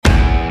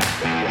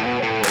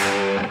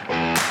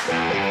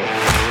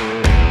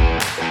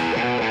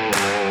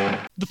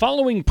The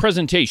following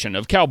presentation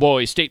of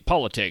Cowboy State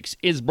Politics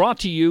is brought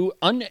to you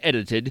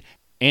unedited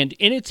and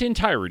in its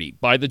entirety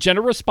by the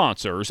generous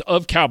sponsors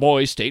of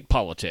Cowboy State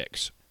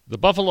Politics. The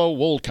Buffalo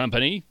Wool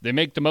Company, they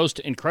make the most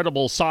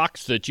incredible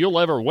socks that you'll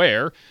ever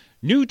wear.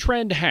 New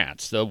Trend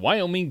Hats, the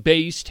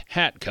Wyoming-based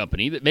hat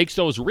company that makes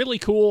those really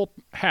cool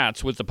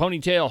hats with the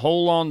ponytail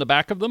hole on the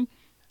back of them.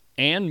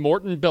 And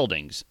Morton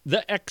Buildings,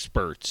 the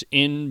experts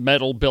in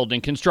metal building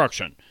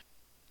construction.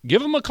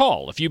 Give them a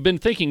call if you've been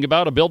thinking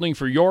about a building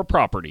for your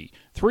property,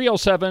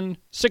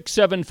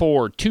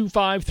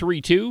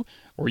 307-674-2532,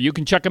 or you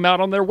can check them out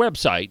on their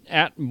website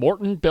at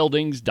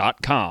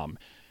mortonbuildings.com.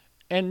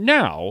 And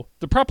now,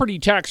 the Property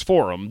Tax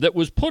Forum that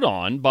was put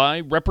on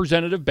by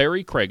Representative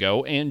Barry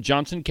Crago and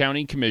Johnson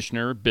County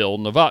Commissioner Bill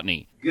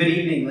Novotny. Good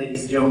evening,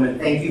 ladies and gentlemen.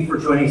 Thank you for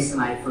joining us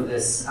tonight for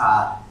this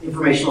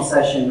informational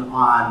session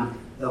on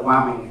the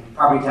Wyoming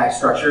property tax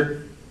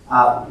structure.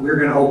 We're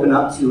going to open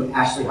up to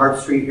Ashley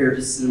Harpstreet here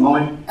just in a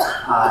moment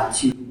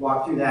to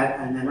walk through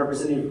that, and then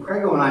Representative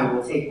Crago and I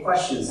will take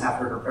questions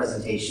after her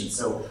presentation.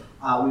 So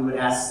we would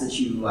ask that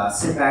you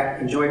sit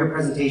back, enjoy her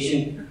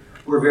presentation.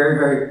 We're very,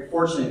 very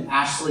fortunate.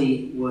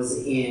 Ashley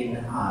was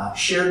in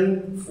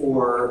Sheridan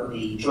for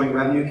the Joint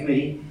Revenue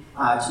Committee.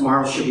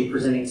 Tomorrow she'll be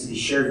presenting to the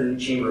Sheridan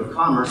Chamber of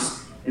Commerce.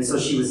 And so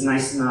she was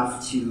nice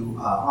enough to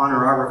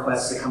honor our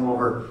request to come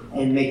over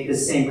and make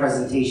this same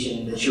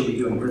presentation that she'll be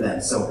doing for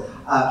them. So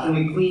can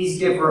we please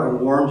give her a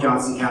warm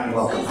Johnson County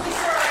welcome? This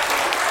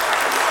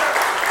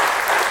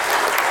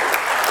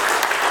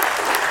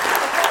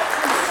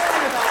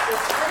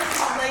is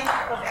the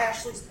length of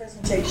Ashley's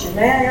presentation.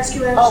 May I ask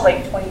you, Ashley? Oh,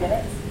 like 20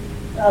 minutes?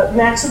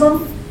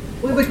 Maximum?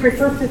 We would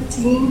prefer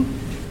 15.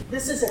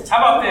 This is a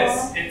How about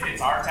this?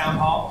 It's our town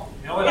hall.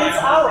 Bill and It's I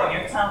are our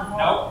hosting it. town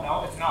hall.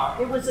 No, it's not.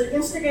 It was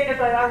instigated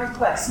by our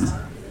request.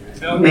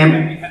 Bill,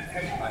 Ma'am.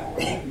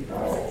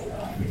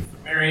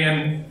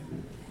 Marianne,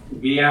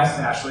 we asked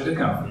Ashley to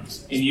come,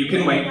 and you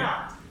can wait.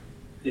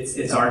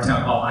 It's our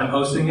town hall. I'm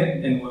hosting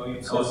it, and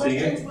William's The hosting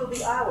questions it. will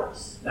be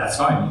ours. That's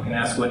fine. You can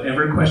ask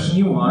whatever question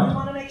you We want.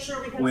 want to make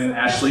sure we have When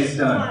sufficient Ashley's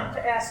done. time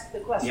to ask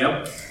the question.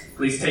 Yep.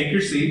 Please take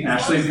your seat. As long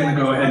Ashley's as going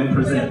to that go is ahead and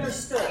perfectly present.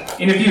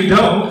 understood. And if you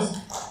don't,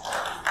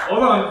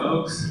 hold on,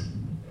 folks.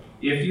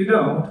 If you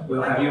don't,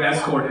 we'll have you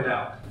escorted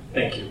out.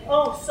 Thank you.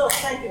 Oh, so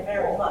thank you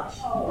very much.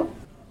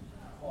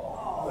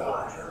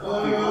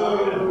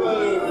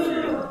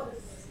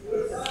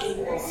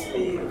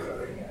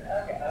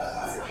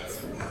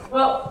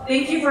 Well,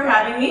 thank you for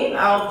having me.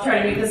 I'll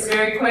try to make this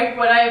very quick.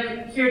 What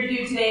I'm here to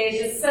do today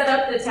is just set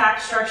up the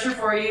tax structure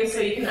for you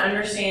so you can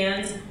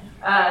understand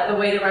the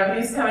way the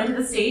revenues come into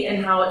the state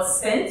and how it's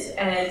spent.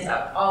 And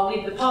I'll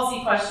leave the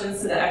policy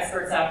questions to the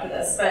experts after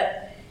this.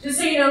 But just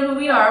so you know who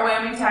we are,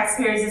 Wyoming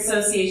Taxpayers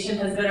Association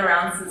has been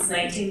around since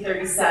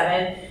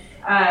 1937.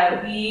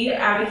 We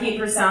advocate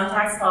for sound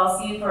tax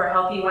policy for a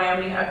healthy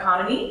Wyoming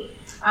economy.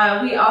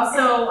 We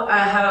also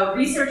have a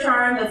research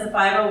arm that's a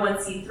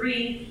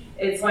 501c3.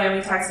 It's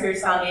Wyoming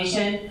Taxpayers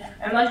Foundation.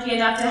 I'm lucky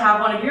enough to have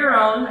one of your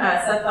own.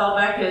 Seth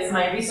Bellbeck is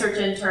my research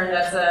intern.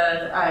 That's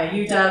a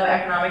UW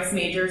economics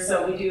major.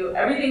 So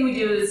everything we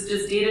do is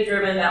just data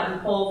driven that we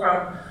pull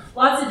from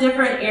lots of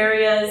different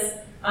areas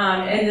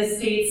in the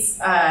state's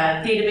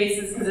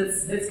databases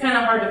because it's kind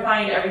of hard to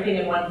find everything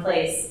in one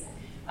place.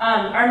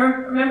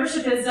 Our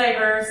membership is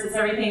diverse. It's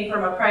everything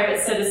from a private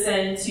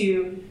citizen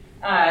to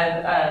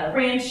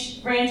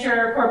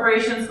rancher,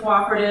 corporations,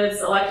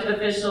 cooperatives, elected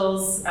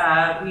officials.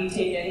 We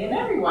take any and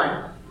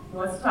everyone who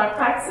wants to talk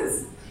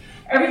taxes.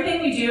 Everything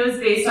we do is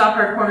based off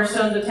our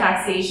cornerstones of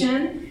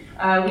taxation.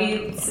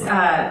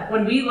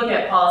 When we look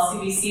at policy,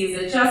 we see, is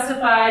it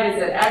justified,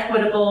 is it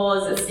equitable,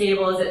 is it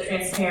stable, is it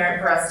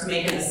transparent for us to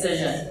make a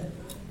decision?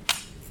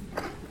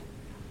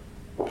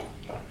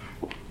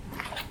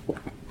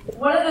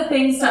 One of the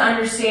things to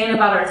understand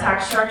about our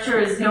tax structure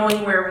is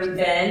knowing where we've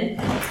been.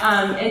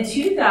 In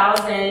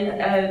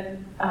 2000,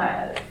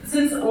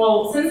 since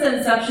the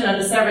inception of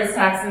the severance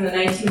tax in the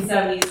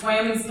 1970s,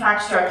 Wyoming's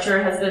tax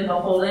structure has been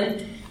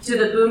beholden to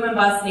the boom and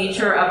bust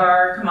nature of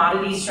our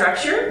commodity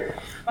structure.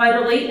 By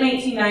the late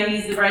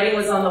 1990s, the writing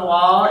was on the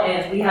wall,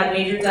 and we had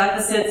major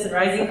deficits and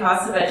rising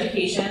costs of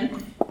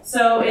education.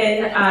 So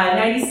in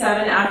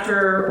 97,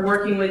 after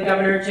working with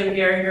Governor Jim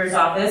Geringer's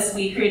office,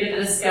 we created a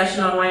discussion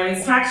on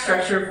Wyoming's tax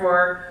structure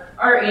for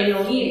our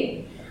annual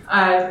meeting.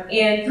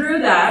 And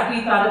through that,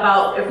 we thought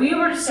about if we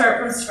were to start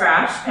from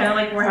scratch, kind of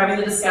like we're having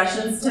the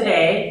discussions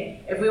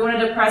today, if we wanted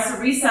to press a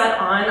reset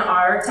on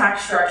our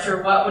tax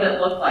structure, what would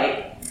it look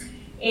like?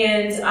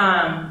 And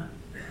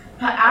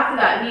after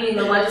that meeting,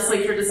 the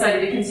legislature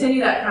decided to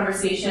continue that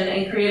conversation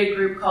and create a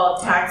group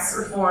called Tax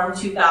Reform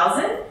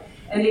 2000.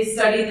 And they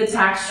studied the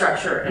tax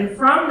structure. And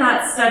from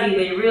that study,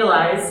 they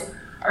realized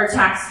our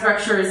tax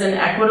structure is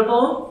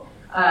inequitable,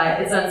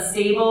 it's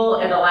unstable,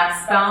 and it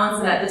lacks balance.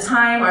 And at the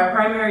time, our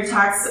primary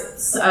tax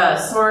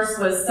source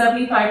was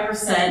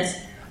 75%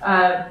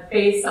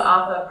 based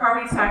off of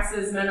property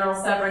taxes, mineral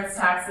severance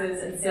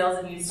taxes, and sales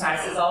and use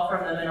taxes, all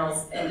from the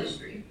minerals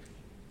industry.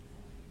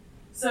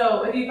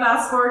 So if you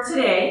fast forward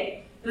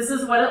today, This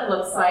is what it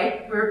looks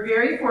like. We're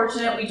very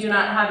fortunate we do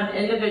not have an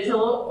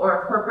individual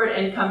or corporate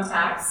income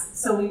tax,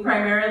 so we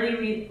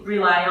primarily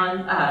rely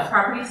on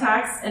property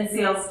tax and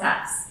sales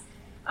tax.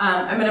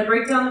 I'm going to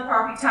break down the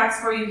property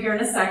tax for you here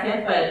in a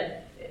second,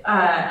 but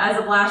as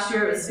of last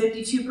year, it was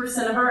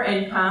 52% of our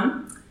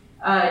income.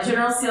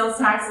 General sales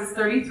tax is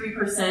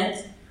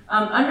 33%.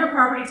 Under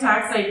property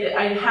tax,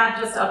 I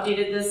had just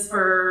updated this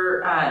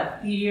for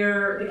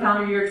the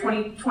calendar year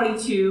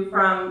 2022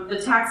 from the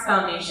Tax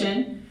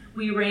Foundation.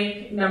 We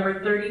rank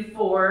number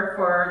 34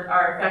 for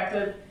our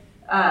effective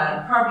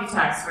property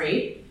tax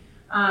rate.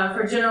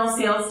 For general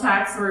sales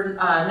tax, we're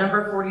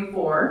number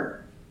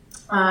 44.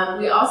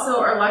 We also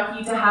are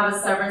lucky to have a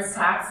severance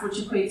tax, which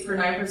equates for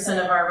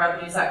 9% of our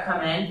revenues that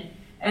come in.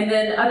 And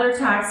then other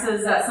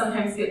taxes that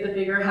sometimes get the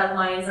bigger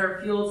headlines are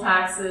fuel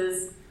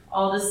taxes,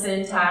 all the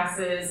sin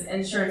taxes,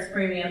 insurance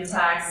premium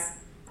tax,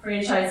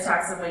 franchise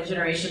tax, and wind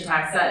generation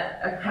tax.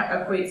 That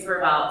equates for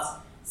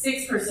about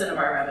 6% of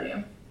our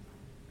revenue.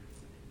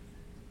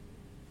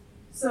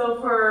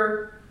 So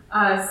for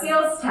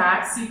sales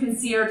tax, you can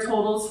see our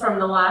totals from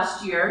the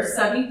last year.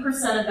 70%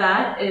 of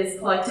that is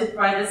collected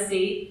by the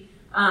state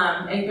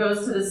and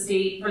goes to the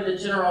state for the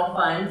general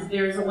fund.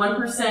 There's a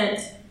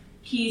 1%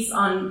 piece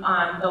on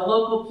the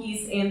local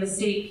piece and the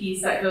state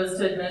piece that goes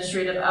to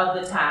administrative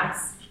of the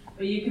tax.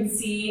 But you can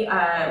see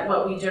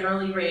what we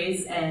generally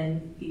raise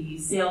in the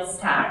sales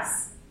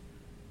tax.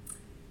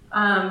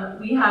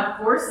 We have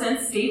 4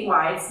 cents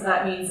statewide, so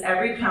that means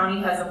every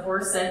county has a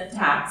 4-cent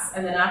tax.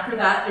 And then after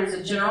that, there's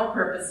a general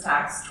purpose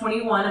tax.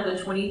 21 of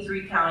the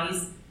 23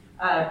 counties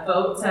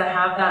vote to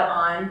have that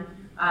on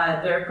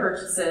their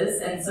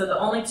purchases. And so the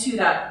only 2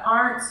 that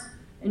aren't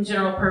in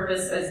general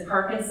purpose is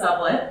Park and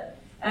Sublet.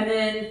 And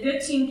then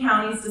 15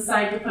 counties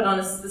decide to put on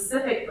a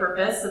specific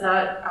purpose, so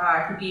that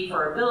could be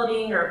for a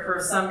building or for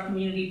some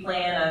community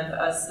plan of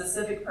a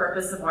specific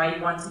purpose of why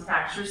you want to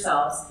tax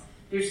yourselves.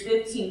 There's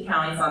 15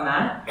 counties on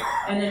that.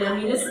 And then a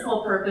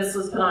municipal purpose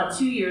was put on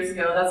 2 years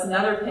ago. That's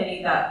another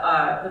penny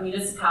that the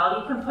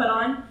municipality can put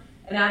on.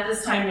 And at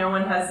this time, no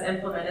one has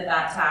implemented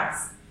that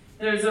tax.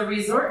 There's a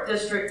resort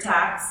district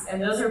tax,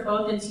 and those are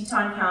both in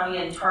Teton County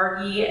and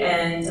Targhee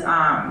and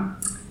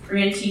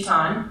Grand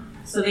Teton.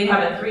 So they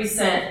have a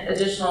 3-cent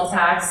additional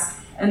tax.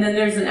 And then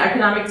there's an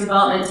economic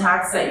development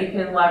tax that you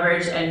can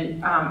leverage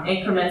in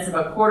increments of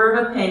a quarter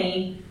of a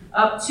penny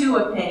up to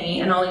a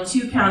penny, and only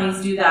 2 counties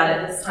do that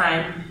at this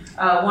time.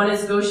 One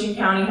is Goshen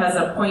County has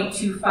a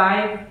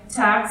 0.25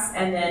 tax,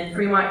 and then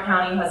Fremont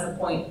County has a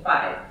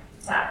 0.5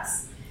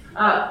 tax.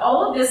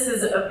 All of this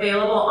is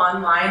available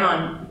online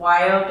on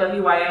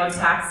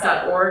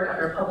wyotax.org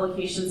under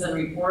publications and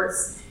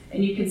reports.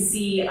 And you can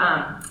see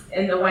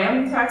in the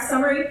Wyoming tax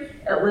summary,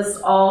 it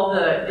lists all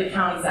the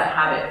counties that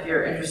have it if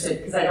you're interested,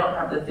 because I don't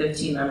have the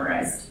 15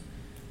 memorized.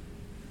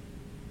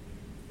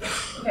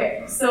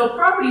 Okay, so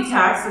property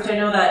tax, which I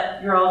know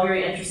that you're all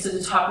very interested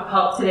to talk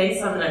about today,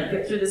 so I'm going to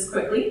get through this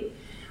quickly.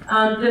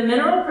 The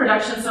mineral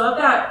production, so of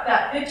that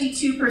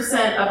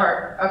 52% of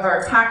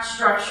our tax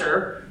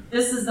structure,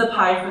 this is the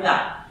pie for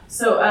that.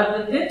 So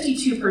of the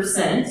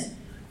 52%,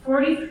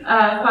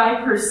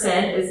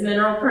 45% is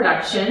mineral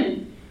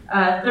production.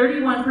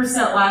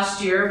 31%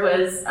 last year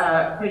was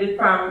equated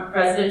from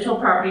residential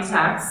property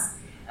tax,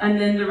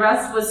 and then the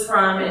rest was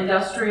from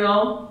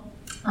industrial,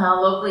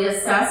 locally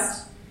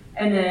assessed,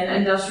 and then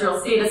industrial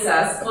state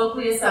assessed.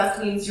 Locally assessed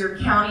means your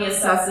county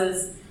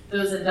assesses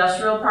those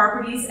industrial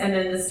properties, and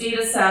then the state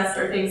assessed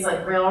are things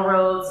like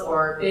railroads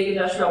or big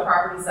industrial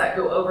properties that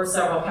go over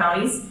several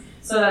counties.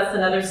 So that's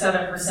another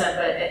 7%,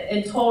 but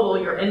in total,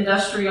 your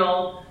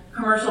industrial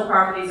commercial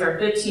properties are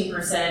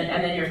 15%,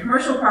 and then your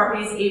commercial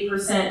properties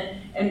 8%,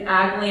 and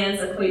ag lands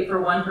equate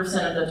for 1%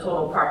 of the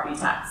total property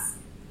tax.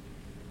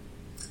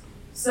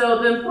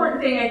 So the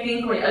important thing, I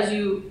think, as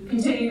you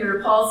continue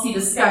your policy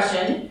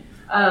discussion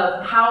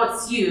of how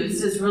it's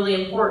used is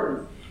really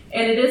important.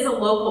 And it is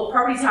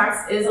property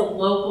tax is a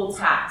local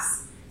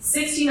tax.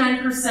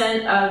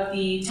 69% of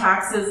the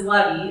taxes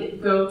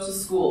levied go to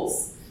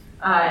schools.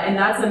 And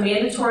that's a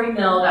mandatory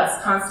mill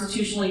that's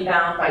constitutionally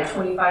bound by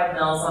 25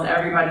 mills on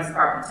everybody's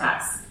property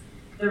tax.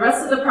 The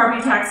rest of the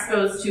property tax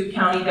goes to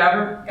county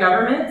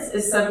governments,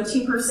 is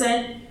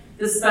 17%.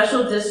 The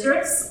special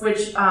districts,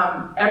 which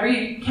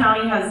every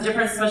county has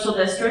different special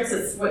districts.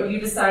 It's what you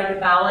decide to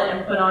ballot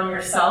and put on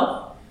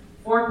yourself.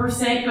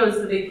 4% goes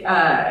to the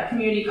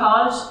community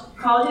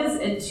colleges,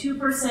 and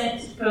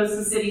 2% goes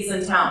to cities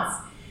and towns.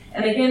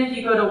 And again, if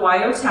you go to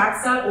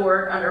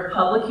wyotax.org under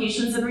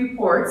publications and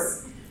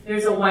reports,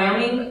 there's a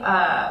Wyoming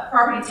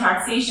property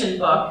taxation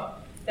book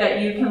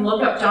that you can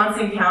look up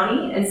Johnson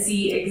County and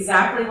see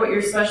exactly what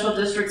your special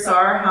districts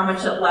are, how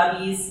much it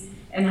levies,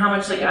 and how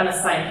much like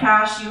unassigned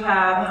cash you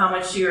have, how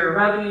much your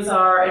revenues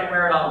are, and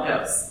where it all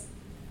goes.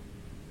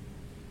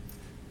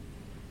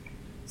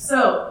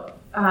 So,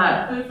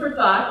 food for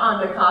thought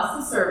on the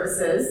cost of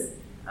services,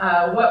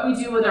 what we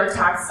do with our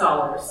tax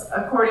dollars.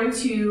 According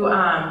to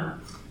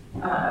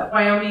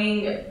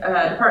Wyoming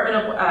Department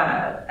of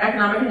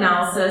Economic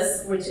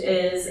Analysis, which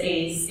is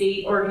a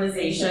state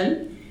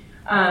organization,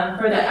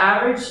 For the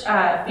average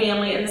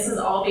family, and this is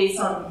all based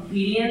on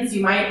medians,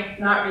 you might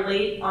not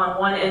relate on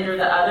one end or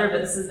the other,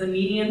 but this is the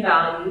median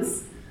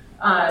values.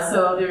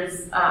 So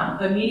there's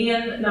the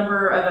median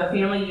number of a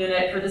family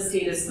unit for the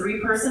state is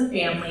 3-person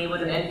family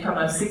with an income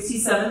of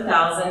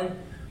 $67,000,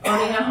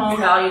 owning a home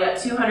valued at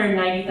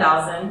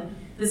 $290,000.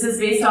 This is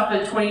based off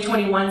of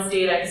 2021's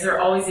data because they're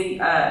always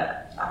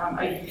a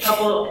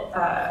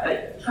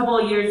couple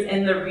of years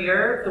in the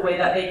rear, the way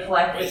that they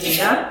collect the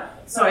data.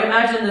 So I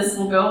imagine this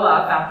will go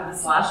up after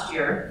this last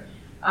year.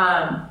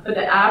 But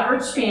the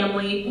average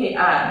family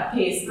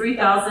pays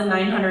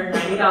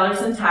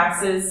 $3,990 in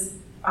taxes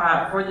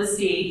for the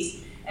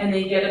state, and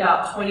they get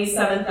about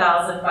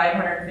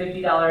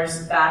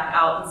 $27,550 back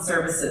out in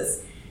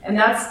services. And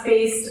that's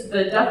based,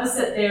 the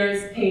deficit there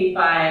is paid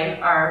by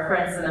our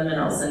friends in the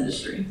minerals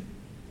industry.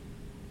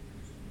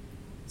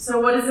 So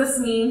what does this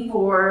mean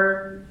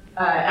for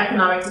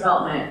economic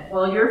development?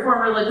 Well, your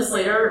former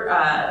legislator,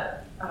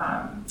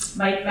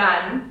 Mike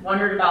Madden,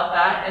 wondered about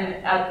that, and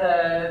at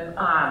the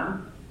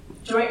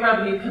Joint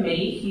Revenue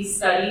Committee, he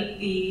studied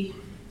the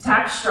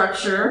tax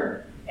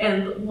structure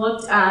and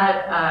looked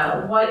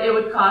at what it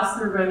would cost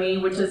through RIMI,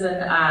 which is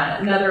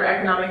another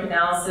economic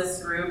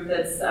analysis group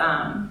that's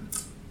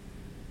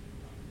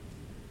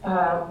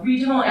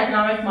Regional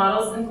Economic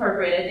Models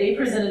Incorporated. They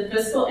presented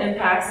fiscal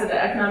impacts of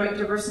the economic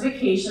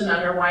diversification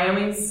under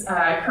Wyoming's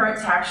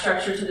current tax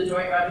structure to the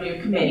Joint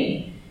Revenue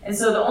Committee. And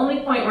so the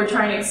only point we're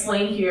trying to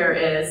explain here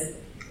is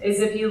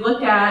if you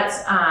look at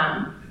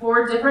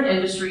 4 different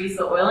industries,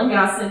 the oil and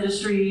gas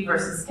industry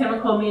versus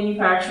chemical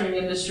manufacturing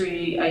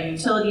industry, a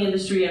utility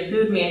industry, and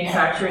food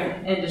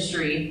manufacturing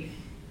industry,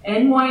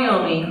 in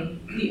Wyoming,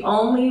 the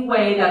only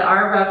way that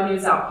our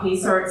revenues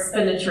outpace our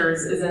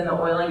expenditures is in the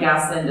oil and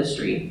gas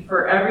industry.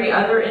 For every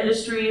other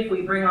industry, if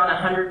we bring on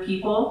 100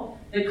 people,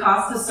 the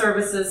cost of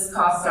services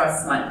costs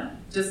us money,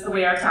 just the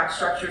way our tax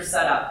structure is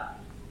set up.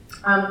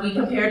 We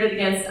compared it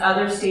against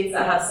other states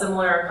that have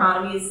similar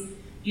economies,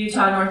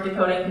 Utah, North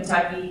Dakota, and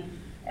Kentucky,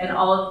 and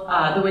all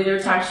of the way their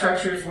tax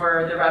structures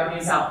were, the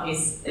revenues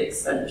outpaced the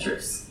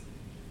expenditures.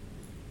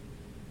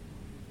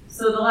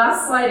 So the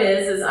last slide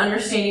is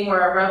understanding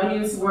where our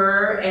revenues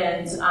were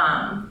and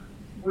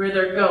where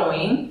they're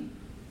going.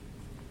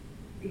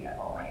 We have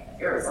all my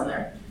arrows on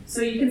there.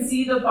 So you can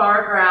see the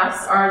bar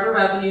graphs are the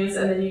revenues,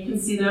 and then you can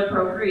see the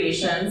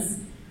appropriations.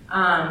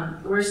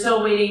 We're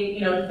still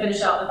waiting, to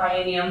finish out the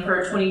biennium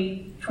for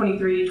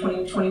 2023,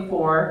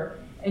 2024.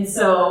 And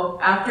so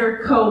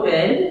after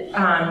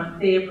COVID,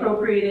 they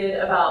appropriated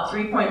about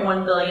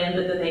 $3.1 billion,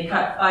 but then they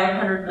cut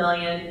 $500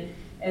 million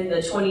in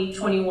the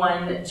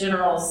 2021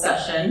 general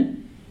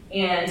session,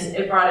 and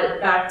it brought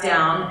it back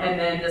down. And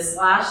then this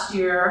last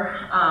year,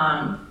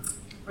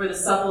 for the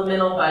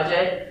supplemental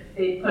budget,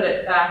 they put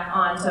it back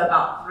on to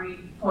about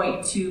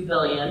 $3.2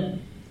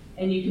 billion.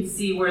 And you can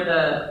see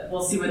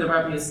we'll see where the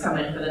revenues come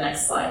in for the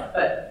next slide.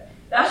 But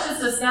that's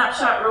just a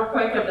snapshot real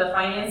quick of the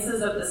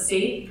finances of the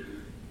state.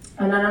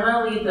 And then I'm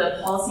gonna leave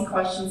the policy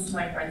questions to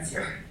my friends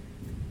here.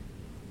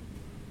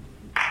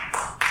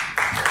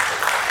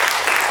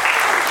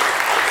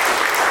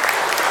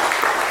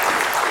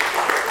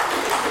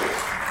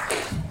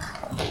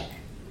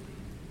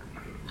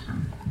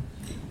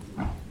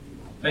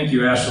 Thank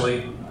you,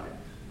 Ashley.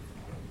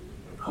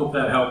 Hope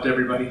that helped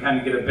everybody kind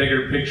of get a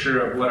bigger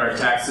picture of what our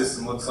tax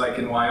system looks like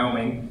in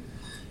Wyoming.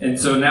 And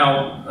so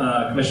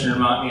now, Commissioner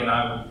Novotny and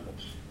I would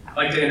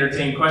like to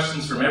entertain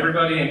questions from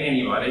everybody and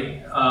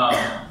anybody.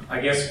 I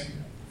guess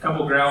a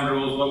couple ground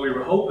rules. What we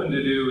were hoping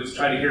to do is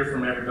try to hear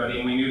from everybody,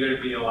 and we knew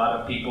there'd be a lot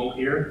of people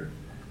here.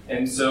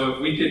 And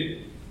so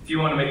if you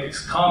want to make a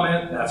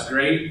comment, that's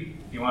great.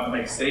 If you want to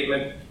make a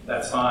statement,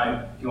 that's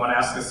fine. If you want to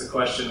ask us a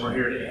question, we're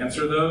here to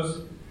answer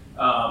those.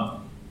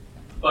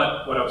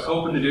 But what I was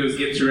hoping to do is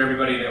get through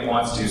everybody that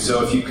wants to.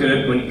 So if you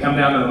could, when you come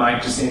down to the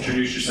mic, just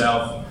introduce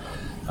yourself,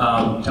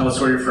 tell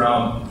us where you're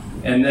from,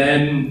 and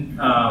then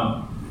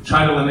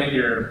try to limit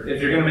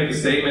if you're going to make a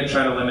statement,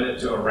 try to limit it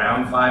to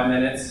around 5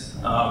 minutes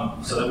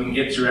so that we can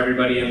get through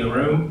everybody in the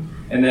room.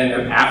 And then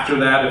after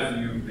that,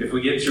 if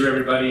we get through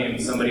everybody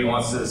and somebody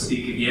wants to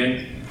speak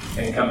again,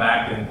 and come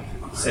back and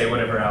say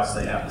whatever else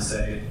they have to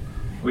say.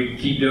 We can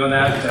keep doing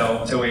that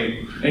until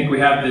we think we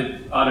have the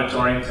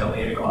auditorium till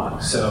 8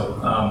 o'clock.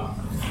 So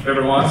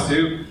whoever wants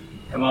to,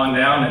 come on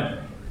down and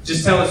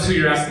just tell us who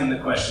you're asking the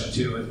question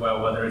to as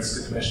well, whether it's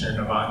to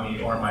Commissioner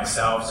Novotny or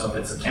myself. So if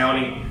it's a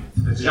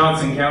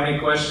Johnson County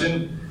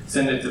question,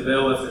 send it to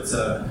Bill. If it's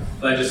a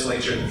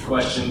legislature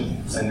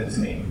question, send it to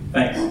me.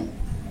 Thanks.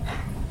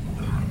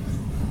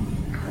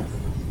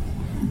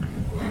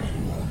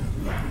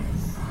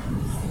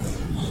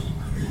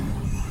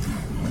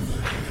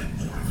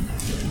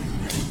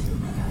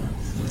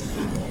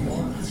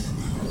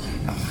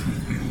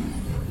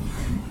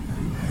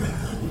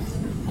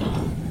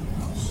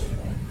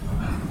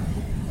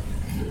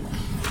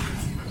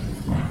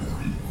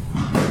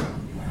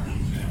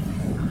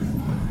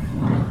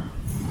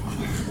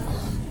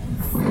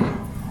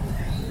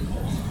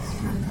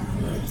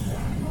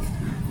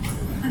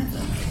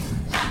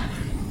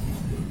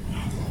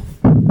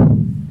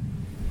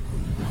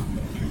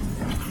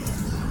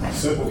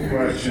 simple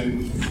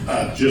question,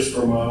 just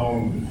from my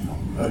own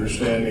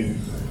understanding.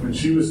 When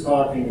she was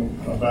talking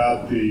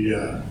about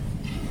the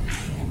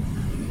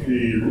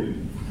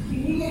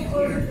You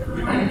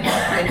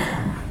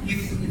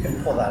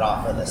can pull that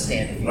off of the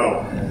stand.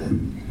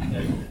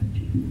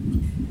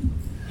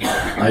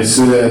 I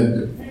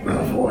said,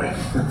 oh boy.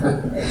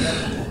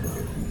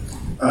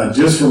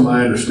 Just from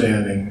my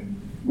understanding,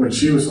 when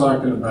she was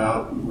talking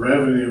about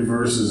revenue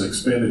versus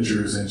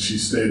expenditures, and she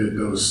stated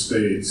those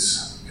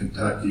states,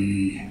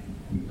 Kentucky,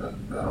 I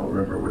don't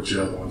remember which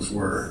other ones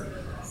were,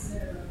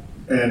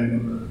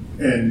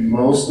 and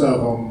most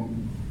of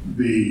them,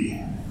 the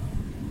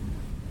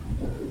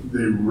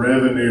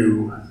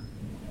revenue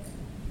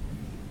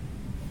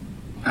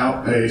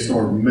outpaced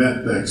or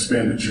met the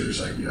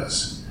expenditures, I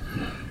guess.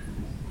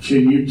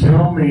 Can you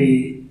tell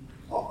me,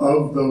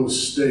 of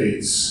those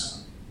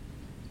states,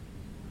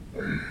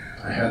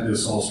 I had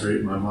this all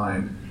straight in my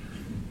mind,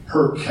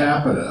 per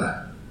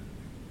capita,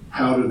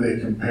 how do they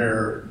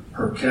compare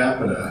per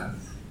capita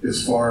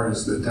as far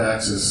as the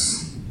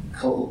taxes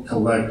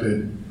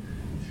collected?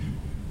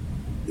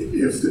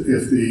 If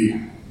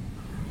the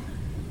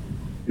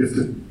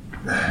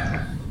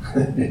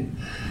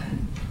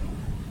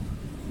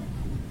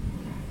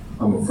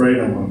I'm afraid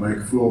I'm going to make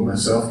a fool of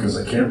myself because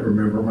I can't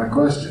remember my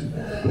question.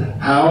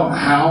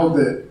 How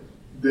that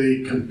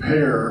they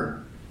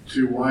compare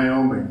to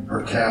Wyoming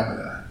per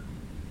capita?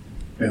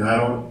 And I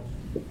don't.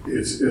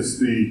 It's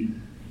the.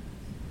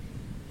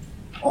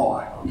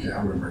 Oh, okay,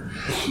 I remember.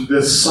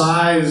 The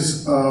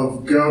size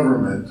of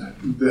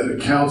government that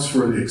accounts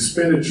for the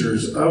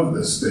expenditures of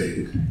the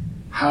state.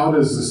 How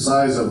does the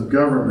size of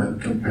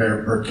government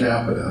compare per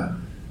capita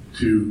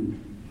to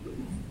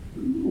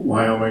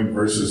Wyoming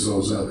versus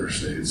those other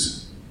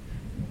states?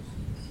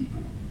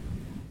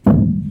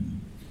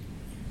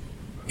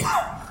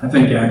 I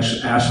think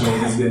Ashley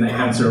is going to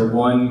answer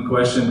one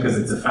question because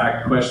it's a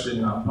fact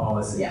question, not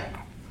policy. Yeah.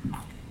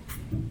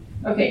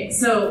 Okay,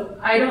 so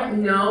I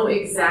don't know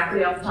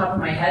exactly off the top of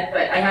my head,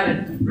 but I have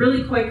a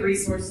really quick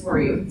resource for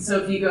you. So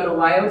if you go to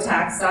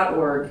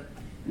wyotax.org,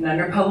 and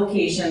under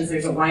publications,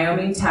 there's a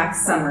Wyoming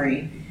tax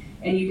summary,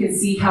 and you can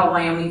see how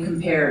Wyoming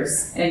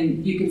compares,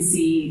 and you can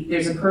see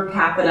there's a per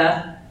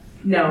capita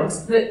note.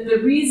 The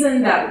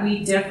reason that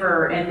we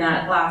differ in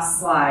that last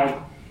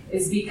slide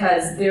is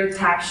because their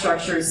tax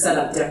structure is set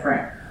up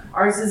different.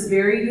 Ours is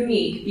very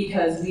unique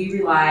because we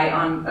rely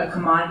on a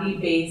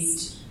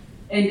commodity-based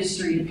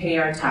industry to pay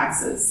our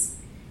taxes.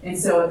 And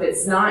so if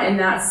it's not in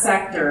that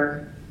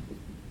sector,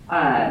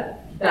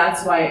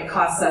 that's why it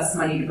costs us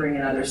money to bring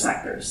in other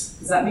sectors.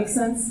 Does that make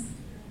sense?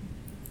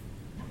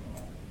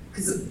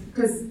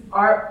 Because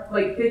our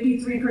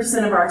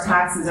 53% of our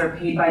taxes are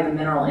paid by the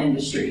mineral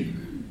industry.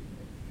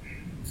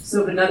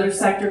 So if another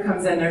sector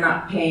comes in, they're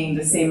not paying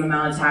the same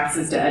amount of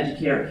taxes to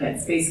educate our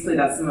kids. Basically,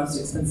 that's the most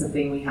expensive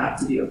thing we have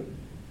to do.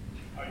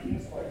 I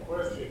guess my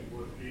question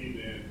would be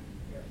then,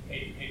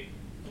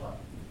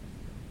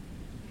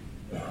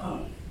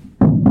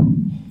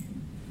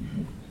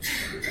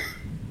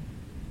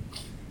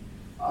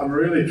 I'm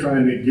really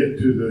trying to get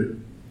to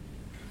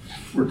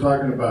we're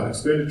talking about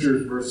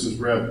expenditures versus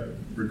revenue.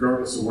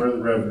 Regardless of where the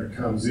revenue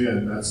comes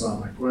in, that's not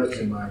my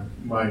question.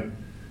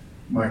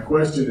 My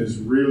question is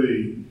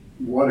really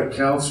what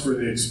accounts for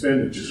the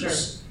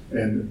expenditures, sure.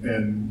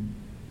 and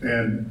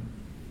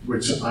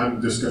which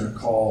I'm just going to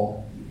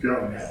call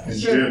government in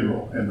sure.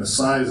 general, and the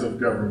size of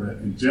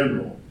government in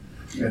general,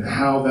 and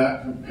how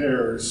that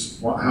compares,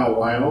 how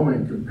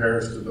Wyoming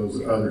compares to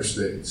those other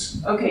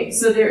states. Okay,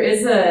 so there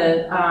is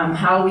a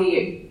how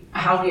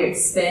we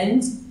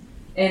expend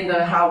and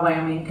the how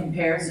Wyoming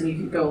compares, and you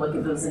could go look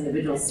at those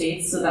individual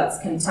states. So that's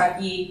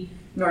Kentucky,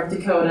 North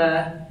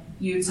Dakota,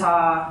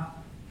 Utah.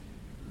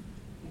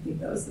 I think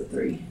that was the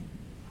three.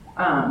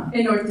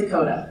 In North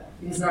Dakota,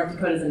 because North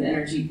Dakota is an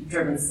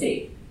energy-driven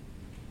state,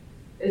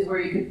 is where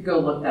you could go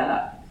look that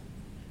up.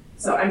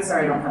 So I'm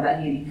sorry I don't have that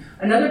handy.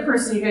 Another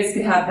person you guys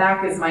could have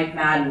back is Mike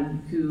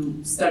Madden,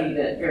 who studied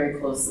it very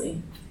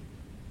closely.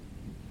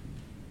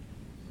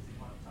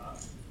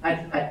 I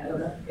don't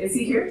know. Is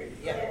he here?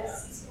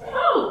 Yes.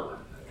 Oh,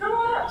 come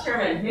on up,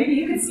 Chairman. Maybe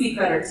you could speak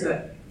better to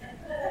it.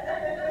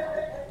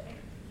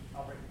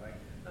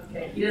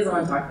 Okay, he doesn't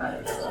want to talk about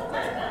it.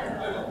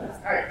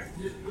 All right.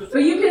 But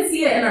you can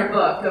see it in our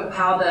book of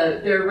how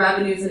their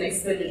revenues and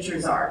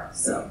expenditures are.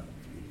 So.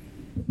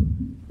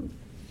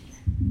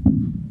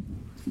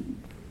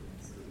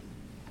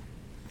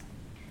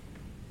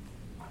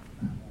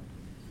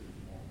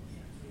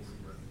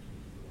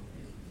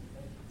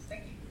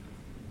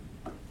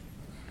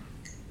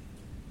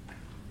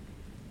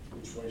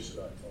 Which way should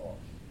I talk?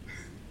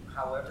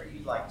 However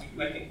you'd like.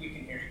 I think we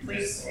can hear you.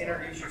 Please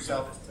introduce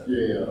yourself.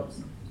 Yeah.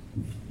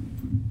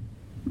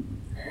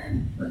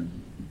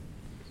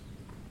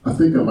 I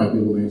think I might be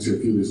able to answer a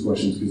few of these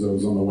questions because I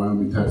was on the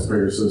Wyoming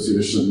Taxpayer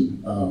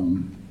Association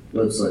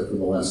website for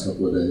the last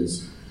couple of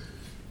days.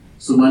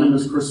 So my name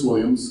is Chris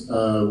Williams,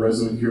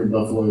 resident here in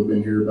Buffalo. I've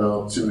been here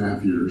about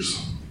 2.5 years.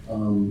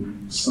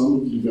 Some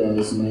of you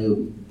guys may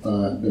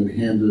have been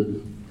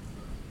handed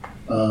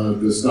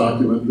this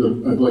document.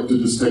 I'd like to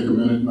just take a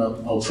minute, and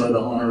I'll try to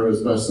honor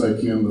as best I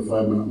can the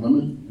 5-minute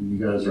limit, and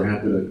you guys are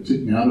happy to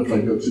kick me out if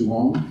I go too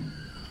long.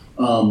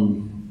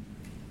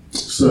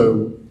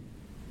 So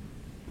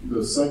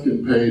the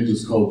second page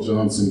is called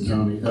Johnson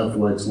County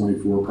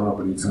FY24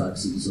 property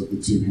taxes of the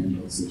two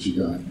handouts that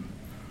you got.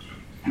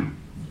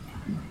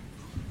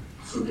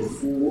 So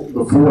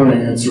before I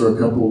answer a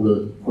couple of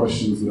the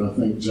questions that I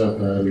think Jeff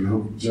had, and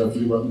hope, Jeff,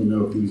 you let me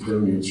know if these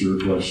don't answer your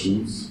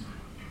questions.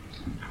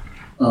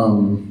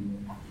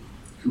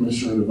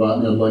 Commissioner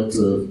Novotny, I'd like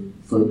to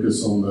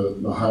focus on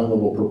the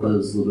high-level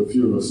proposal that a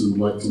few of us would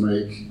like to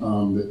make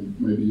that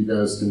maybe you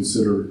guys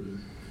consider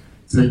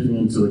taking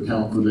into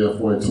account for the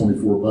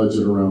FY24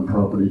 budget around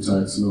property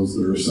tax mills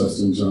that are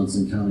assessed in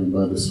Johnson County and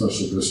by the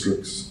special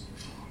districts.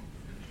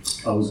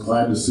 I was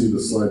glad to see the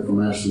slide from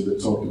Ashley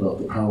that talked about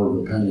the power of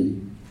a penny.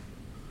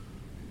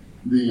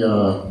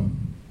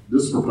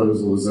 This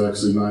proposal is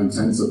actually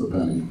 9/10 of a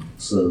penny,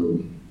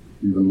 so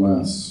even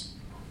less.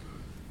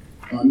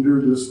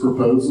 Under this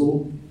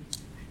proposal,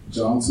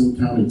 Johnson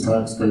County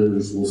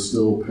taxpayers will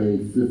still pay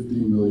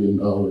 $50 million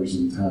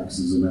in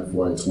taxes in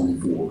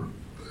FY24.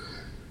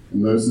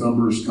 And those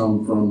numbers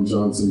come from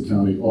Johnson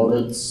County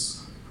audits,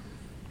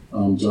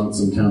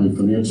 Johnson County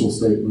financial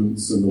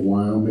statements, and the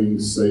Wyoming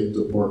State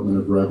Department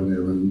of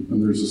Revenue.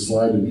 And there's a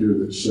slide in here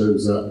that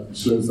shows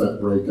that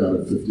breakout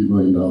of $50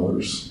 million.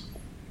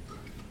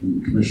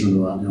 And Commissioner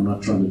Novotny, I'm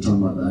not trying to turn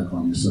my back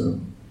on you,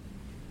 so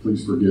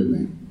please forgive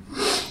me.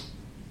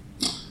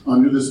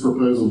 Under this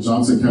proposal,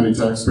 Johnson County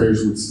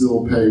taxpayers would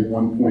still pay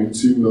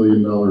 $1.2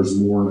 million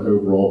more in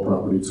overall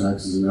property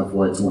taxes in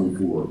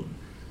FY24.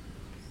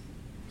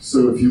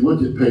 So if you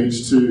look at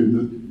page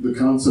 2, the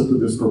concept of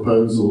this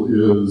proposal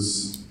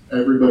is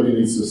everybody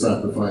needs to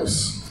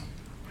sacrifice.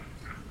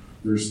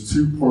 There's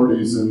two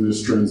parties in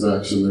this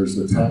transaction. There's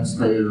the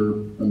taxpayer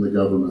and the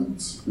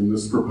government. And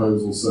this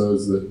proposal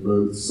says that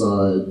both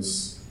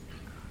sides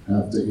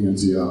have to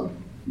ante up.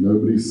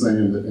 Nobody's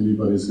saying that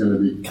anybody's going to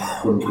be,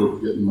 quote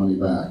unquote, getting money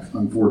back,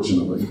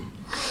 unfortunately.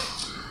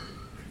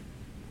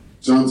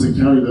 Johnson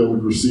County, though,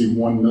 would receive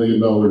 $1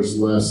 million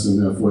less in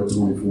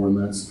FY24, and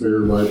that's Fair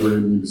Library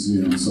and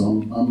Museum.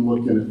 So I'm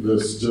looking at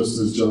this just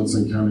as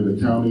Johnson County, the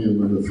county, and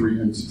then the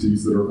three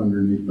entities that are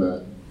underneath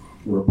that,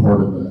 or a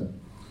part of that.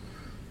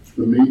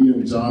 The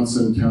median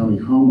Johnson County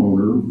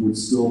homeowner would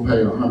still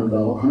pay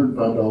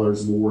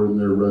 $105 more in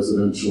their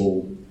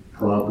residential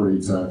property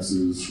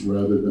taxes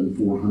rather than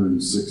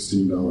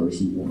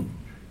 $416 more.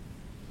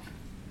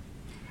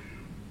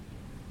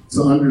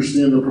 To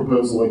understand the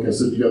proposal, like I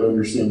said, you got to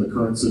understand the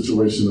current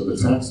situation of the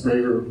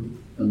taxpayer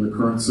and the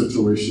current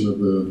situation of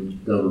the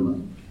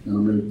government. And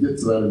I'm going to get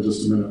to that in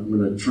just a minute. I'm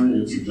going to try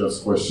and answer Jeff's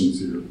questions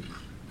here.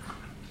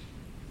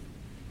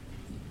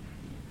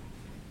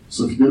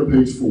 So if you go to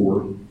page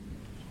 4,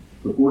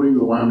 according to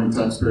the Wyoming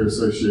Taxpayer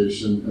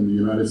Association and the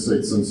United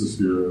States Census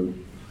Bureau,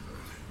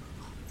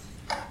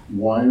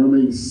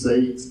 Wyoming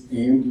state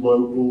and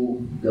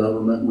local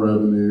government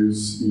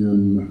revenues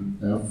in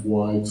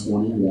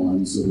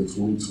FY21, so the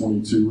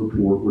 2022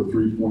 report, were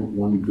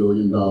 $3.1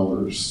 billion.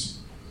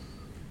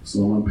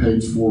 So I'm on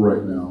page 4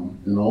 right now.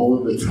 And all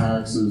of the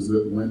taxes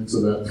that went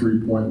to that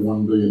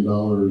 $3.1 billion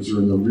are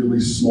in the really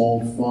small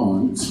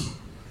font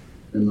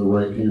in the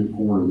right-hand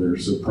corner there.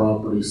 So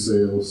property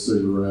sales,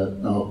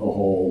 cigarette,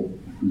 alcohol,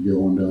 you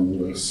go on down the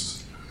list.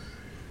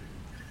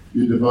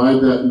 You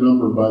divide that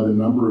number by the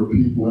number of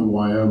people in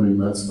Wyoming,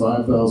 that's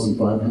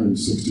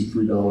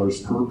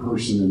 $5,563 per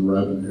person in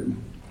revenue.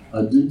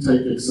 I do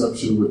take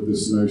exception with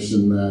this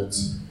notion that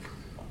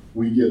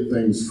we get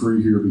things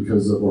free here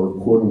because of our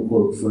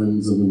quote-unquote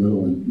friends in the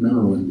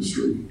mineral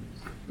industry.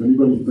 If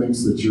anybody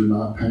thinks that you're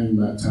not paying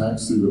that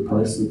tax through the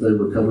price that they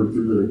recovered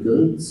through their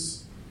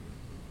goods,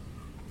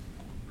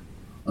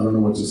 I don't know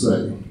what to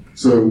say.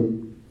 So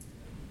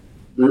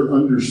they're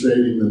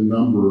understating the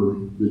number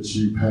that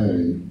you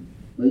pay,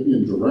 maybe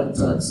in direct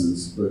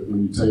taxes, but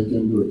when you take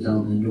into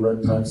account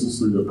indirect taxes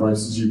through the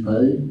prices you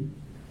pay,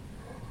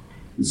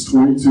 it's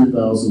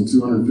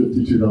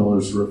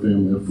 $22,252 for a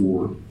family of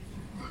 4.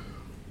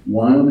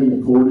 Wyoming,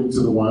 according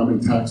to the Wyoming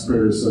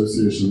Taxpayer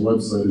Association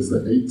website, is the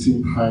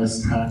 18th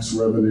highest tax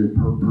revenue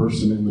per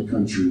person in the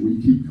country.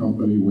 We keep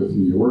company with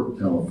New York,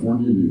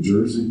 California, New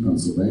Jersey,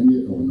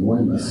 Pennsylvania,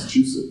 Illinois,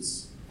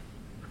 Massachusetts.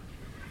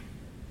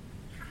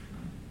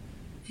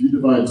 If you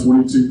divide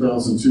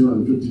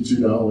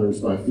 $22,252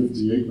 by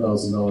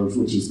 $58,000,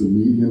 which is the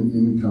median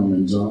income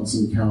in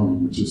Johnson County,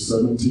 which is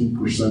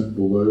 17%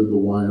 below the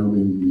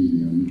Wyoming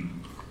median,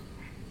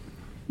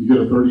 you get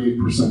a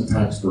 38%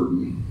 tax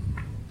burden.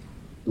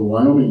 The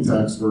Wyoming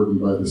tax burden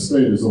by the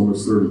state is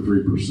almost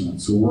 33%,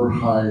 so we're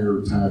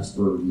higher tax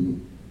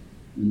burden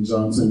in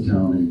Johnson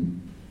County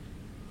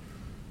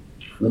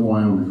than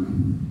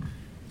Wyoming.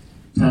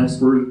 Tax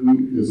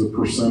burden is a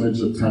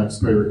percentage of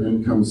taxpayer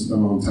income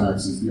spent on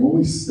taxes. The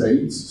only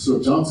states, so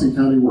if Johnson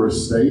County were a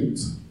state,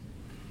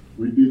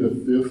 we'd be the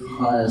 5th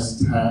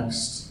highest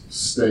taxed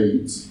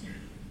state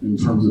in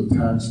terms of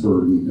tax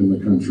burden in the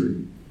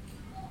country,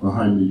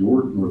 behind New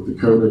York, North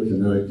Dakota,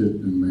 Connecticut,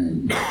 and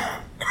Maine.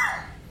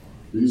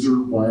 These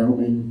are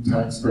Wyoming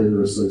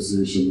Taxpayer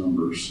Association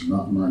numbers,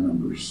 not my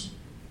numbers.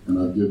 And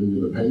I've given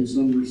you the page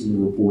numbers and the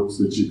reports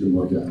that you can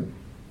look at.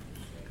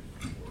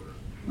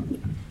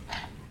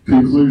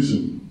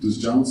 Conclusion, does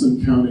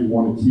Johnson County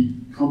want to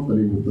keep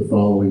company with the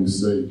following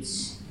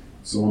states?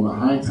 So on the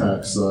high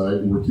tax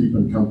side, we're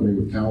keeping company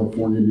with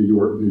California, New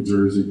York, New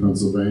Jersey,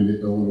 Pennsylvania,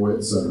 Illinois,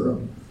 etc.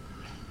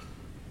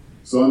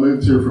 So I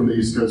moved here from the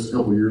East Coast a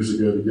couple years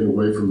ago to get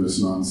away from this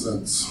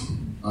nonsense.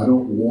 I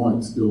don't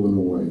want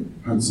Illinois,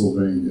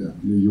 Pennsylvania,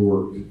 New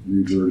York,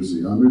 New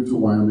Jersey. I moved to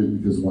Wyoming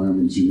because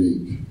Wyoming's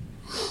unique.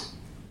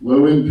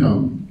 Low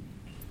income.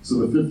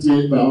 So the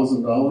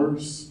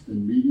 $58,000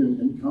 in median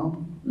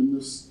income in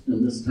this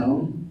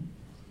county,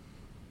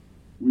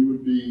 we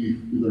would be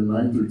either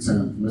 9th or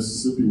 10th.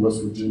 Mississippi,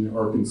 West Virginia,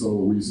 Arkansas,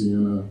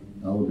 Louisiana,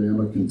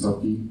 Alabama,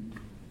 Kentucky.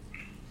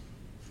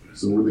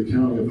 So we're the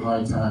county of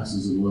high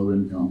taxes and low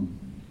income.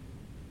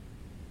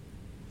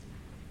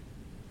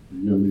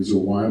 Again, these are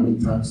Wyoming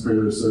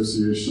Taxpayer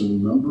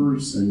Association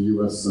numbers and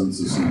U.S.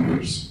 Census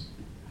numbers.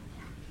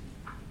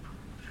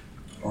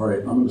 All right,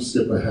 I'm going to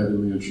skip ahead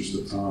in the interest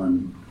of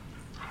time.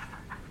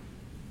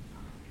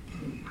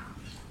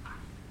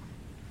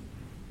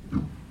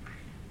 I'm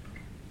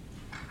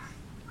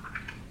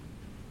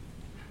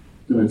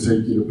going to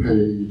take you to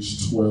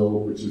page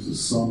 12, which is a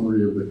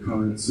summary of the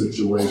current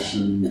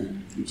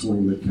situation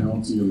between the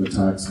county and the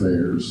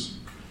taxpayers.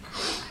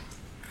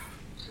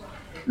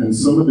 And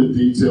some of the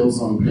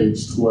details on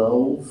page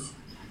 12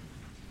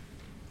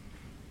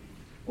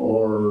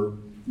 are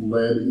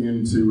led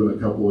into in a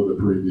couple of the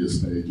previous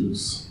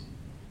pages.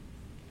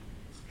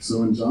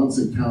 So in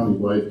Johnson County,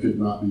 life could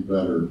not be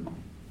better.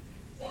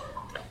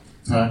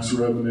 Tax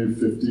revenue,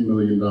 $50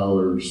 million,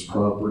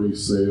 property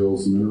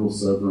sales, mineral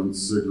severance,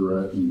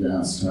 cigarette, and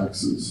gas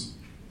taxes,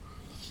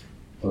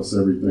 plus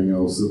everything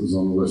else that was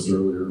on the list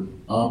earlier.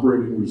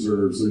 Operating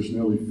reserves, there's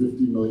nearly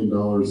 $50 million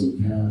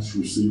in cash,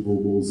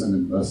 receivables, and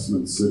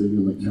investments sitting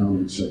in the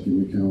county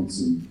checking accounts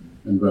and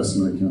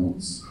investment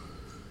accounts.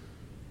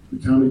 The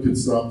county could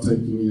stop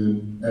taking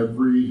in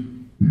every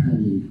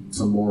penny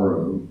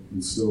tomorrow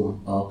and still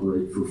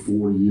operate for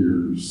 4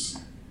 years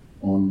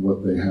on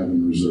what they have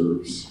in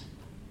reserves.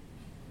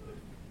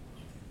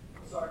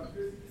 Sorry,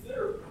 is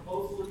there a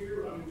proposal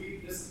here? I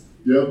mean,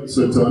 Yep,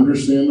 so to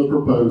understand the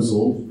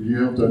proposal,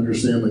 you have to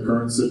understand the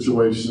current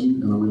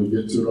situation, and I'm going to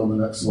get to it on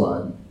the next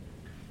slide.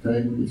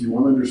 Okay? If you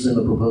want to understand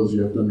the proposal,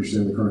 you have to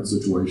understand the current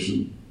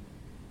situation.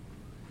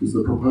 Because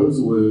the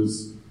proposal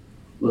is,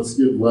 let's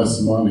give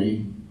less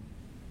money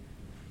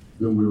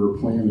than we were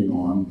planning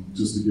on,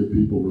 just to give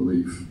people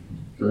relief.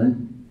 Okay?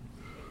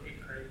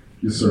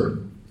 Yes, sir.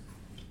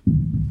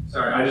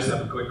 Sorry, I just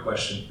have a quick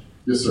question.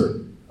 Yes,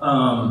 sir.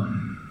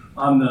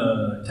 On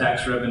the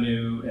tax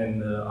revenue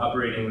and the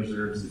operating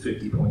reserves, the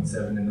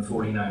 50.7 and the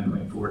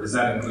 49.4, does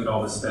that include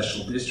all the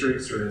special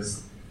districts, or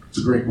is? It's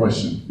a great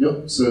question.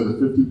 Yep. So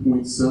the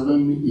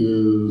 50.7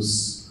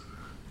 is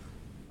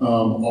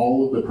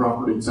all of the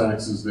property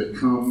taxes that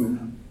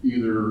come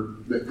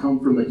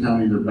from the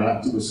county, either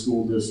back to the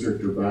school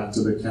district or back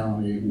to the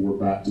county or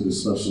back to the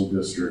special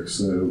district.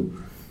 So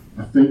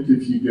I think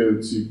if you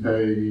go to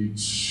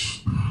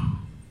page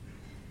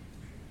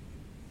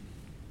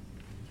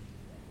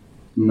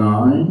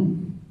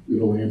 9,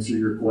 it'll answer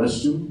your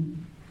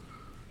question.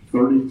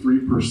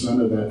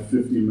 33% of that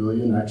 $50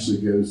 million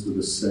actually goes to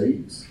the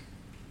state.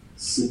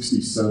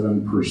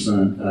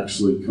 67%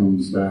 actually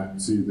comes back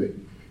to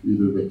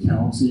either the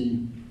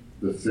county,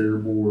 the fair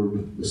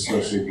board, the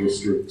special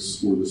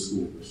districts, or the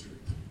school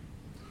district.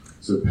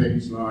 So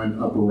page 9,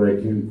 upper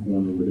right-hand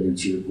corner would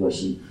answer your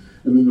question.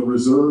 And then the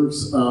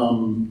reserves,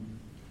 I'm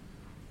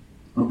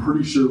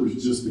pretty sure it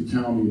was just the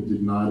county that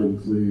did not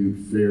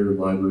include fair,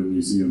 library, and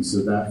museum.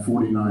 So that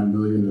 $49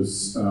 million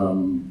is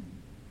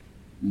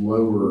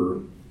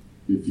lower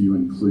if you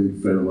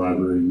include fair,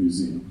 library, and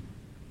museum.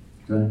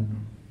 Okay?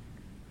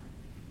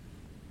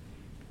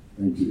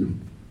 Thank you.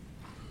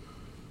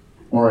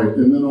 All right,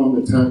 and then on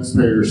the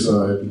taxpayer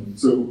side,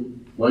 so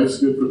life's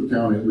good for the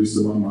county, at least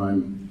in my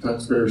mind.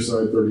 Taxpayer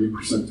side,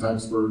 38%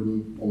 tax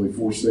burden, only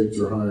 4 states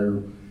are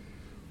higher.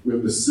 We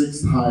have the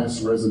 6th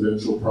highest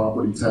residential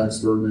property tax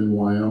burden in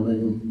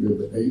Wyoming. We have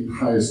the 8th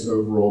highest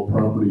overall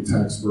property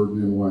tax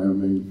burden in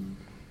Wyoming.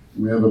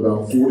 We have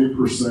about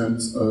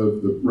 40%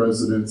 of the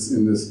residents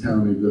in this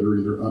county that are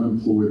either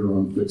unemployed or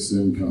on fixed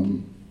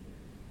income.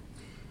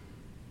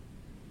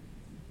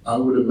 I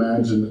would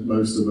imagine that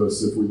most of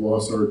us, if we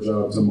lost our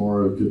job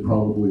tomorrow, could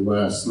probably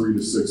last 3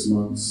 to 6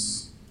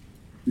 months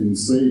in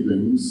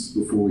savings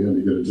before we had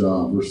to get a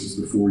job versus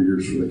the 4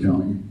 years for the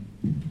county.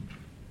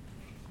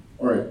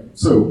 All right,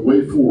 so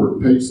way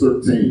forward, page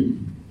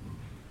 13.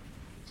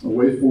 A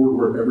way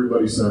forward where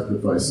everybody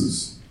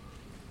sacrifices.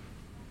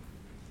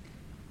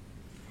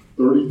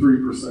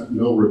 33%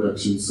 mill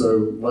reduction.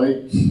 So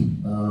like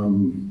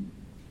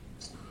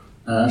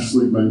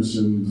Ashley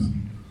mentioned,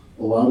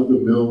 a lot of the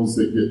mills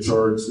that get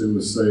charged in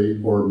the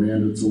state are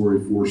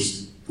mandatory for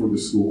the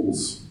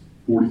schools.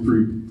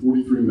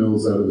 43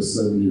 mills out of the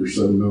 70 or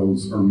so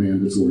mills are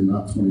mandatory,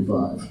 not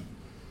 25.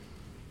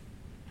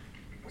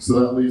 So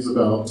that leaves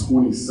about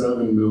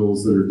 27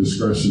 mills that are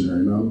discretionary.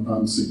 And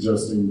I'm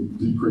suggesting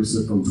decrease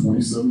it from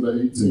 27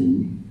 to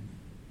 18.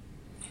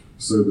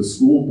 So the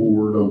school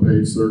board on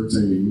page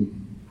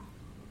 13,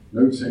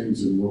 no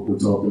change in what we're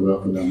talking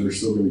about for them. They're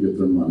still going to get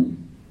their money.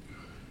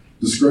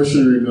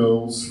 Discretionary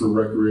mills for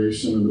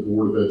recreation and the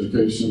Board of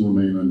Education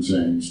remain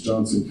unchanged.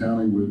 Johnson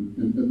County would,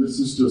 and this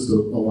is just a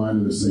line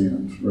in the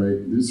sand, right?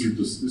 It's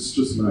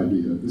just an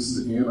idea. This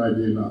is an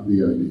idea, not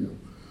the idea.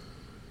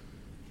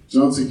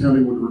 Johnson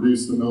County would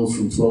reduce the mills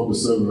from 12 to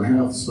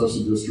 7.5.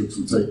 Special districts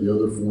would take the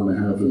other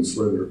 4.5 and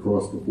spread it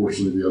across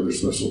proportionally the other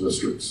special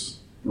districts,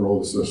 or all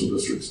the special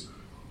districts.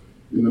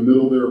 In the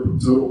middle there,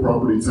 total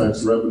property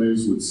tax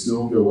revenues would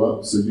still go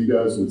up, so you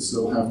guys would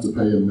still have to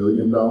pay $1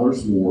 million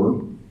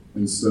more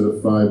instead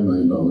of $5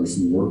 million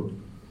more.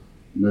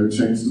 No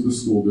change to the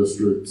school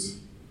district.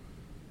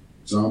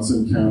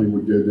 Johnson County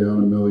would go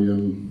down $1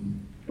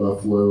 million.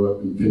 Buffalo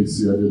up in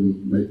Casey, I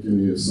didn't make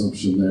any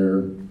assumption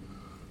there.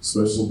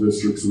 Special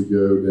districts would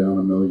go down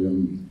 $1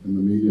 million, and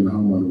the median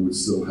homeowner would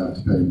still have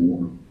to pay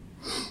more.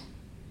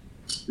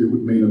 It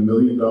would mean $1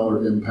 million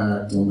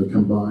impact on the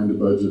combined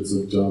budgets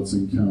of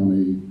Johnson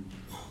County,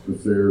 the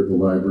fair, the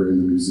library,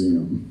 and the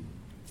museum.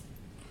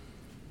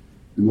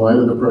 In light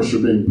of the pressure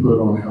being put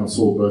on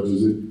household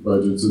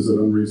budgets, is it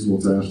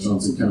unreasonable to ask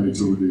Johnson County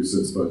to reduce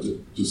its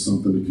budget? Just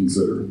something to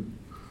consider. And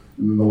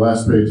then the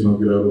last page, and I'll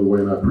get out of the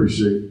way, and I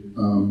appreciate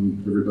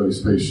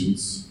everybody's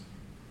patience.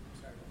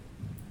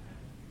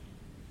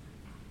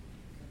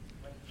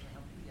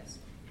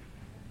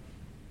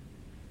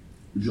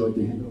 Would you like a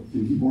handout?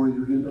 Can he borrow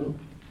your handout?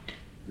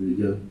 There you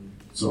go.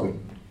 Sorry.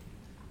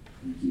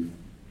 Thank you.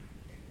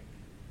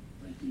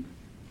 Thank you.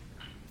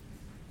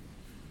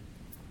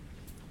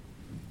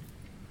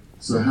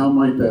 So how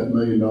might that $1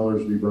 million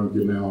be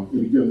broken down?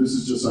 And again, this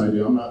is just an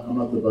idea. I'm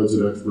not the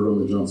budget expert on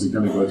the Johnson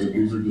County budget.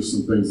 These are just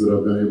some things that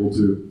I've been able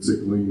to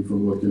glean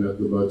from looking at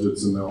the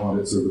budgets and the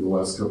audits over the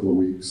last couple of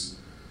weeks.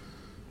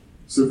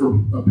 So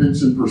from a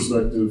pension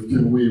perspective,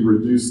 can we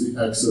reduce the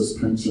excess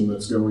pension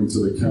that's going to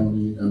the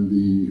county and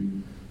the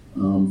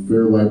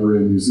Fair Library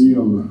and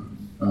Museum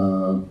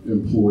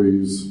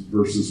employees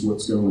versus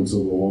what's going to the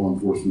law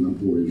enforcement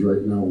employees?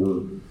 Right now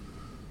we're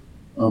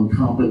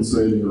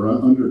compensating or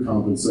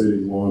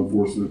undercompensating law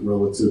enforcement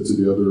relative to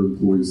the other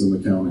employees in the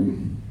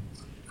county.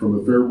 From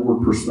a Fair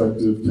Board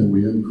perspective, can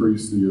we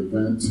increase the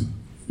event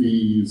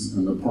fees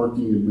and the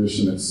parking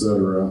admission, et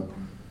cetera?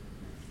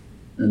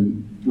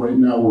 And right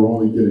now we're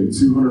only getting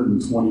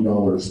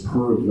 $220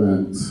 per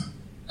event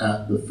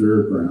at the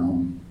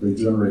fairground. They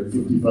generate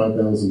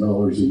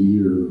 $55,000 a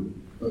year.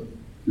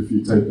 If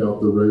you take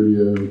out the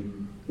rodeo,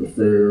 the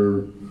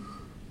fair,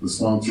 the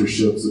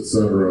sponsorships, et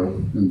cetera,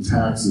 and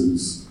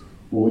taxes,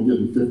 we're only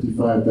getting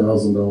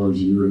 $55,000 a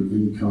year in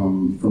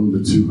income from the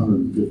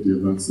 250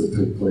 events that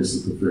take place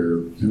at the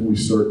fair. Can we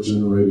start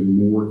generating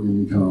more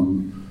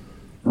income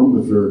from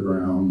the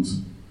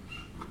fairgrounds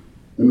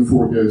and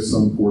forego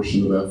some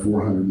portion of that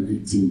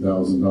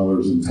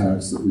 $418,000 in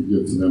tax that we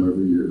give to them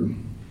every year?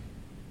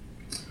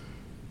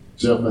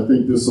 Jeff, I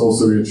think this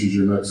also answers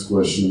your next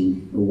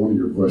question, or one of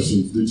your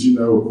questions. Did you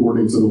know,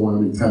 according to the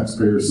Wyoming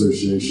Taxpayer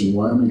Association,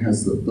 Wyoming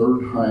has the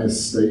third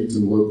highest state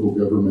and local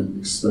government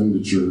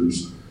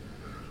expenditures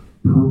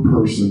per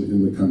person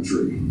in the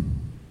country?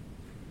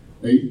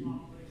 8?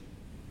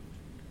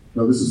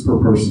 No, this is per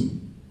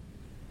person.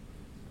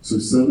 So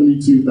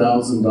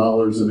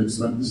 $72,000 in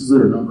expense. This is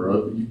their number.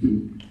 You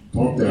can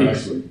talk to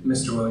Ashley.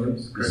 Mr.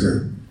 Williams? Yes,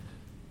 sir.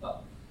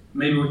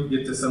 Maybe we can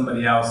get to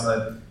somebody else,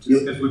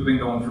 just because we've been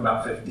going for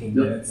about 15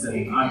 minutes,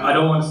 and I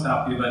don't want to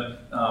stop you,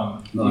 but...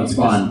 no, that's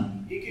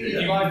fine.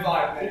 Okay,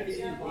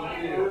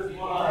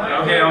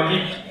 I'll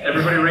keep,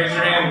 everybody raise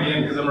your hand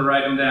again, because I'm going to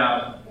write them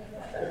down.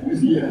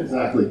 Yeah,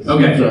 exactly.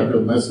 Okay.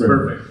 That's fair.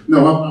 Perfect.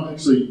 No, I'm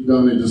actually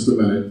done in just a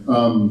minute.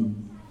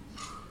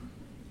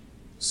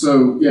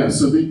 So the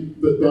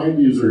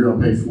ideas are here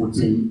on page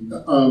 14.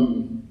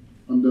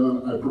 I'm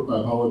done. I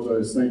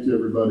apologize. Thank you,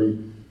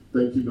 everybody.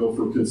 Thank you, Bill,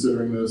 for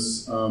considering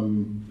this.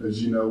 As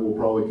you know, we'll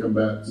probably come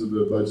back to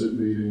the budget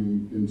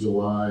meeting in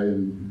July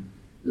and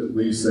at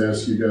least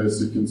ask you guys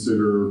to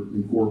consider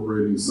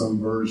incorporating some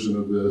version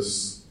of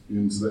this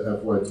into the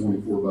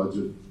FY24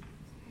 budget.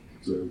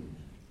 So,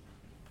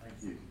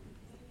 thank you.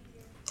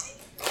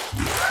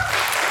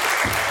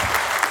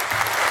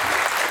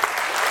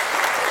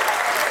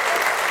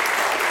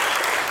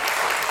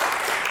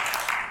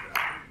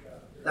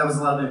 That was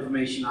a lot of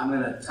information. I'm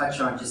going to touch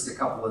on just a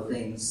couple of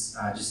things,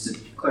 just to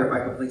clarify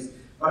a couple things.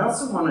 But I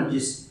also want to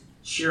just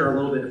share a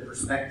little bit of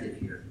perspective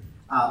here.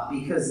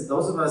 Because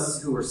those of us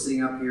who are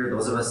sitting up here,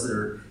 those of us that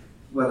are,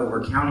 whether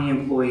we're county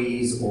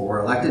employees or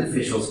elected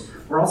officials,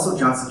 we're also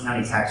Johnson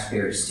County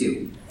taxpayers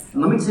too.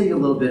 And let me tell you a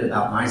little bit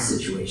about my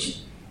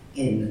situation.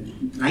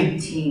 In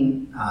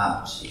 2013,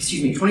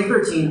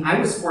 I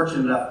was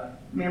fortunate enough,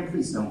 man,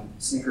 please don't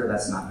snicker,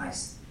 that's not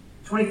nice.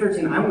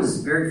 2013, I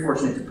was very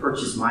fortunate to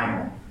purchase my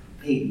home.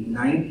 Paid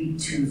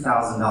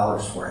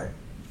 $92,000 for it.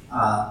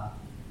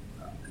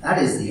 That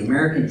is the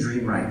American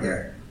dream right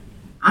there.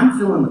 I'm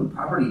feeling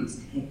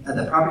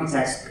the property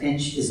tax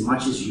pinch as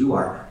much as you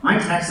are. My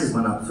taxes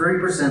went up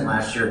 30%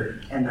 last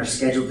year, and they're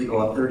scheduled to go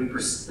up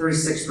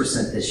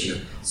 36% this year.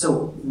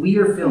 So we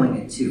are feeling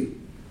it too.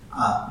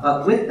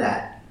 But with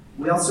that,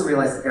 we also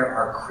realize that there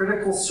are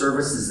critical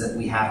services that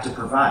we have to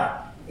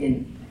provide.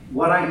 And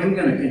what I am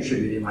going to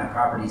contribute in my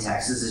property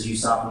taxes, as you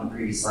saw from the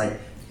previous slide,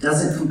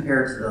 doesn't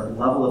compare to the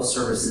level of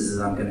services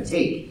that I'm going to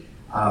take.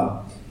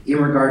 In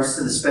regards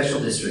to the special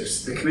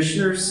districts, the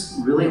commissioners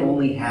really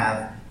only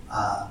have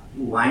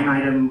line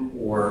item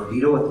or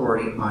veto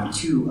authority on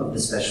 2 of the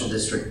special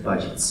district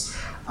budgets.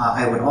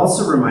 I would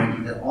also remind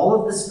you that all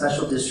of the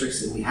special districts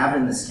that we have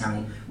in this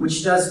county,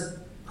 which does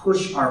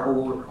push our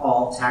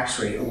overall tax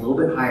rate a little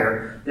bit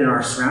higher than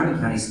our surrounding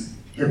counties,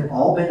 have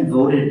all been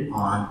voted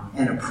on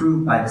and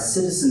approved by the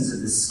citizens of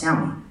this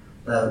county.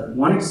 The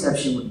one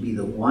exception would be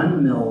the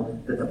 1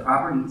 mil that the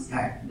property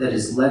tax that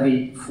is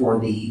levied for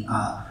the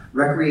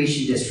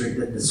recreation district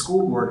that the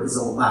school board is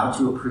allowed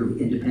to approve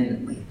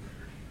independently.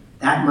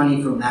 That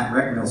money from that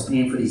rec mill is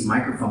paying for these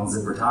microphones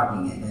that we're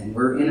talking in, and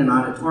we're in an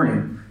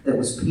auditorium that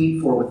was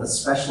paid for with a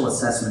special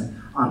assessment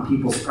on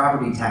people's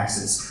property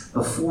taxes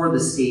before the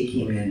state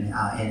came in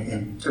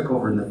and took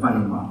over in the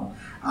funding model.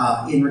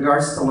 In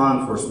regards to law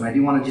enforcement, I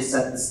do want to just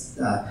set this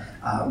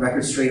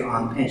record straight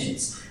on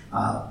pensions.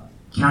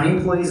 County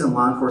employees and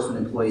law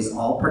enforcement employees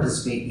all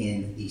participate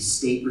in the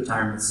state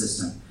retirement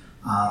system.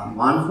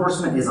 Law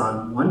enforcement is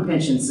on one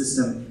pension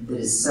system that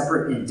is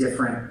separate and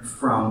different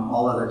from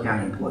all other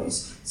county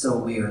employees. So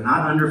we are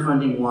not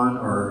underfunding one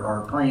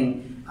or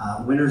playing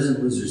winners and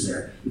losers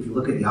there. If you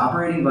look at the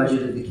operating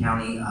budget of the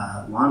county,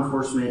 law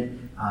enforcement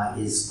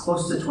is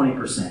close to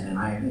 20%.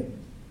 And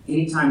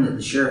anytime that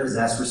the sheriff has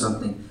asked for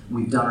something,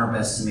 we've done our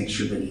best to make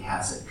sure that he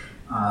has it.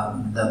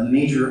 The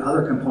major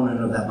other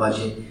component of that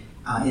budget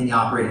in the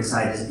operating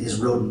side is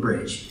road and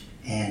bridge.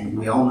 And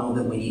we all know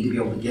that we need to be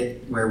able to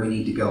get where we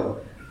need to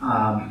go.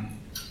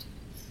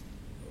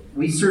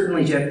 We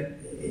certainly, Jeff,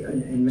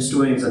 and Mr.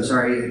 Williams, I'm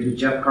sorry,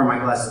 Jeff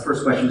Carmichael asked the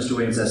first question, Mr.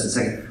 Williams asked the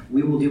second.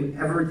 We will do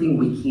everything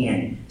we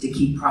can to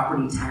keep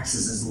property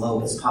taxes as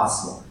low as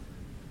possible.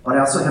 But I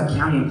also have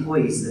county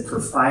employees that for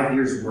 5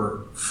 years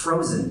were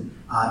frozen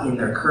in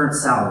their current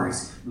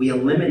salaries. We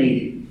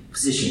eliminated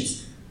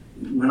positions.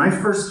 When I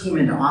first came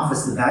into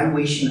office, the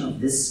valuation of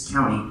this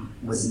county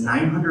was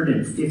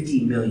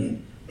 $950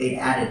 million. They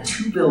added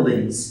 2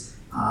 buildings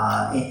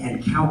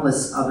and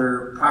countless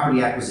other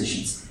property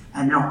acquisitions.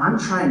 And now I'm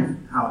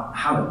trying out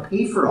how to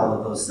pay for all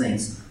of those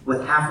things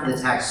with half of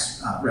the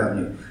tax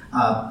revenue.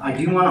 I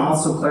do want to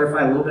also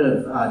clarify a little bit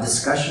of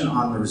discussion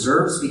on the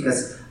reserves,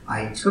 because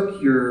I took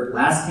your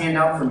last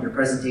handout from your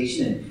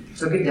presentation and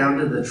took it down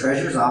to the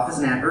treasurer's office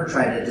in Antwerp,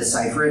 tried to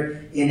decipher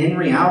it. And in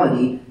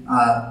reality,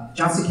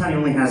 Johnson County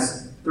only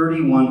has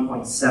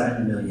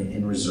 $31.7 million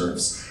in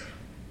reserves.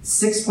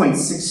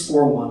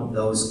 6.641 of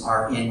those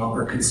are in what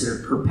were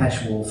considered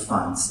perpetual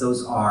funds.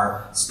 Those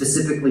are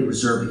specifically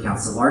reserve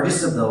accounts. The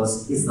largest of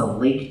those is the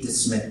Lake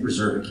DeSmit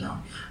reserve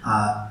account.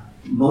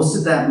 Most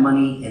of that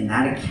money in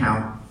that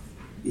account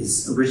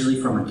is originally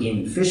from a game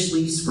and fish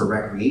lease for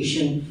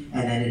recreation,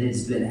 and then it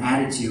has been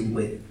added to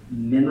with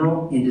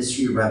mineral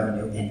industry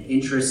revenue and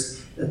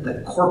interest that the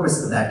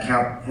corpus of that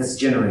account has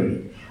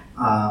generated.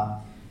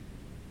 All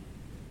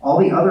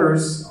the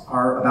others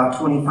are about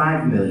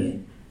 $25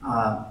 million.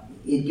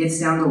 It gets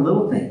down to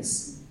little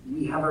things.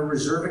 We have a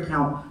reserve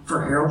account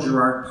for Harold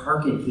Girard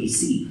Park in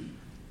KC.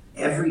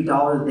 Every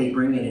dollar that they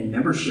bring in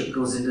membership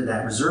goes into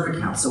that reserve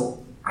account.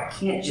 So I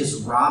can't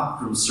just rob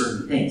from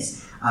certain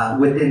things.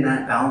 Within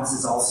that balance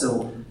is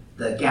also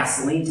the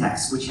gasoline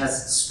tax, which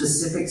has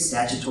specific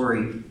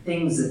statutory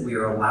things that we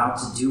are allowed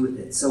to do with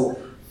it. So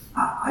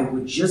I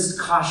would just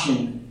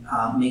caution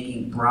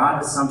making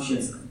broad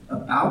assumptions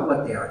about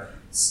what they are.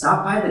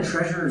 Stop by the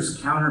treasurer's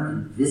counter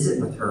and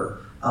visit with her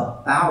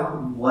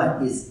about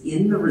what is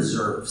in the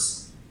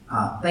reserves.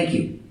 Thank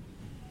you.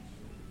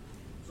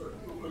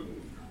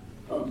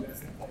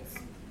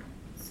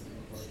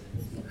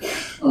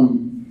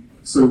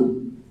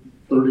 So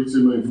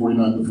 32 million,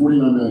 49. The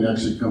 49 million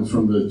actually comes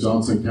from the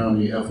Johnson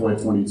County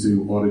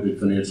FY22 audited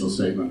financial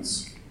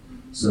statements.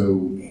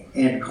 So,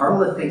 and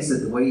Carla thinks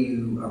that the way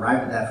you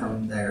arrived at that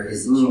from there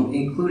is that you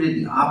included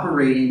the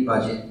operating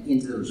budget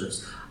into the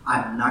reserves.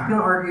 I'm not going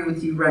to argue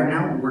with you right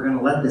now. We're going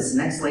to let this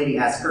next lady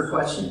ask her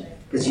question,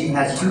 because you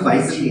had 2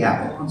 bites of the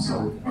apple. I'm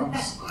sorry.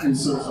 I'm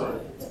so sorry.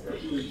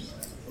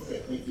 Okay,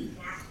 thank you.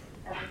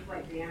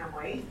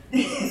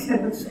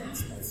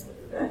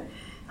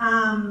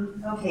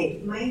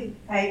 Okay,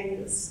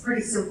 it's a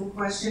pretty simple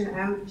question.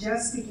 I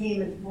just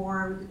became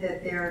informed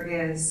that there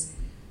is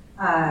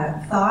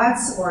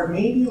thoughts or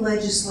maybe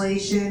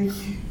legislation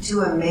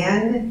to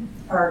amend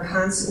our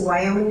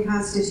Wyoming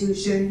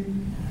Constitution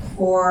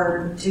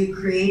or to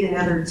create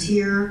another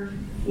tier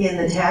in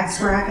the tax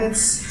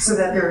brackets, so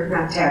that they're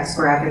not tax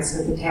brackets,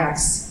 but the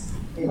tax.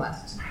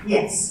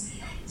 Yes.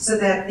 So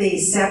that they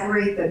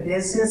separate the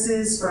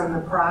businesses from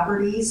the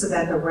property, so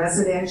that the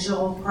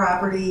residential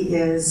property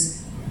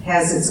has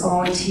its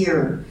own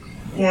tier.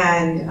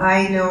 And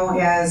I know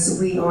as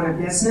we own a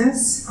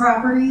business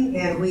property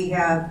and we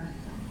have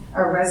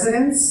our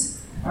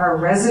residents, our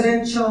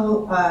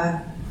residential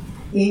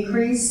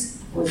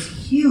increase was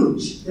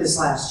huge this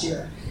last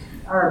year.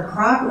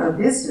 Our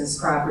business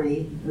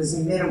property was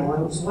minimal.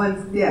 It was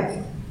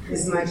 1/5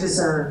 as much as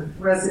our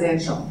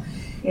residential.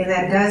 And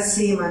that does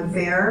seem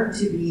unfair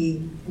to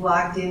be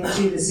locked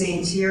into the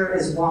same tier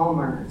as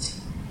Walmart.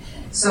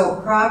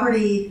 So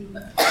property,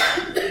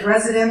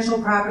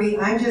 residential property,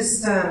 I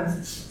just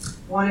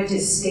wanted to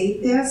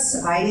state this.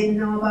 I didn't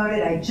know about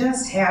it. I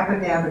just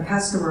happened to have a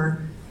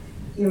customer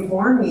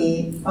inform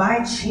me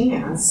by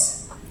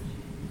chance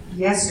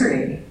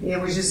yesterday.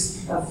 It was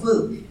just a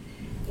fluke.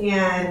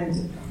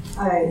 And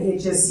it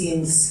just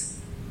seems,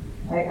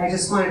 I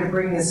just wanted to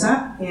bring this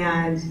up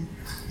and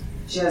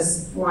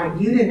just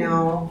want you to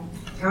know,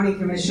 County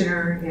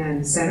Commissioner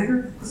and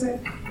Senator, is it?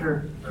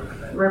 Or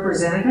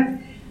Representative,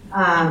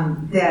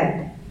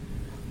 that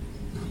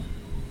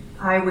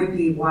I would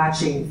be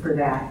watching for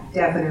that,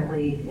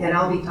 definitely. And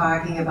I'll be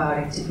talking about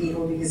it to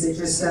people because it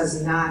just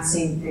does not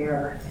seem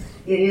fair.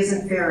 It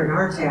isn't fair in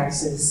our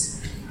taxes.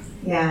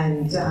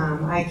 And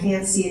I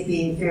can't see it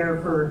being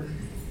fair for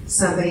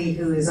somebody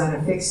who is on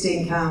a fixed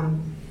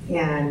income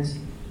and,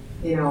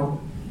 it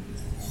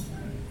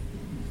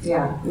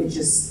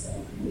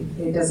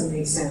doesn't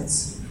make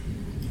sense.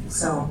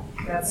 So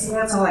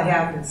that's all I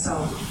have.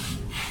 So.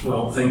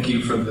 Well, thank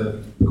you for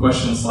the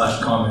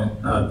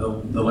question/comment.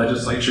 The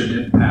legislature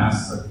did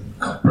pass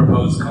a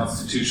proposed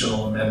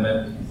constitutional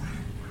amendment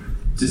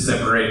to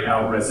separate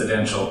out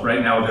residential.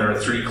 Right now, there are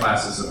 3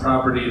 classes of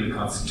property. The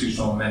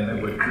constitutional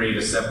amendment would create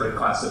a separate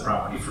class of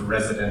property for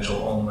residential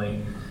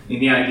only.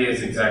 And the idea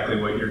is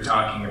exactly what you're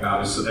talking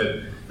about, is so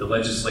that the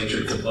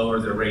legislature could lower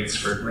the rates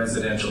for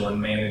residential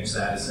and manage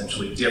that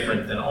essentially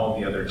different than all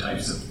the other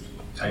types of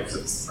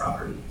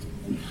property.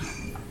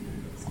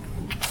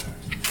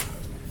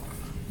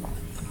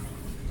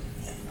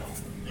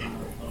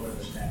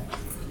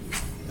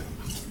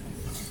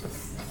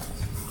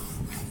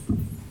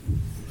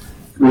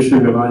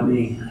 Commissioner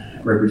Novotny,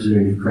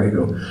 Representative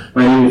Crago.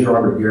 My name is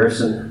Robert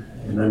Garrison,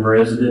 and I'm a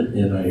resident,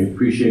 and I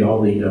appreciate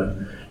all the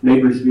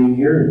neighbors being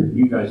here and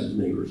you guys as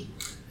neighbors.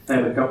 I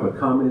have a couple of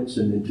comments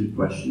and then 2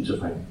 questions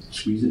if I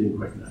squeeze it in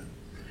quick enough.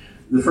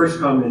 The first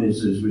comment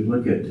is, as we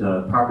look at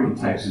property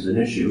tax as an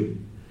issue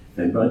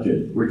and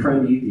budget, we're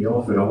trying to eat the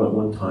elephant all at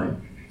one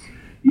time.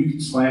 You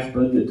could slash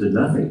budget to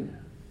nothing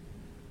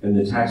and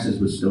the taxes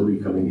would still be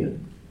coming in.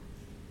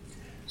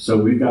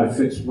 So we've got to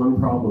fix one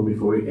problem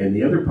and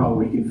the other problem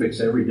we can fix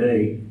every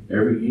day,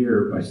 every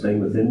year by staying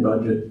within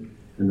budget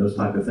and those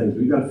type of things.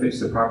 We've got to fix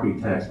the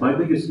property tax. My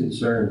biggest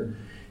concern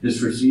is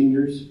for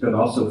seniors, but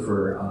also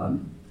for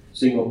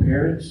single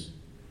parents,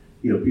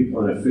 people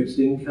on a fixed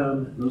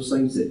income, those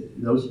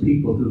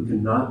people who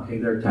cannot pay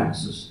their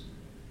taxes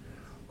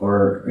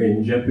are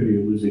in jeopardy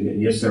of losing it.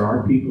 Yes, there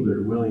are people that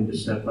are willing to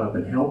step up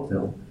and help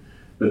them,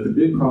 but the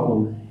big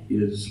problem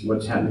is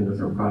what's happening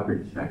with our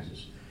property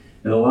taxes.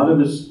 And a lot of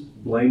us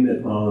blame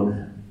it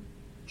on,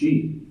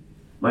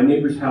 my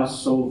neighbor's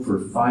house sold for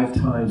 5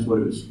 times what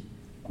it was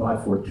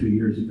bought for 2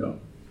 years ago.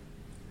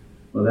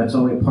 Well, that's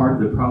only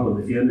part of the problem.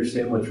 If you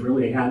understand what's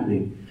really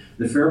happening,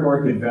 the fair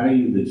market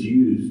value that's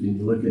used, and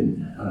you look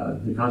in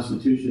the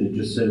Constitution, it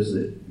just says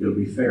that it'll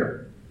be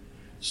fair.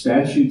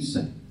 Statutes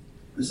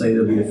say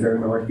there'll be a fair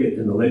market,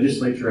 and the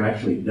legislature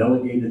actually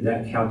delegated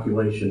that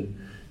calculation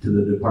to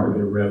the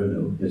Department of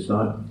Revenue. It's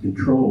not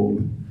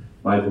controlled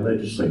by the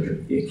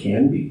legislature. It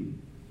can be.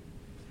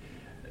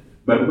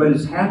 But what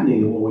is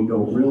happening and what we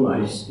don't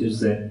realize is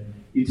that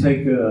you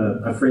take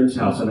a friend's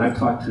house, and I've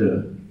talked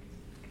to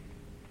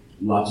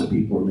lots of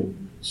people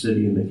in the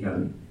city and the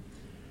county.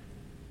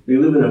 They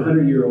live in a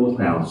 100-year-old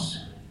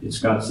house. It's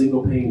got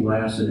single pane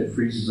glass and it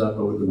freezes up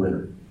over the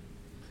winter.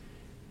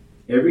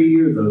 Every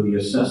year, though, the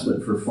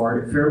assessment for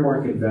fair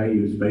market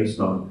value is based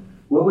on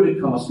what would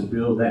it cost to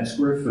build that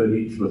square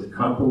footage with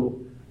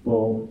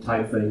comparable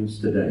type things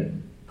today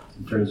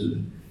in terms of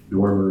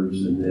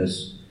dormers and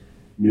this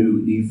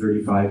new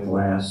E35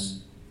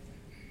 glass.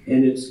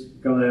 And it's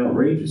gone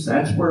outrageous.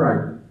 That's where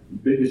our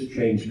biggest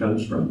change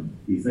comes from.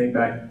 You think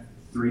back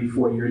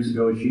 3-4 years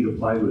ago, a sheet of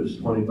plywood was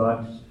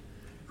 $20.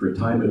 For a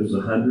time, it was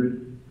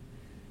 $100.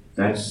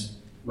 That's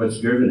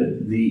what's driven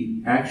it.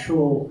 The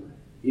actual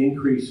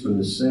increase from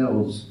the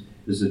sales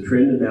is a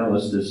trend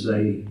analysis to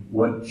say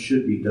what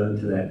should be done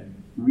to that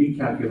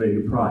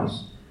recalculated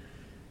price.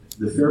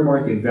 The fair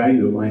market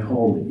value of my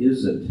home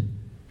isn't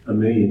 $1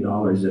 million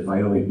if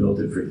I only built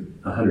it for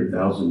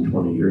 $100,000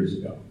 20 years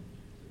ago.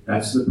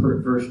 That's the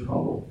first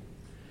problem.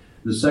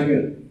 The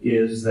second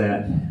is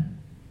that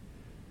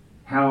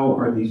how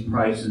are these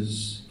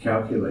prices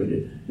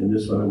calculated? And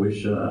this one I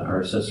wish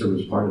our assessor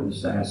was part of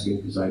this asking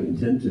because I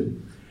intend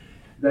to.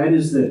 That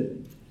is that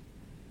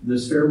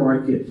this fair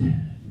market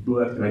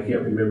book, and I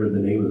can't remember the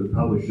name of the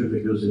publisher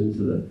that goes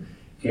into the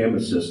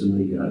CAMA system,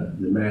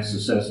 the mass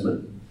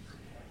assessment.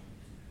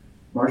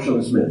 Marshall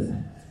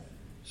and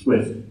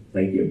Swift,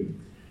 thank you.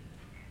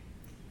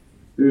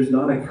 There's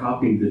not a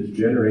copy that's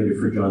generated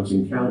for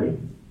Johnson County.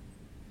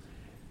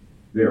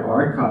 There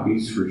are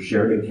copies for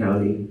Sheridan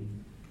County,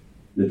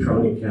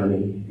 Natrona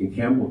County, and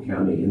Campbell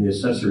County, and the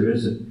assessor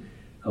isn't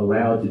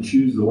allowed to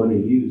choose the one he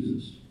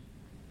uses.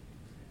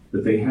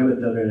 But they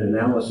haven't done an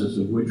analysis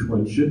of which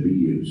one should be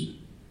used.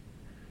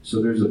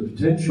 So there's a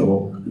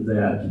potential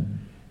that,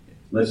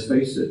 let's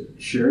face it,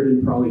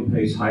 Sheridan probably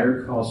pays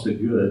higher cost of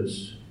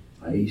goods,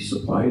 i.e.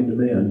 supply and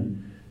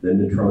demand,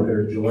 than Natrona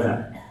or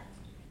Gillette.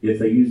 If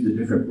they used a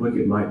different book,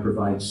 it might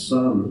provide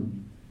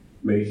some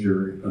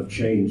measure of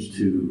change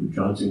to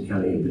Johnson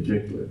County in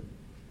particular.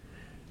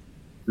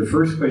 The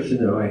first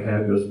question that I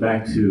have goes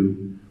back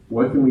to,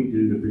 what can we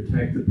do to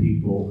protect the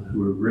people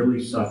who are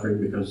really suffering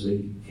because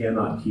they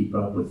cannot keep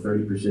up with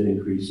 30%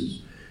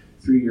 increases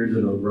 3 years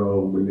in a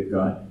row when they've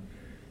got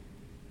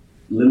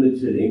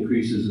limited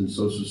increases in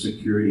Social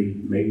Security,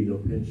 maybe no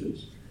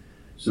pensions.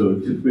 So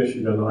to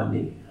Commissioner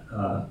Novotny,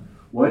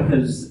 what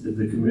has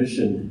the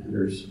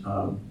commissioners,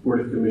 Board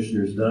of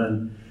Commissioners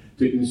done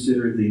to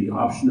consider the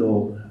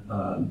optional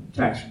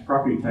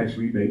property tax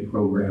rebate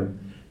program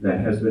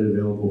that has been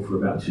available for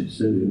about two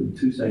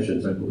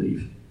sessions, I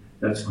believe?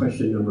 That's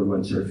question number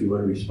one, sir. If you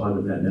want to respond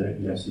to that, then I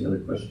can ask the other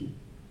question.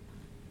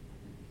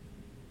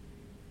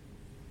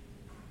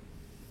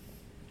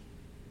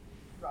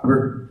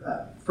 Robert,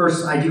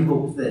 first, I do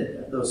hope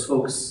that those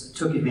folks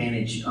took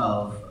advantage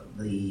of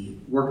the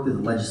work that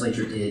the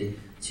legislature did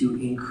to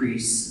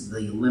increase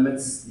the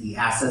limits, the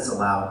assets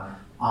allowed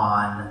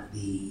on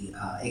the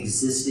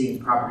existing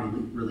property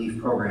relief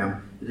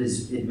program that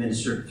is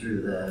administered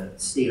through the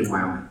state of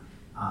Wyoming.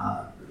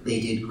 They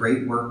did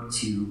great work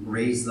to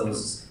raise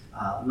those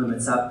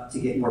limits up to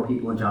get more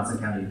people in Johnson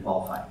County to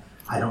qualify.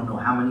 I don't know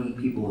how many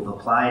people have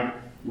applied.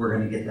 We're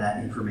going to get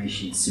that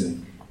information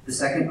soon. The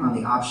second, on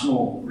the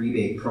optional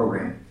rebate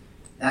program.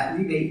 That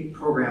rebate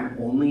program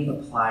only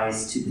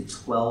applies to the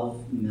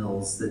 12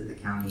 mills that the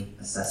county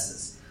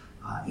assesses.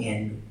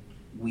 And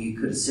we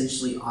could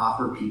essentially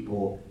offer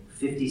people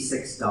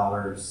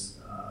 $56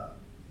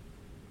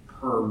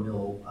 per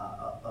mill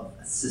of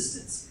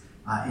assistance.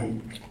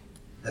 And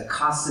the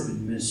cost of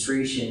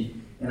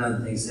administration and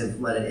other things have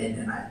let it in.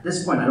 And at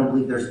this point, I don't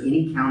believe there's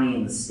any county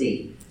in the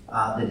state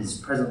that is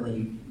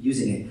presently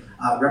using it.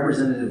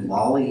 Representative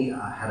Lawley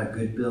had a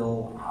good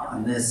bill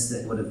on this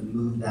that would have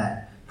moved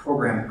that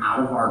program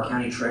out of our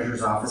county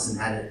treasurer's office and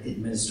had it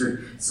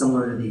administered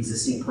similar to the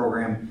existing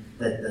program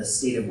that the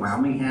state of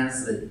Wyoming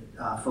has that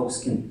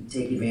folks can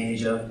take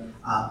advantage of.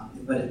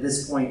 But at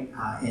this point,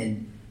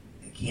 and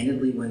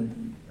candidly,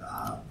 when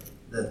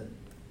the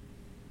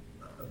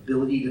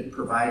ability to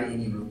provide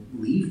any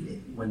relief,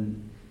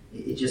 when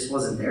it just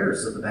wasn't there,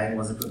 so the bang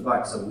wasn't for the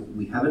buck. So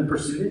we haven't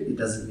pursued it. It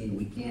doesn't mean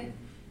we can't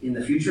in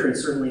the future, and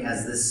certainly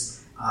as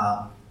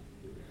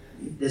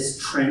this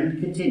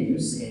trend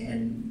continues,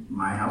 and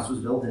my house was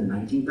built in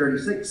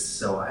 1936,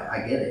 so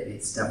I get it.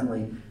 It's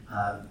definitely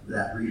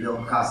that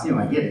rebuild cost.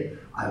 I get it.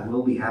 I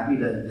will be happy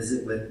to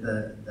visit with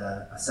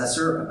the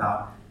assessor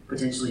about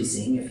potentially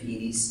seeing if he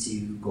needs to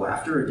go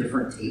after a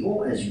different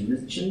table, as you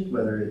mentioned,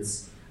 whether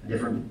it's a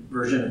different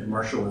version of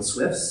Marshall and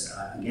Swift's.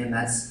 Again,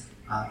 that's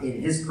in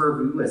his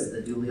purview as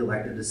the duly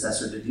elected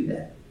assessor to do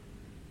that.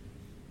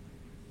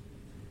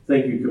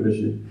 Thank you,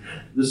 Commissioner.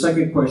 The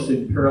second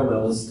question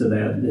parallels to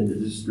that, and it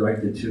is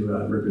directed to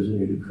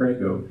Representative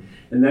Crago,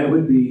 and that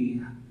would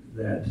be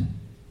that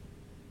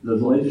the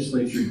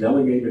legislature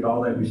delegated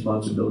all that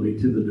responsibility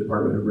to the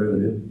Department of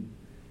Revenue.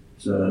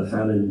 It's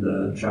found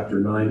in Chapter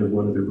 9 of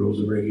one of the rules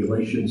and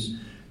regulations,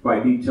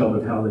 quite detailed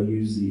of how they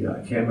use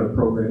the CAMA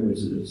program, which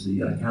is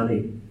the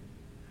County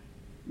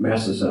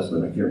Mass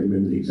Assessment. I can't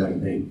remember the exact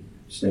name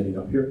standing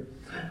up here.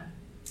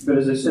 But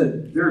as I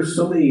said, there are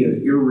so many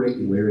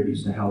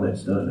irregularities to how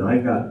that's done. And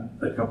I've got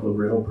a couple of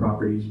rental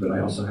properties, but I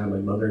also have my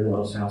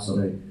mother-in-law's house that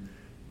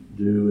I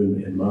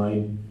do and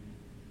mine.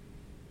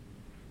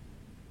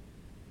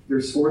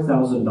 There's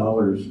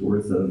 $4,000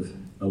 worth of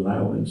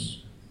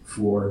allowance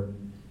for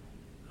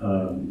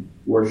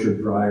washer,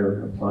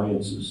 dryer,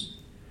 appliances.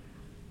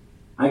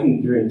 I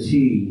can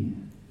guarantee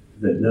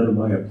that none of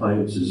my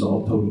appliances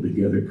all totaled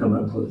together come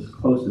up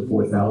close to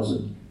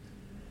 $4,000.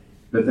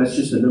 But that's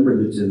just a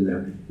number that's in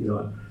there.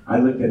 I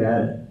look at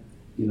it,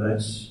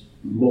 that's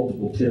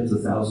multiple tens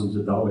of thousands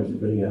of dollars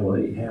depending on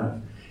what you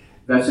have.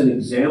 That's an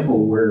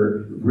example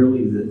where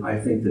really I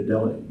think the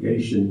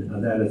delegation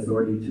of that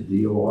authority to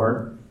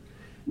DOR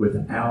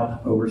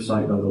without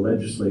oversight by the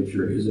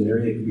legislature is an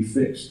area that can be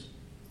fixed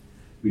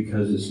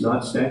because it's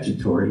not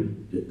statutory.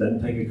 It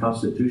doesn't take a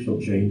constitutional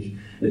change.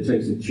 It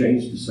takes a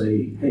change to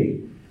say,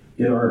 hey,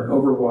 in our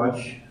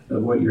overwatch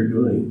of what you're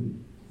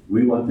doing,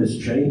 we want this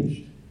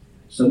changed.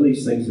 Some of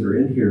these things that are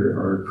in here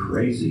are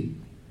crazy.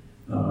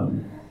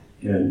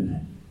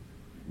 And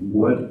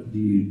what do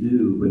you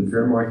do when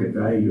fair market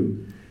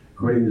value,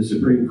 according to the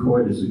Supreme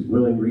Court, is a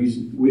willing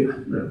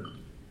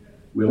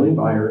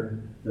buyer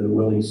and a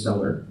willing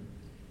seller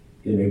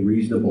in a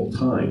reasonable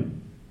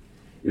time?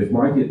 If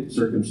market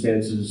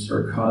circumstances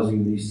are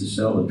causing these to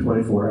sell in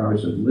 24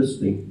 hours of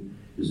listing,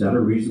 is that a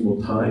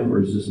reasonable time,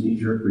 or is this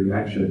knee-jerk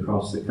reaction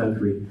across the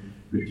country,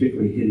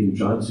 particularly hitting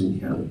Johnson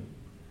County?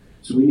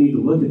 So we need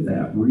to look at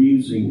that. We're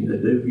using a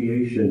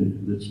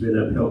deviation that's been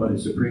upheld by the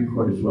Supreme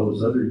Court as well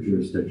as other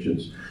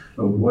jurisdictions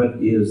of what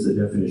is the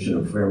definition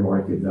of fair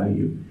market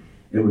value.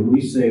 And when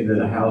we say that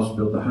a house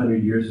built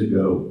 100 years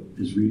ago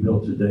is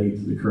rebuilt today to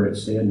the current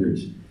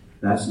standards,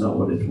 that's not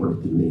what it's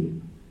worth to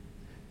me.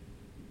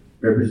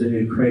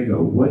 Representative Crago,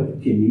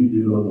 what can you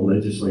do on the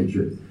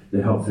legislature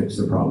to help fix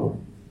the problem?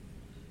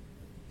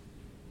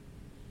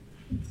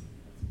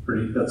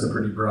 That's a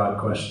pretty broad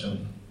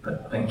question,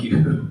 but thank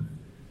you.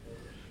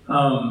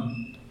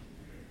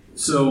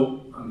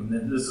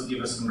 This will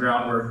give us some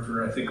groundwork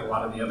for, I think, a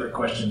lot of the other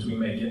questions we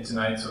may get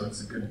tonight, so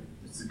it's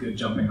a good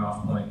jumping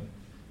off point.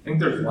 I think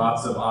there's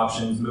lots of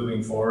options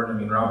moving forward. I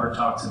mean, Robert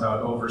talks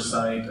about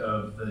oversight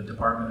of the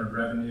Department of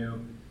Revenue.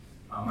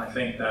 I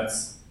think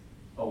that's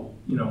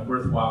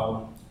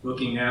worthwhile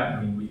looking at.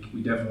 I mean,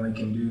 we definitely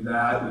can do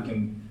that.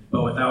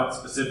 But without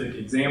specific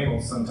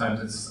examples, sometimes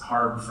it's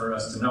hard for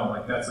us to know.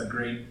 Like that's a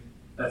great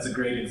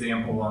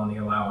example on the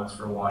allowance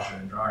for washer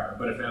and dryer.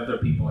 But if other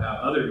people have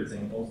other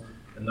examples,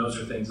 then those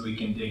are things we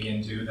can dig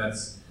into.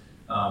 That's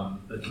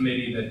the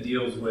committee that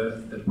deals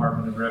with the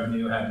Department of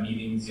Revenue had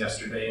meetings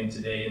yesterday and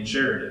today in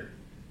Sheridan.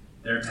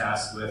 They're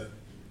tasked with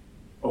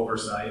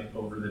oversight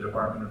over the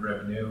Department of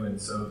Revenue,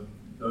 and so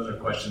those are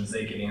questions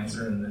they could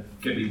answer and that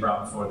could be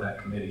brought before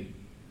that committee.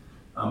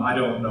 I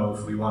don't know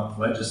if we want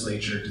the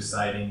legislature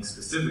deciding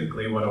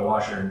specifically what a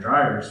washer and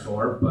dryer is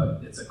for,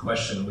 but it's a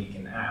question we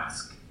can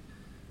ask.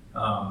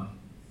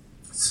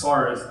 As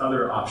far as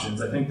other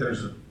options, I think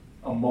there's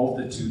a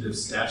multitude of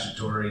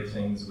statutory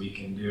things we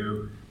can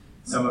do.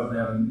 Some of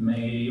them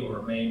may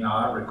or may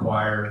not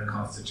require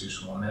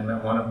constitutional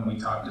amendment. One of them we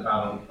talked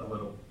about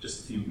just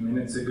a few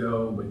minutes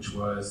ago, which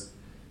was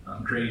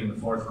creating the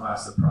fourth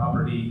class of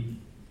property.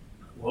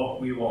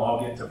 Well, we will all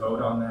get to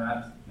vote on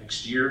that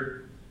next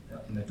year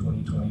in the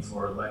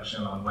 2024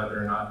 election on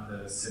whether or not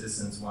the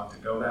citizens want to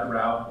go that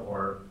route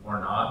or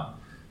not.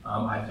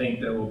 I think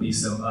there will be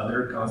some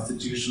other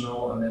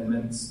constitutional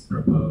amendments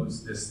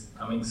proposed this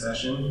coming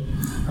session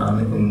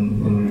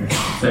in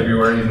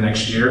February of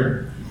next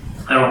year.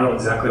 I don't know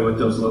exactly what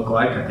those look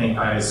like.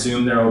 I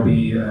assume there will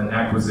be an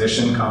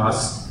acquisition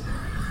cost,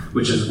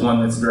 which is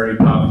one that's very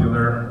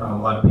popular. A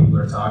lot of people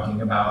are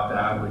talking about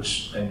that,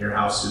 and your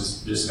house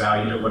is just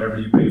valued at whatever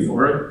you pay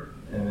for it.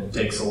 And it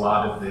takes a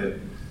lot of the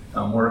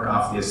work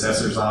off the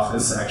assessor's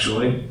office,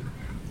 actually.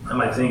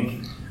 I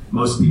think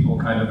most people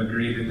kind of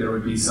agree that there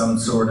would be some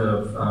sort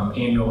of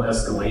annual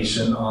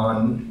escalation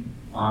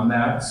on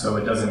that, so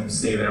it doesn't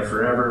stay there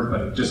forever,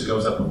 but it just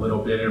goes up a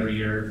little bit every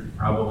year,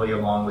 probably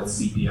along with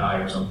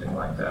CPI or something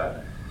like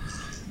that.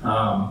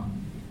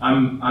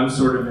 I'm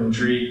sort of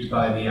intrigued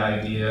by the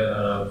idea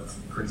of,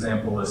 for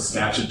example, a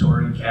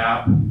statutory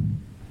cap,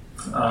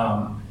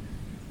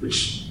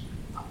 which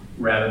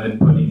rather than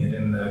putting it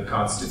in the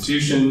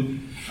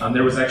Constitution,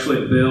 there was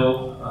actually a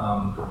bill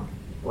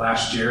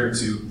last year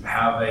to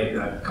have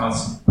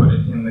put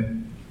it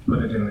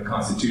in the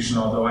Constitution,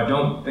 although I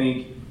don't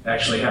think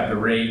actually have the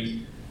rate.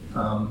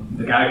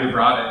 The guy who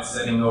brought it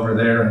sitting over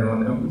there in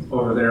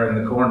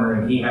the corner,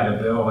 and he had a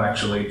bill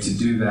actually to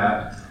do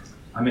that.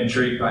 I'm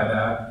intrigued by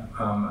that.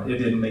 It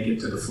didn't make it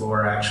to the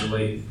floor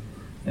actually,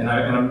 and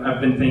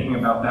I've been thinking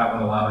about that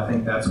one a lot. I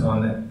think that's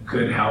one that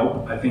could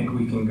help. I think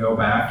we can go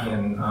back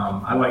and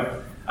I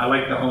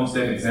like the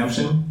homestead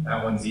exemption.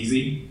 That one's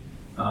easy,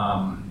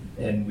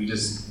 and we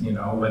just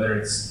whether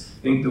it's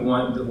I think the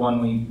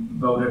one we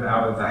voted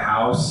out of the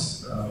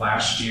House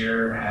last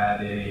year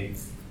I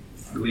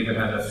believe it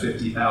had a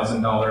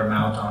 $50,000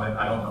 amount on it.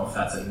 I don't know if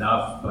that's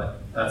enough,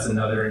 but that's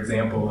another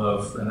example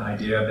of an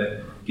idea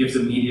that gives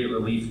immediate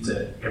relief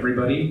to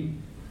everybody.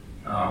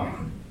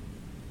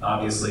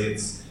 Obviously,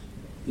 it's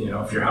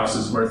if your house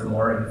is worth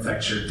more, it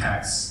affects your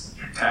tax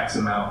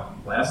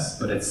amount less,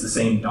 but it's the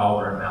same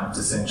dollar amount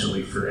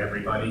essentially for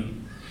everybody.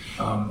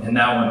 And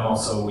that one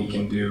also we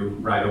can do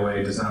right away.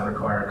 It does not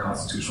require a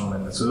constitutional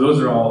amendment. So those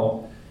are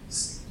all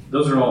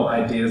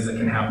ideas that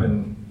can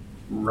happen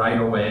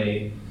right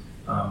away.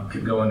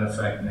 Could go into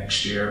effect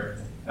next year.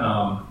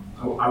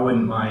 I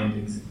wouldn't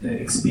mind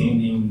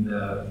expanding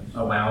the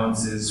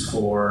allowances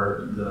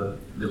for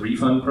the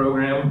refund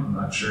program. I'm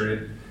not sure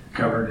it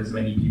covered as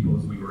many people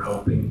as we were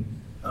hoping,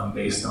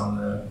 based on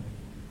the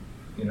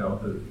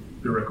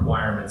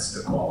requirements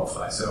to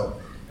qualify. So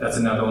that's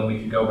another one we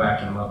could go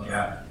back and look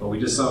at. But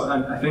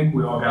I think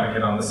we all got to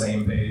get on the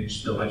same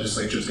page. The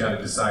legislature's got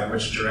to decide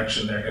which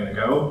direction they're going to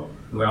go.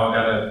 We all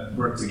got to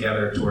work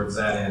together towards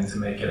that end to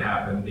make it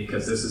happen,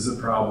 because this is a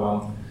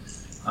problem.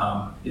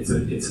 It's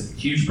a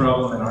huge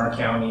problem in our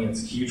county.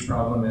 It's a huge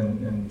problem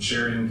in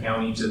Sheridan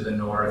County to the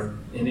north,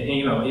 and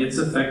it's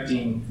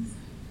affecting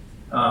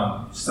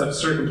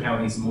certain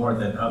counties more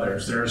than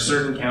others. There are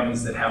certain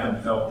counties that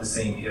haven't felt the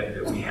same hit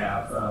that we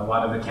have. A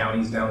lot of the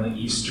counties down the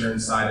eastern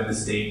side of the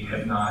state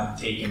have not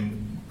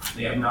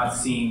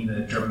seen the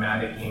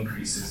dramatic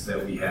increases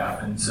that we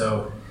have, and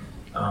so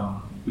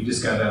we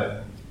just got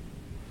to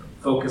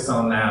focus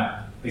on that.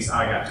 At least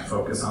I got to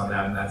focus on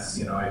that, and that's,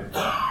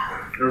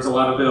 there was a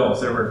lot of bills.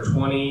 There were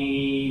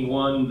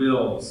 21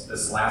 bills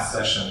this last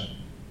session.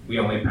 we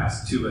only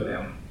passed 2 of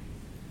them.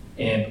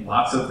 And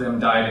lots of them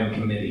died in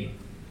committee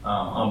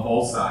on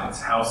both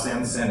sides, House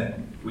and Senate.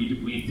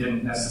 We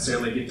didn't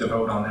necessarily get to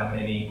vote on that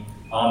many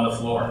on the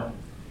floor.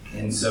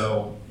 And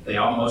so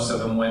most of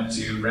them went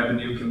to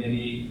Revenue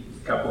Committee,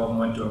 a couple of them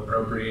went to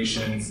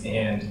Appropriations,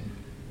 and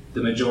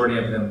the majority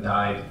of them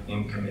died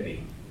in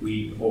committee.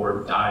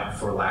 Or died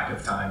for lack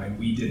of time, and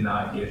we did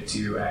not get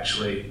to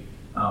actually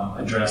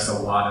address a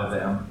lot of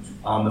them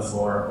on the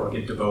floor or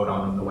get to vote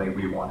on them the way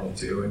we wanted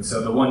to. And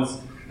so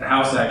the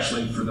House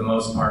actually, for the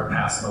most part,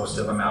 passed most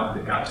of them out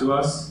that got to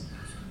us.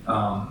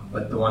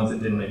 But the ones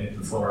that didn't make it to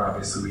the floor,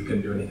 obviously, we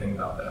couldn't do anything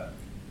about that.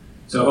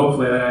 So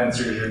hopefully that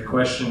answers your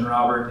question,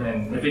 Robert.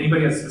 And if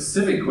anybody has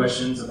specific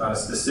questions about a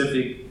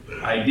specific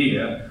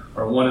idea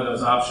or one of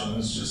those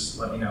options, just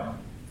let me know.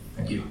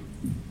 Thank you.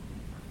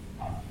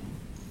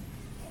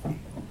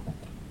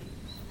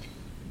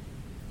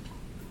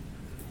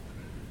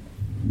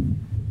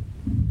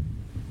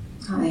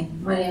 Hi,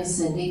 my name is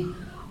Cindy.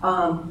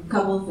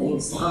 Couple of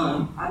things.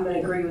 I'm going to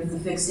agree with the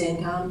fixed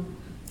income.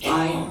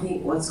 I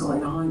think what's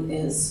going on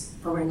is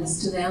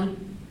horrendous to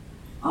them.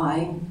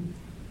 I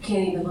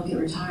can't even look at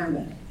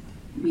retirement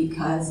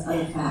because of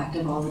the fact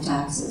of all the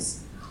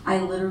taxes. I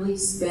literally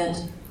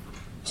spent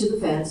to the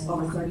feds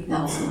over $30,000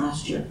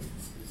 last year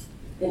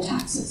in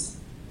taxes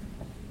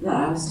that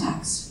I was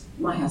taxed.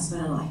 My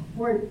husband and I,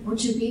 we're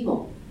 2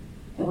 people,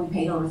 and we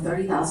paid over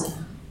 $30,000.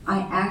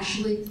 I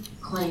actually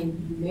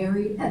claimed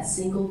married at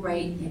single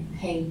rate and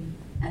paid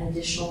an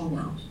additional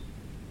amount.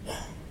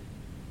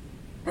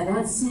 And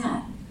that's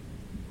sad.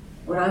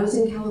 When I was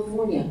in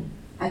California,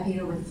 I paid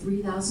over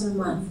 $3,000 a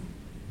month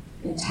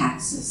in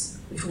taxes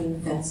between the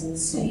feds and the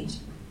state.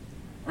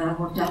 And I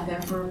worked out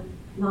there for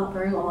not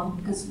very long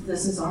because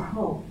this is our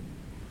home.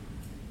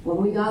 When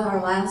we got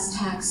our last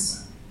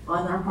tax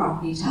on our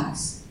property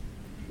tax,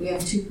 we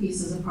have 2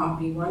 pieces of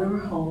property, one in our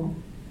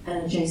home and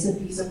an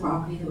adjacent piece of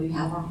property that we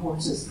have our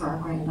horses for our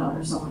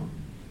granddaughters on.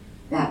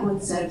 That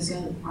one said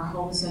our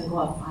home was going to go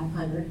up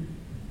 $500,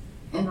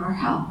 and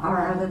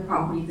our other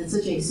property that's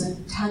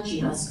adjacent,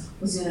 touching us,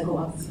 was going to go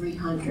up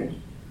 $300.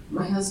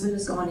 My husband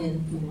has gone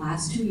in for the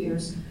last 2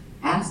 years,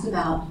 asked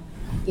about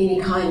any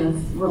kind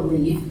of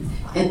relief,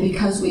 and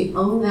because we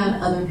own that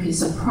other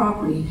piece of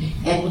property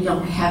and we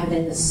don't have it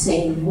in the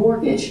same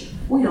mortgage,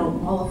 we don't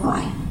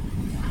qualify.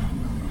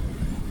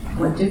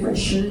 What difference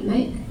should it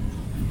make?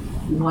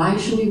 Why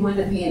should we wind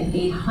up paying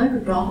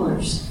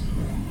 $800?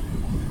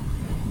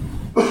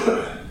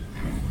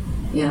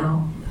 You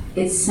know,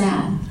 it's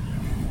sad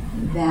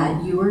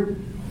that you are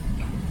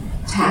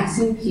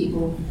taxing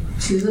people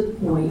to the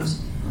point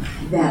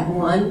that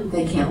 1,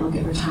 they can't look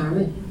at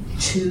retirement,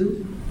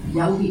 2,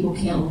 young people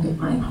can't look at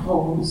buying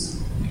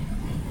homes.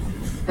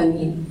 I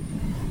mean,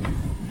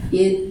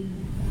 if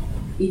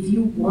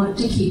you want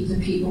to keep the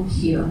people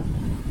here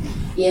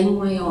in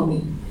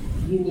Wyoming,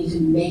 you need to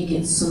make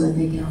it so that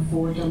they can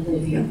afford to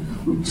live here.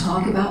 We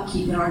talk about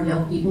keeping our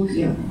young people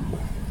here,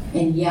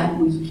 and yet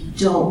we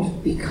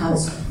don't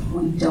because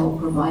we don't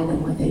provide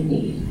them what they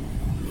need.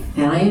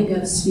 And I am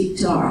going to speak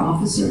to our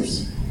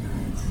officers.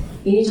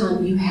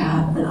 Anytime you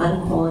have an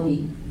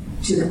inequality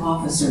to the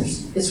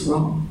officers, it's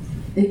wrong.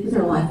 They put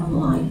their life on the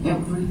line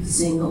every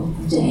single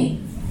day.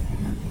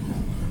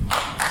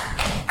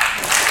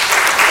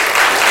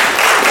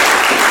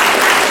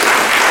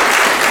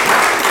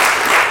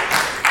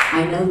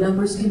 I know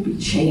numbers can be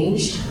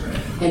changed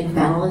and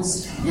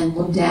balanced and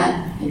looked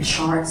at and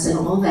charts and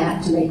all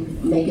that to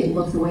make it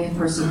look the way a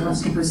person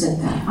wants to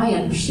present that. I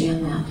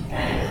understand that.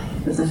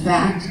 But the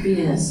fact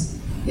is,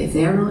 if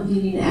they're not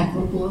getting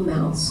equitable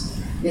amounts,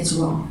 it's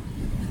wrong.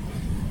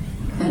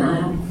 And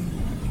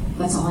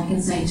that's all I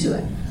can say to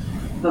it.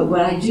 But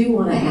what I do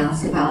want to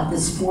ask about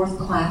this 4th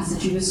class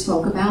that you just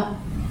spoke about,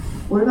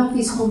 what about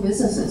these home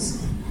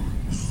businesses?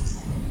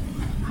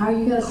 How are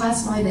you going to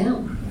classify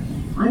them?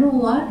 I know a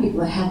lot of people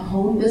that have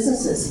home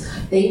businesses.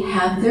 They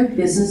have their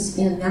business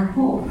in their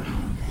home.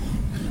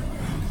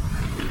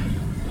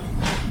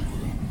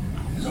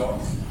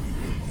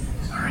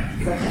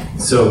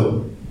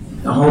 So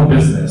a home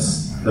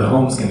business, the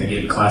home's going to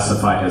get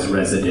classified as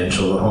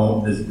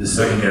residential. The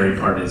secondary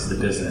part is the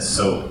business.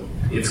 So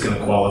it's going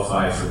to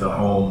qualify for the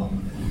home.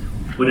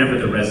 Whatever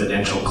the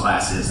residential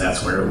class is,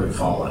 that's where it would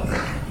fall under.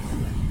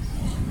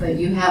 But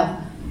you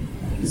have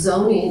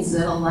zonings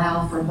that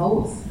allow for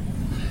both.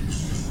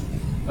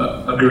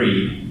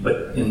 Agreed,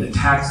 but in the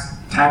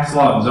tax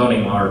law and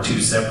zoning law are 2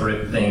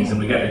 separate things, and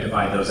we got to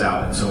divide those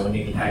out. And so when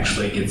it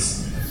actually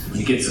gets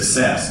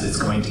assessed, it's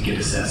going to get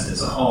assessed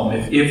as a home.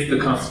 If the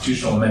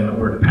constitutional amendment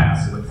were to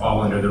pass, it would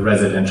fall under the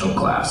residential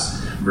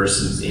class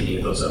versus any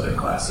of those other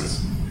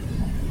classes.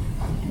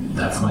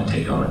 That's my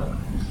take on it.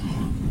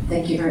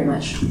 Thank you very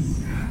much.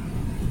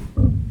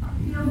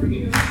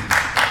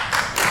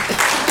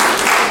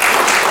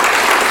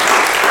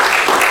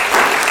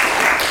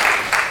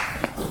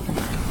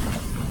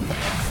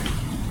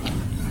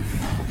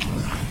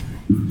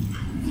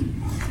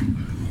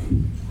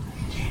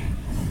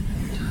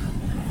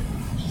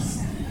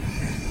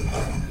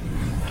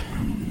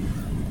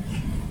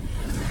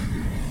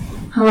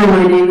 Hello,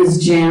 my name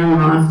is Jan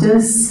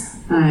Loftus.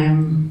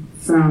 I'm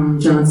from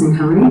Johnson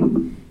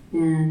County,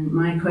 and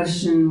my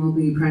question will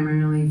be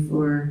primarily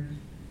for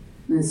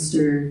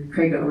Mr.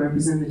 Crago,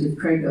 Representative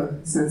Crago,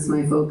 since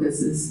my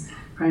focus is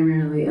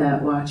primarily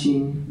at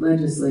watching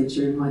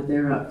legislature and what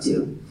they're up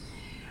to.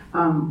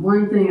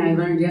 One thing I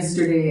learned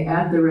yesterday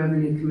at the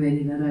Revenue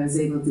Committee that I was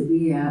able to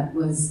be at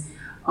was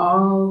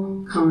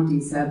all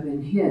counties have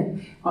been hit.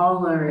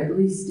 All are at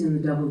least in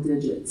the double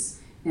digits,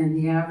 and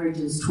the average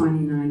is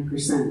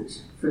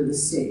 29% for the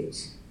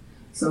state.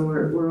 So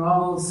we're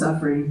all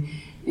suffering,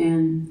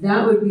 and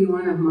that would be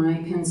one of my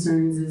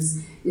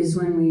concerns is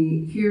when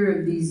we hear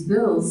of these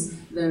bills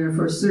that are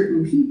for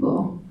certain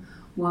people,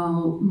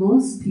 well,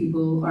 most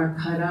people are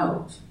cut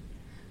out,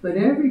 but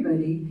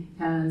everybody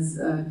has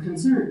a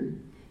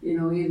concern. You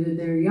know, either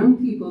they're young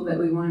people that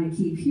we want to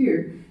keep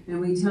here,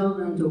 and we tell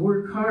them to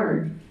work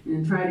hard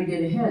and try to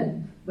get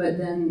ahead, but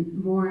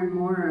then more and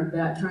more of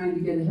that trying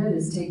to get ahead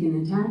is taken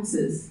in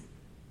taxes.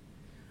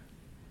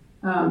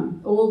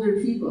 Older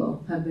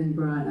people have been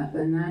brought up,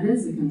 and that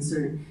is a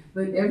concern,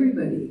 but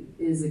everybody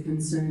is a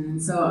concern,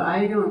 and so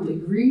I don't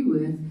agree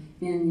with,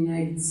 in the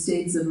United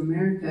States of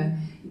America,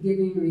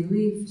 giving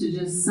relief to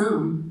just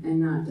some and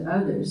not to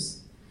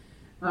others.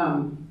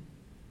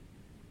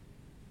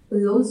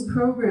 Those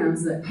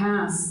programs that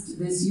passed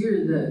this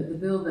year, the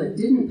bill that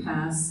didn't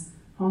pass,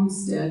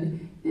 Homestead,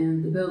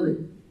 and the bill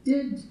that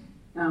did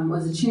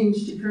was a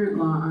change to current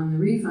law on the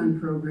refund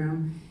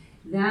program,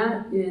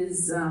 that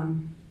is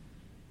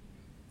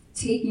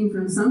taking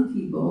from some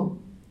people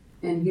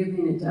and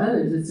giving it to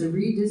others. It's a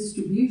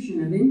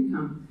redistribution of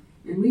income,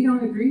 and we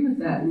don't agree with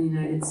that in the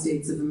United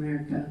States of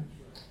America.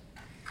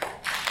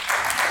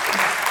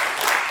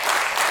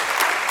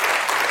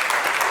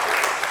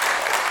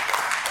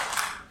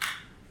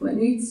 What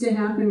needs to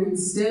happen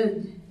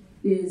instead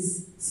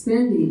is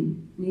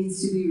spending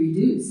needs to be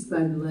reduced by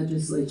the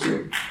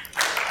legislature.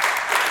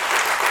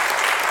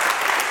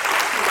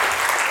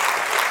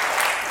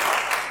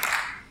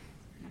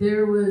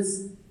 There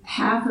was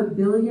 $500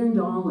 million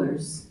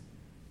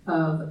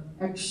of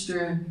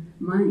extra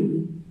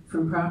money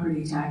from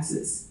property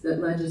taxes that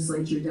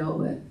legislature dealt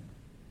with.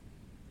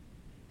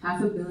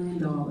 $500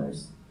 million.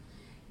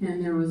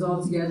 And there was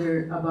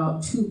altogether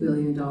about $2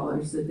 billion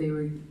that they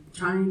were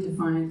trying to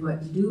find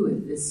what to do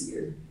with this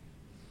year.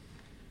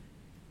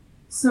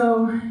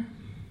 So,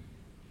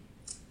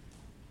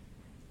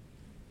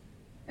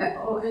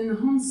 and the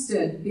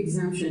homestead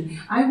exemption,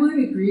 I would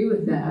agree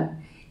with that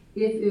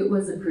if it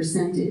was a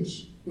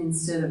percentage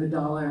instead of a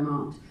dollar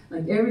amount.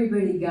 Like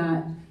everybody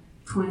got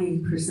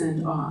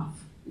 20%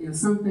 off, you know,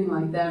 something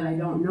like that. I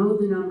don't know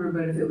the number,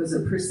 but if it was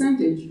a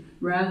percentage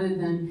rather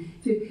than,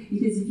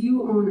 because if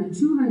you own a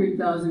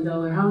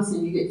 $200,000 house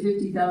and you get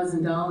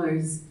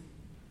 $50,000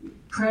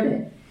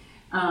 credit,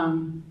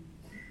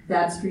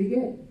 that's pretty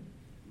good.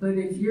 But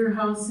if your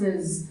house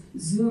has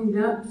zoomed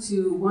up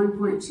to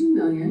 1.2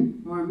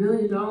 million or $1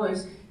 million,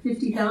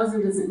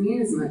 $50,000 doesn't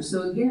mean as much.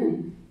 So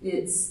again,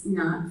 it's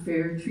not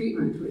fair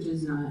treatment, which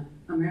is not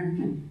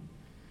American.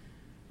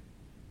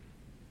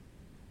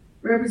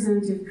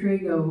 Representative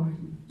Crago,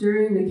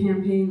 during the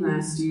campaign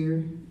last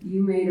year,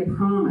 you made a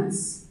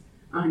promise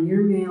on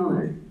your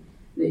mailer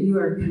that you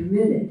are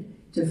committed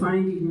to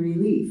finding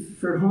relief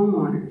for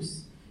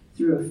homeowners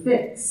through a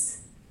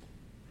fix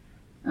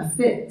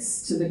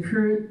to the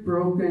current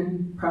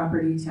broken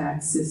property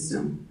tax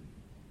system.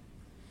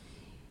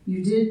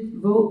 You did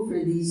vote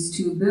for these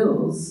two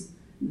bills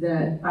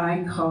that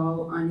I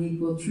call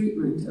unequal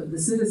treatment of the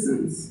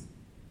citizens.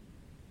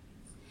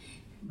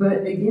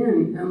 But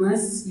again,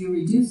 unless you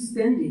reduce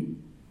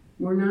spending,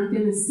 we're not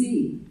going to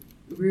see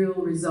real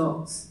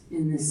results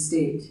in this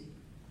state.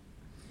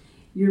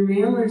 Your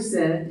mailer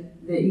said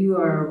that you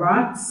are a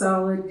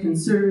rock-solid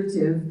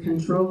conservative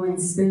controlling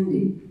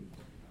spending.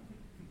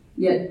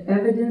 Yet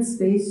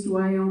evidence-based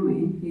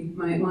Wyoming, you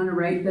might want to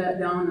write that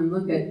down and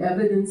look at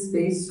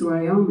evidence-based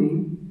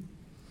Wyoming,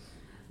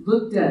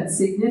 looked at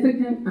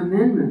significant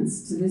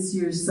amendments to this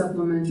year's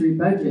supplementary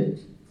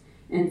budget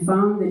and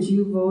found that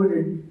you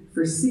voted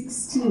for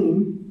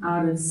 16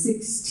 out of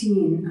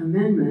 16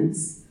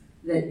 amendments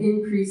that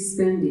increased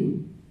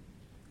spending.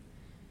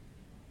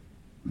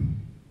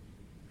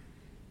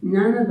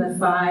 None of the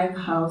 5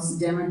 House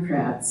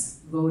Democrats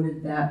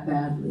voted that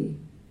badly.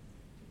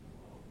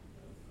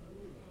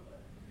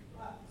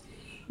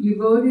 You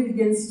voted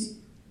against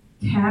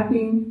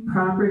capping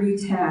property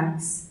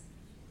tax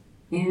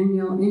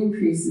annual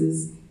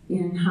increases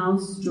in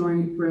House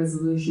Joint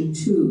Resolution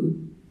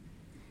 2,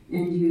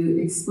 and you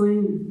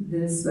explained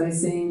this by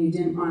saying you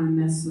didn't want to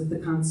mess with the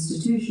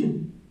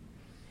Constitution.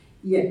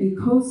 Yet you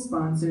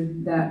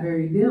co-sponsored that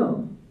very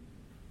bill,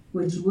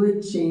 which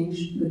would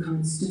change the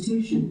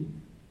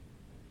Constitution.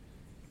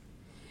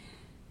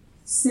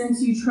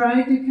 Since you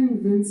tried to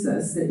convince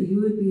us that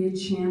you would be a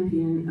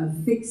champion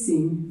of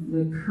fixing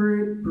the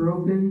current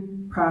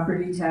broken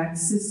property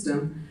tax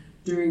system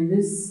during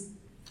this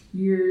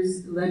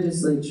year's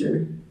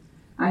legislature,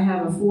 I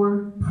have a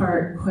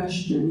 4-part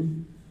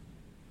question,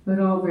 but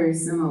all very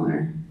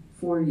similar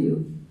for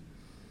you.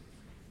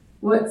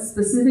 What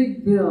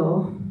specific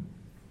bill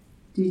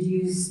did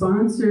you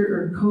sponsor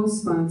or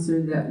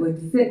co-sponsor that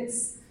would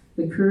fix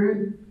the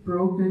current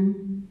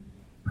broken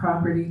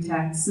property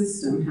tax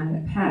system had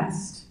it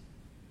passed?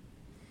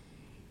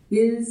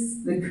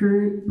 Is the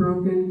current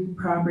broken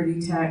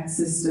property tax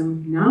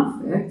system now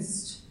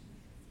fixed?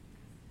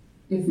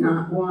 If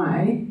not,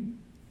 why?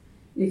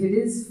 If it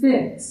is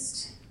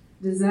fixed,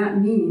 does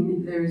that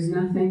mean there's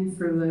nothing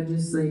for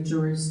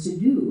legislators to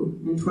do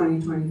in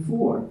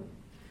 2024?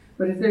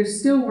 But if there's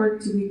still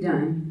work to be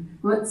done,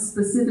 what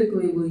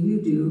specifically will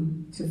you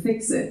do to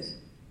fix it?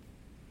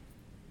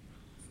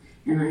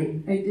 And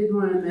I did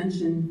want to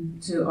mention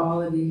to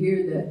all of you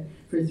here that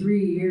for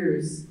 3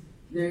 years,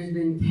 there's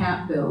been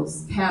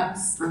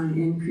caps on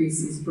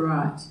increases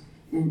brought,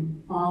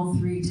 and all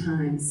 3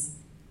 times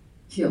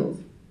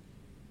killed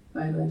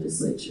by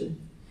legislature.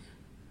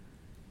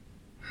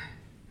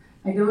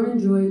 I don't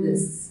enjoy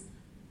this,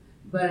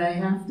 but I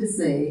have to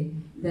say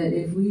that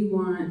if we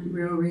want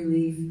real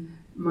relief,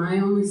 my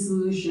only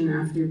solution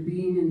after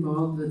being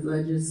involved with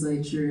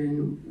legislature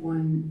in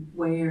one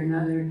way or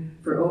another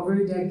for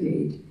over a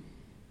decade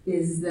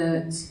is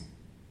that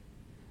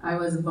I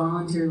was a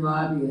volunteer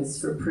lobbyist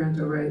for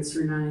parental rights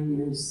for 9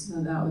 years,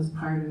 so that was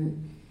part of it.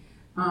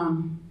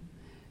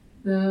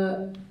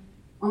 The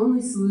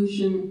only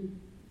solution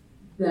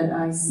that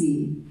I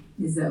see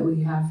is that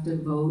we have to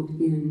vote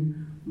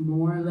in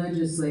more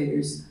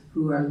legislators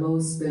who are low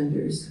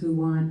spenders, who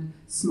want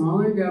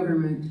smaller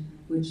government,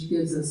 which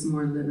gives us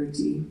more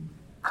liberty.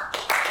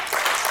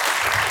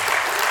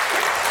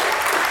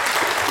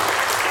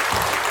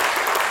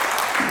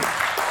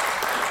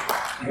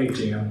 Hey,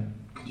 Jan,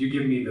 could you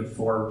give me the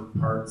 4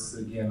 parts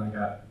again? I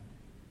got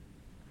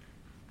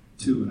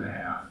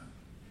 2.5.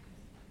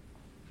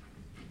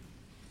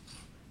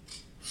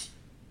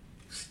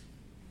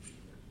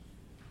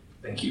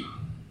 Thank you.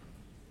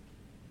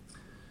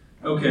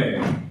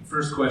 Okay,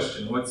 first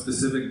question. What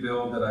specific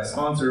bill did I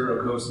sponsor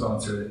or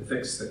co-sponsor that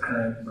fixed the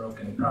current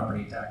broken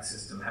property tax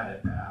system had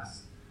it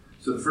passed?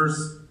 So the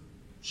first,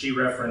 she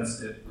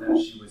referenced it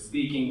as she was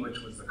speaking, which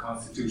was the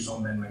constitutional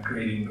amendment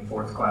creating the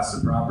 4th class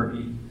of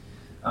property.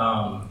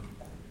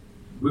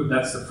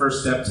 That's the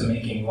first step to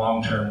making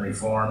long-term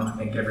reform. I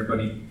think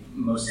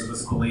most of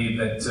us believe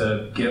that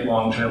to get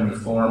long-term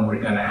reform,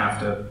 we're going to have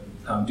to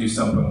do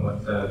something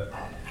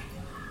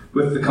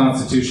with the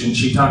Constitution.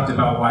 She talked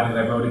about why did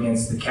I vote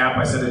against the cap.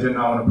 I said I did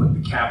not want to put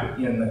the cap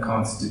in the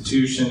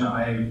Constitution.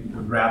 I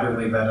would rather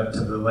leave that up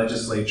to the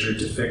legislature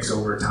to fix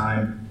over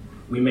time.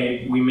 We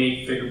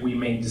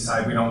may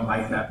decide we don't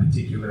like that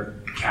particular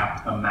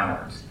cap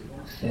amount.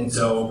 And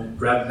so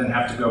rather than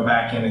have to go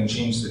back in and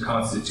change the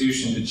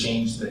Constitution to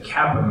change the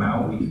cap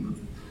amount, we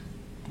can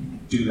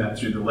do that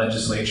through the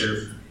legislature.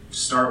 To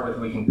start with,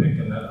 we can pick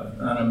an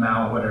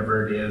amount,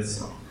 whatever it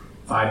is,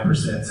 5%,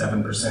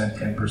 7%,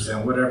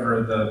 10%,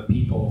 whatever the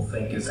people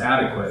think is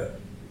adequate.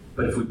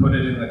 But if we put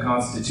it in the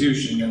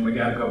Constitution, then we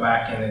got to go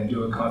back in and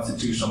do a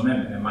constitutional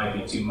amendment. It might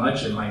be too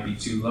much, it might be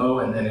too low,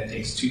 and then it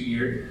takes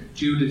 2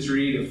 to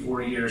 3 to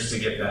 4 years to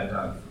get that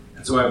done.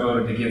 And so I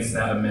voted against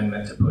that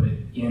amendment to put it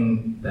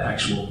in the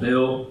actual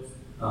bill.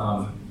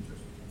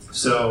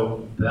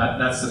 So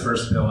that's the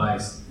first bill I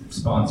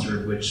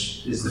sponsored,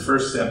 which is the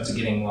first step to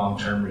getting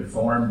long-term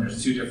reform.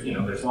 There's two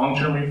different, there's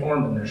long-term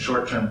reform and there's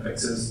short-term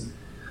fixes.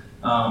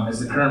 Is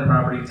the current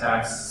property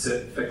tax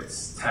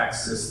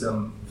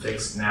system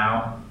fixed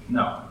now?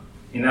 No.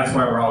 And that's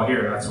why we're all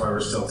here. That's why we're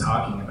still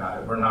talking about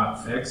it. We're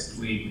not fixed.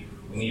 We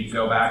need to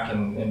go back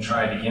and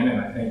try it again, and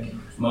I think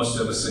most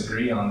of us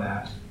agree on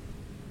that.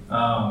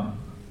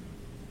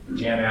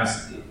 Jan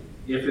asked,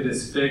 if it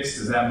is fixed,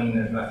 does that mean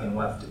there's nothing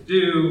left to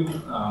do?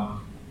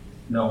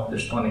 No,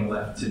 there's plenty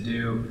left to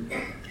do.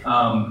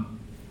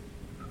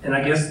 And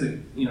I guess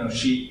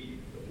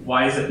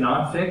why is it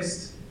not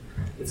fixed?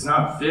 It's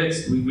not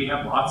fixed. We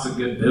have lots of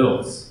good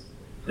bills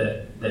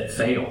that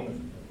failed.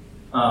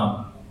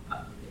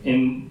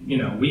 And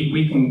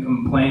we can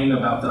complain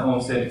about the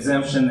homestead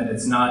exemption, that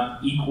it's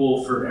not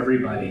equal for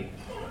everybody,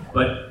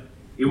 but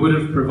it would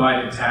have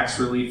provided tax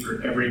relief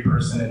for every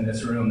person in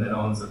this room that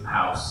owns a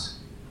house.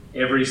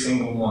 Every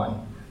single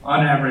one.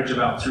 On average,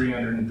 about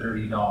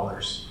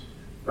 $330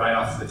 right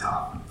off the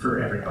top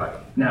for everybody.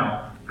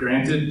 Now,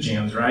 granted,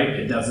 Jan's right,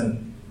 it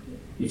doesn't,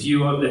 if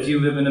you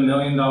live in $1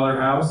 million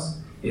house,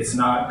 it's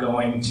not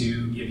going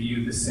to give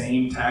you the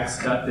same tax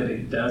cut that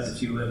it does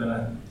if you live in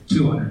a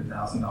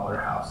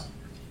 $200,000 house.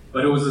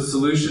 But it was a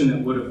solution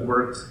that would have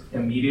worked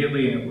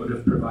immediately and it would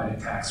have provided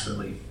tax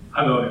relief.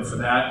 I voted for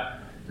that.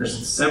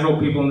 There's several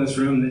people in this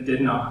room that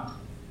did not.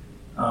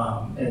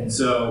 And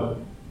so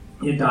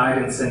it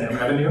died in Senate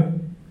revenue,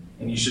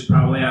 and you should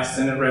probably ask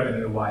Senate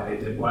revenue why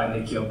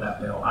they killed that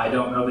bill. I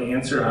don't know the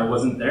answer, I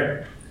wasn't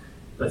there.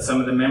 But some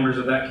of the members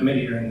of that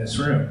committee are in this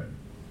room.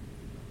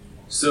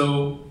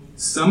 So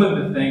some of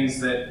the things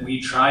that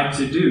we tried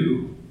to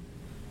do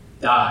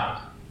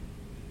died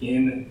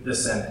in the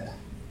Senate.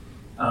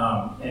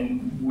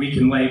 And we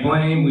can lay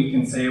blame, we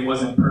can say it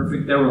wasn't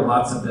perfect. There were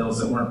lots of bills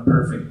that weren't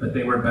perfect, but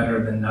they were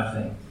better than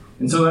nothing.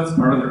 And so that's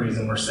part of the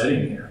reason we're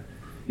sitting here.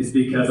 is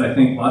because I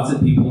think lots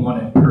of people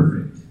want it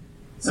perfect.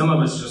 Some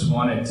of us just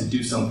wanted to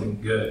do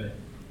something good.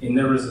 And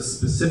there was a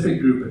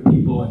specific group of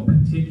people in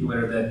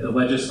particular that the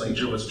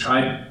legislature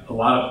a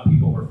lot of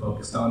people were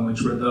focused on,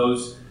 which were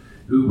those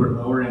who were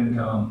lower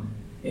income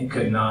and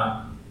could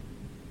not,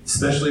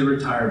 especially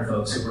retired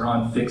folks who were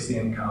on fixed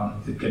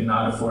income that could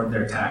not afford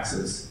their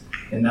taxes.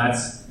 And that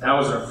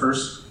was our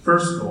first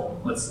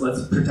goal. Let's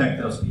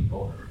protect those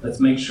people. Let's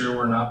make sure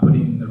we're not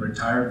putting the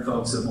retired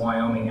folks of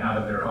Wyoming out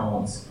of their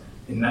homes.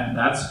 And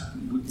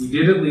we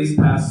did at least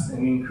pass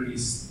and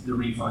increase the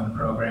refund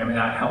program, and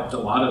that helped a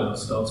lot of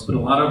those folks. But a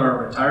lot of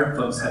our retired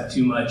folks have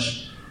too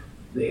much,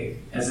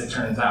 as it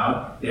turns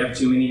out, they have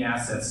too many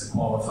assets to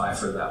qualify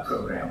for that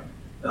program.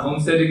 The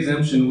homestead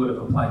exemption would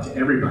have applied to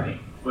everybody,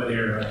 whether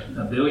you're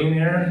a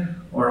billionaire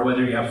or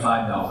whether you have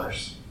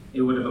 $5.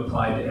 It would have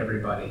applied to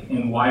everybody.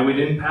 And why we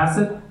didn't pass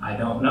it, I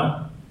don't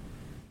know.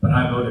 But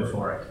I voted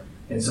for it.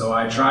 And so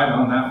I tried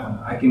on that one.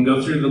 I can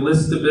go through the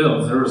list of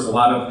bills. There was a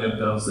lot of good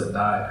bills that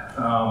died.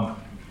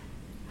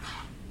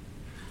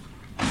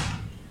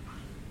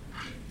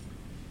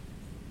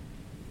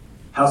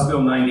 House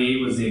Bill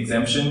 98 was the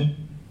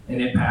exemption,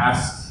 and it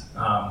passed.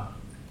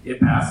 It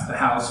passed the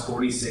House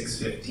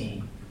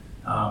 4615,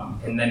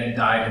 and then it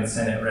died in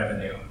Senate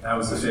revenue. That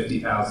was the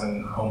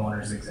 50,000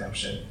 homeowners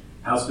exemption.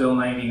 House Bill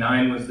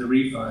 99 was the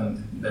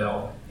refund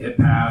bill. It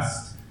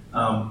passed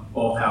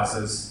both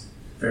houses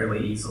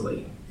fairly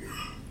easily.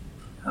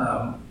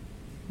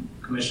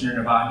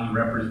 Commissioner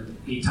Novotny,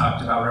 he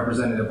talked about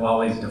Representative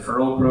Lawley's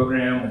deferral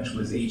program, which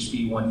was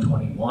HB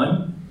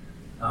 121.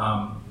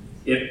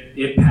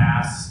 It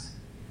passed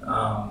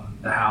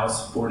the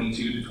House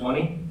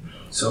 42-20,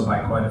 so by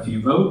quite a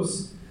few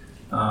votes,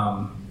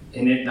 and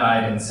it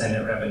died in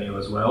Senate revenue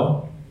as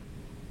well.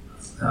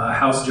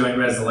 House Joint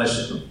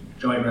Resolution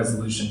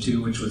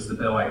 2, which was the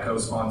bill I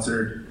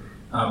co-sponsored,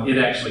 it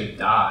actually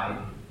died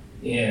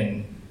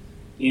in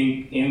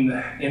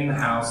the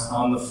House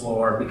on the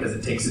floor because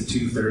it takes a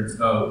 2/3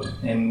 vote.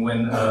 And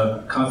when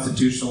a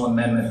constitutional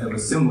amendment that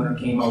was similar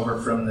came over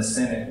from the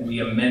Senate, we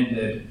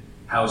amended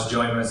House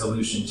Joint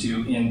Resolution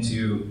 2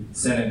 into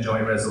Senate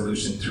Joint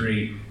Resolution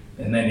 3,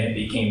 and then it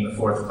became the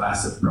fourth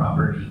class of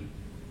property.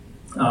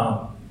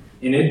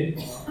 And it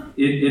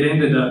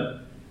ended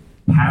up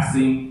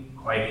passing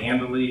quite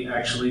handily,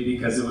 actually,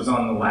 because it was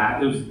on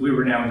the we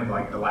were down to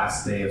like the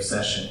last day of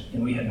session,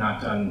 and we had not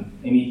done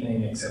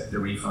anything except the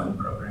refund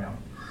program.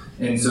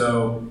 And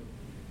so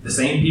the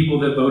same people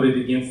that voted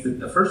against it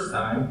the first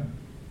time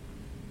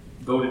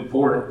voted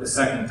for it the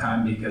second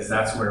time because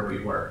that's where we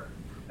were.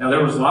 Now,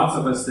 there was lots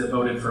of us that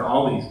voted for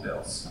all these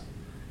bills.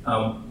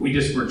 We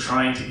just were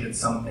trying to get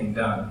something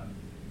done.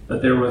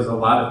 But there was a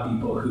lot of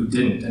people who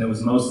didn't, and it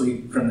was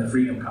mostly from the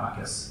Freedom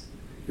Caucus.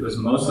 It was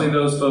mostly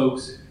those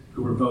folks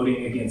who were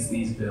voting against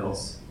these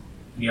bills.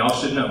 Y'all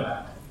should know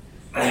that.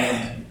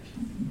 And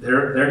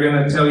they're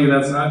going to tell you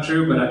that's not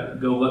true,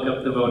 but go look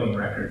up the voting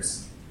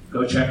records.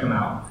 Go check them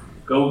out.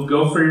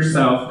 Go for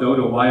yourself. Go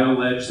to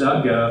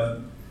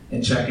wyoledge.gov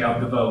and check out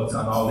the votes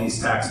on all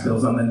these tax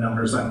bills on the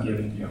numbers I'm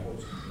giving you.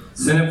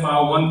 Senate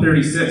File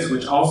 136,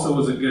 which also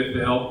was a good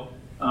bill.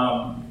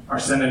 Our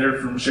senator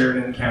from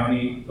Sheridan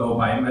County, Bo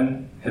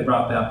Beitman, had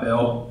brought that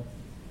bill.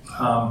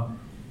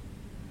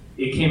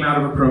 It came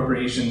out of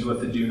appropriations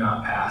with a do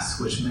not pass,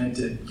 which meant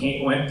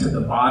it went to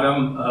the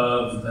bottom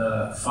of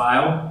the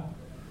file,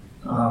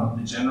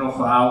 the general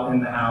file in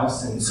the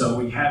House, and so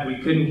we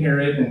couldn't hear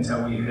it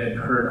until we had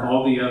heard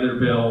all the other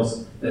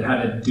bills that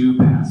had a do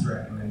pass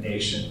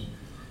recommendation.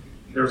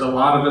 There was a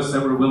lot of us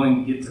that were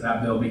willing to get to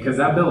that bill because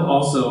that bill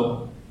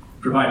also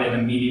provided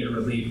immediate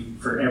relief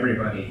for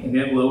everybody, and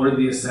it lowered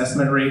the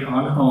assessment rate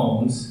on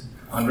homes,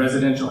 on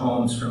residential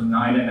homes, from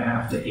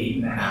 9.5 to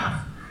 8.5,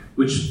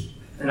 which,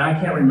 and I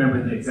can't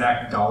remember the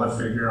exact dollar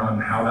figure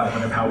on how that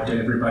would have helped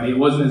everybody. It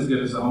wasn't as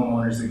good as the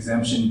homeowner's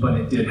exemption, but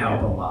it did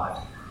help a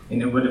lot,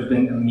 and it would have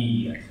been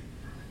immediate.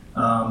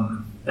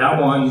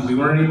 That one, we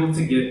weren't able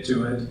to get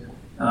to it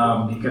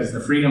because the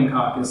Freedom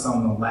Caucus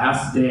on the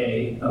last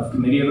day of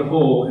Committee of the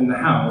Whole in the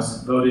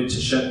House voted to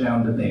shut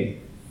down debate.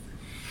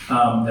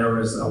 There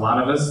was a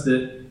lot of us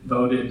that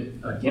voted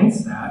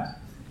against that,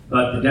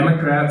 but the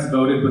Democrats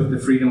voted with the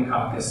Freedom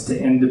Caucus to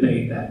end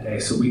debate that day,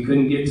 so we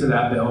couldn't get to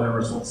that bill. There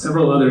were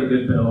several other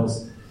good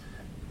bills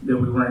that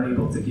we weren't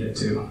able to get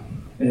to.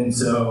 And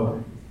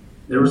so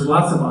there was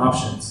lots of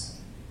options,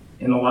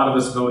 and a lot of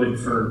us voted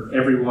for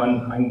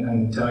everyone. I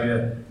can tell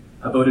you,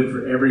 I voted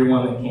for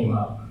everyone that came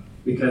up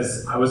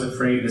because I was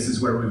afraid this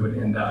is where we would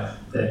end up,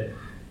 that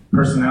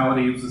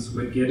personalities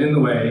would get in the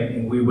way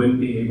and we wouldn't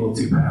be able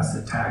to pass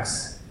a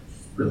tax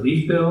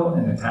relief bill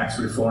and a tax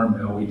reform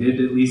bill. We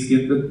did at least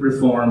get the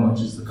reform,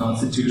 which is the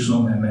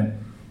constitutional amendment.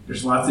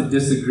 There's lots of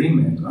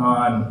disagreement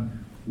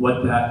on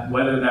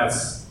whether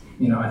that's,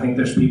 I think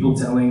there's people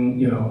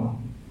going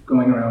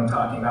around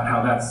talking about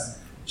how that's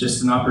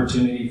just an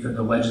opportunity for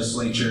the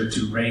legislature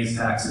to raise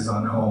taxes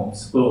on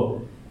homes.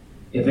 Well,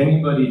 if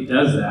anybody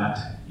does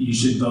that, you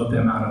should vote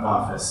them out of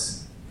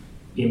office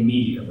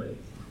immediately.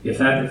 If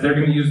they're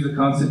going to use the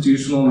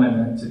constitutional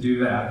amendment to do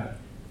that,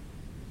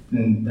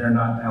 then they're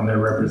not down there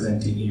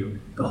representing you.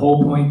 The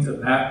whole point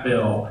of that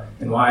bill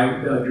and why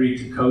I agreed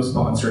to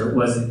co-sponsor it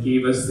was it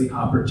gave us the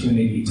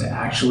opportunity to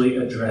actually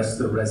address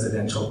the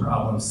residential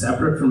problem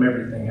separate from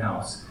everything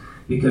else,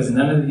 because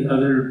none of the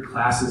other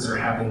classes are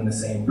having the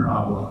same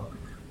problem.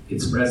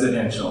 It's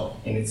residential,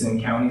 and it's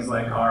in counties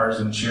like ours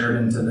and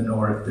Sheridan to the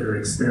north that are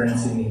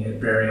experiencing it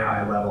at very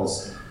high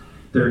levels,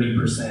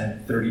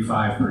 30%,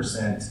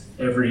 35%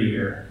 every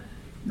year,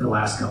 the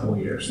last couple of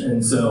years.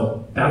 And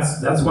so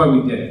that's why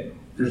we did it.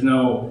 There's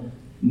no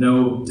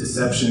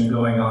deception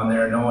going on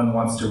there. No one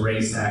wants to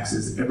raise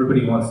taxes.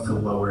 Everybody wants to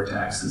lower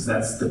taxes.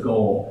 That's the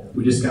goal.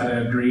 We just got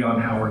to agree on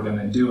how we're going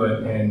to do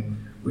it, and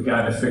we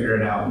got to figure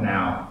it out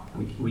now.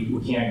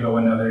 We can't go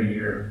another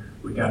year.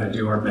 We got to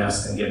do our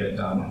best and get it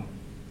done.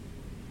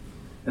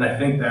 And I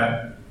think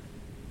that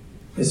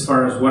as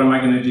far as what am I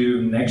going to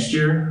do next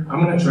year,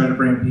 I'm going to try to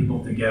bring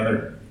people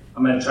together.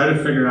 I'm going to try to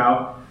figure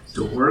out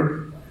to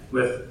work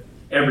with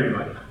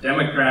everybody,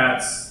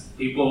 Democrats,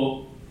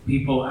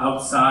 people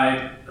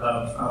outside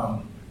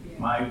of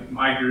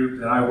my group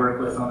that I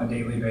work with on a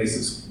daily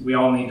basis. We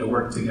all need to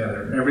work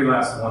together, every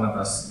last one of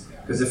us.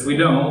 Because if we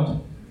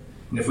don't,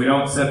 and if we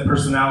don't set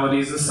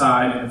personalities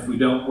aside, and if we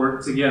don't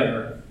work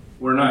together,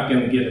 we're not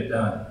going to get it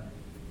done.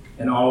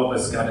 And all of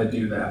us got to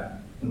do that.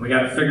 And we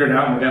got to figure it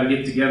out, and we got to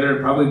get together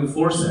probably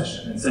before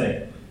session and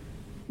say,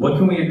 what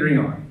can we agree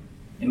on?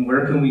 And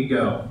where can we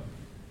go?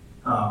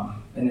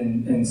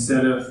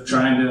 Instead of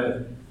trying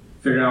to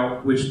figure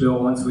out which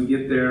bill, once we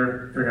get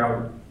there, figure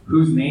out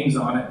whose name's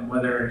on it and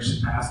whether it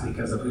should pass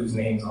because of whose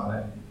name's on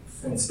it.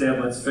 Instead,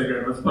 let's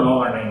put all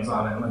our names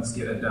on it and let's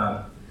get it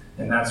done.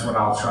 And that's what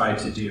I'll try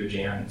to do,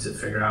 Jan, to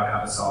figure out how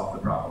to solve the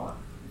problem.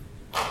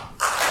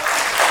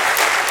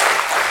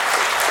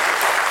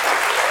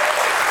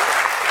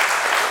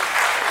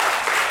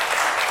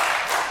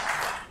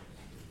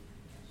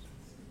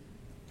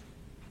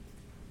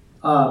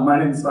 My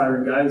name is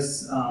Byron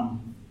Geis. I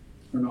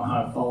don't know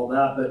how to follow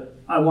that, but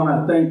I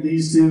want to thank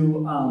these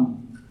two.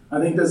 I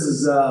think this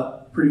is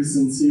a pretty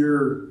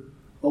sincere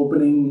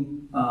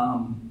opening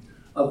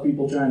of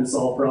people trying to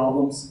solve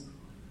problems.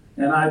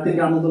 And I think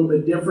I'm a little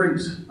bit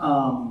different,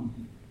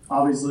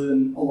 obviously,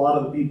 than a lot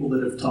of the people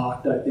that have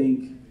talked. I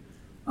think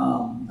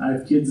I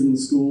have kids in the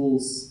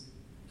schools,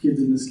 kids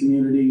in this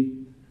community.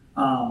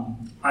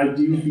 I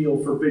do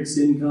feel for fixed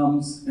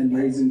incomes and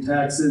raising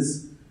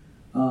taxes.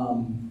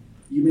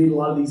 You made a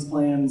lot of these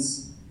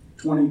plans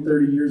 20,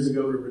 30 years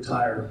ago to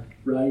retire,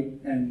 right?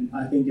 And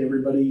I think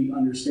everybody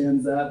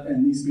understands that,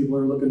 and these people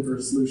are looking for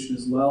a solution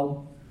as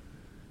well.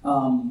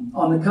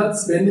 On the cut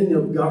spending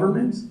of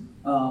government,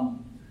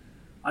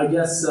 I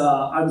guess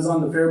I was on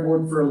the Fair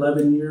Board for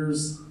 11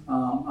 years.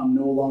 I'm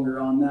no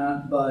longer on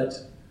that, but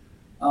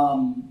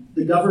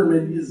the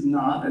government is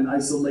not an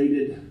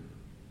isolated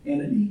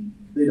entity.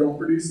 They don't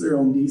produce their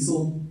own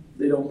diesel.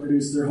 They don't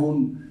produce their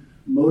own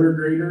motor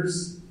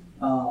graders.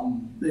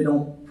 They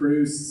don't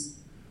produce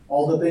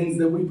all the things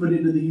that we put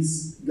into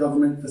these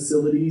government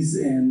facilities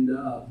and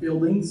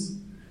buildings.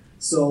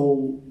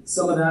 So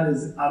some of that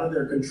is out of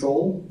their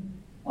control.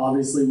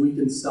 Obviously, we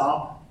can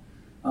stop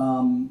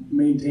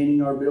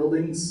maintaining our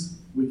buildings.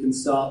 We can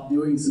stop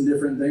doing some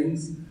different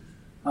things.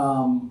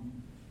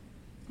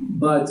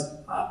 But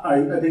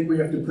I think we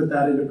have to put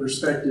that into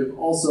perspective.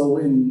 Also,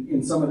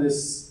 in some of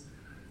this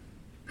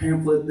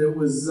pamphlet that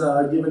was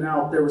given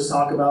out, there was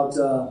talk about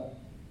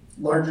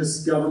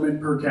largest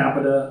government per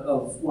capita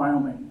of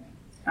Wyoming.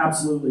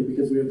 Absolutely,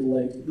 because we have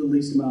the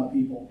least amount of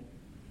people.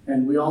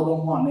 And we all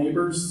don't want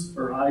neighbors,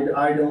 or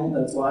I don't.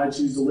 That's why I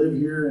choose to live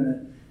here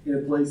in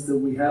a place that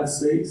we have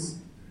space.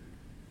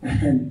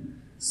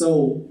 And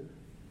so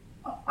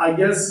I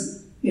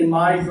guess in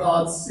my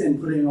thoughts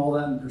and putting all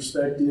that in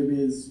perspective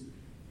is,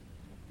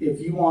 if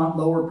you want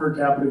lower per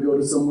capita, go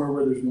to somewhere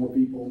where there's more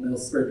people and they'll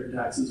spread your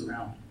taxes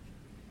around.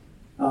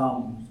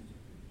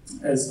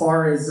 As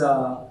far as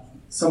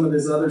some of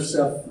this other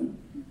stuff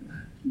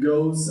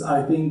goes,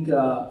 I think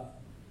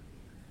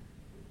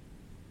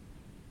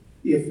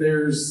if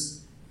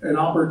there's an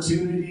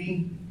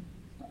opportunity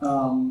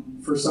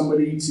for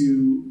somebody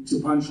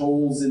to punch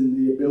holes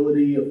in the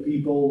ability of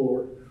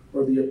people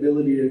or the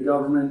ability of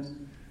government,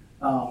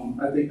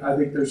 I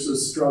think there's a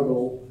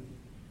struggle.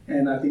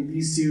 And I think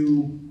these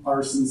two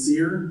are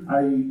sincere.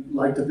 I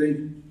like to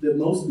think that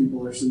most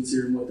people are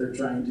sincere in what they're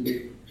trying to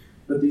do.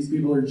 But these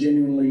people are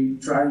genuinely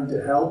trying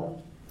to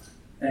help.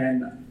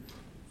 And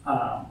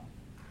I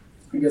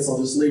guess I'll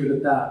just leave it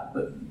at that.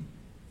 But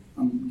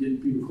I'm getting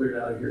people cleared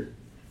out of here.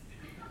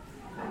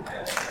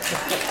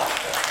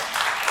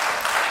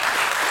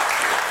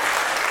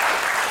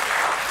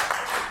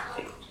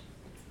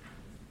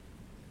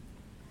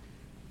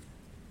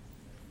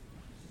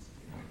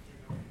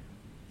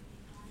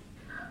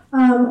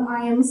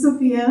 I am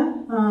Sophia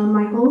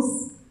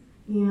Michaels,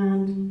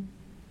 and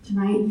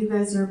tonight you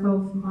guys are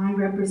both my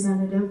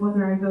representative,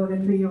 whether I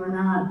voted for you or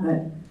not,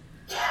 but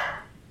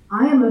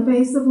I am a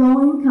face of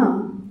low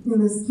income in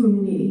this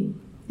community,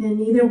 and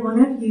neither one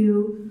of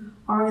you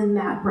are in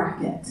that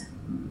bracket.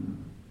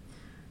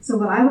 So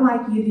what I would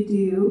like you to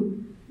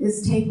do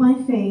is take my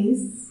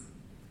face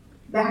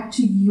back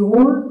to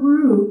your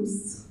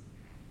groups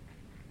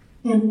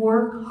and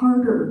work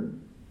harder.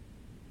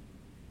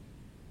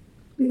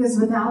 Because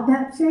without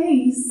that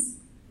face,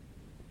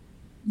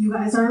 you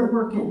guys aren't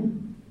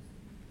working.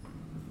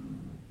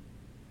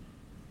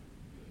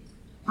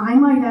 I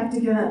might have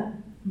to get up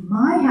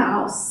my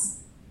house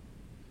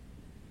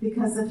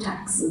because of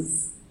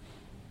taxes.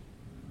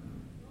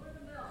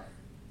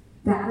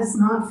 That is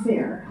not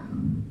fair.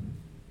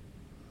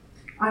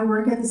 I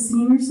work at the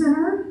senior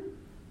center,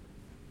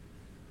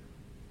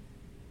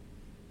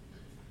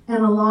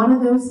 and a lot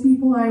of those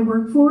people I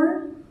work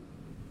for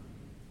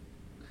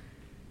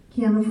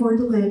can't afford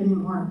to live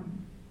anymore.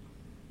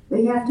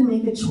 They have to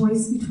make a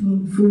choice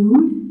between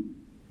food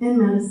and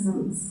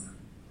medicines.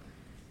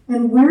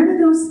 And where do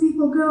those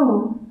people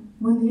go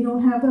when they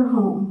don't have their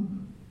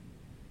home?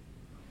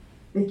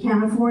 They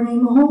can't afford a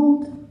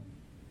hold.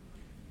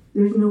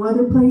 There's no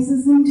other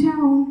places in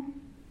town.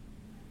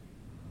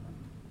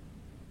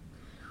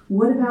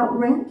 What about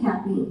rent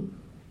capping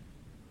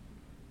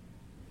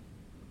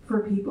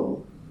for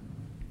people?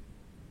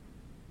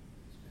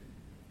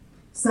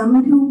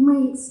 Someone who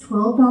makes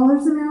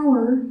 $12 an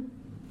hour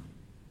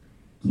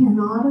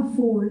cannot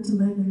afford to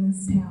live in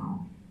this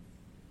town.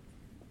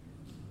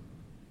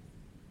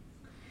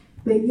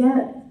 But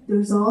yet,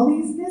 there's all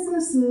these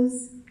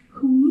businesses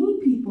who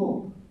need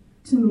people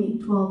to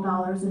make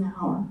 $12 an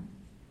hour.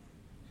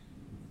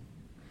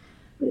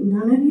 But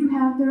none of you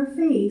have their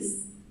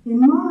face in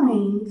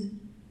mind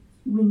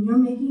when you're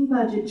making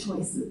budget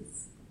choices.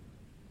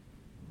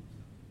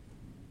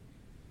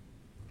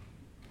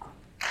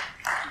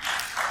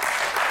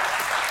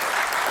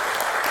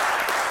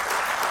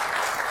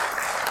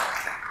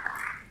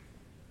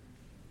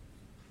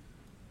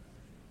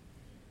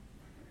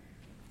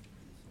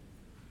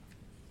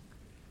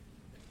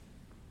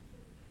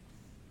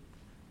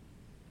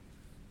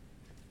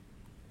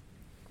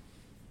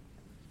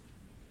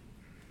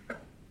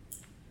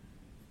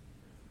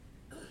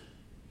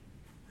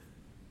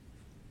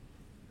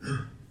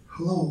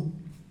 Hello,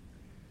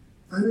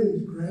 my name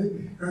is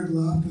Greg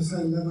Loftus.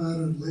 I live out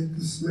of Lake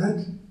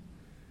DeSmet.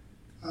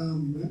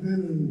 I've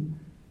been in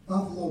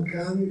Buffalo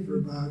County for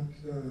about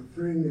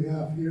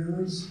 3.5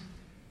 years.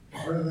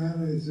 Before that,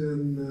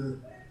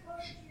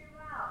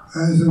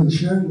 I was in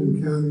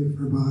Sheridan County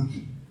for about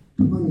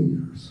 20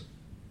 years.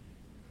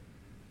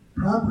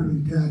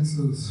 Property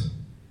taxes,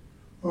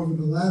 over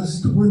the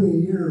last 20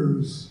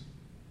 years,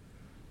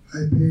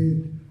 I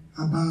paid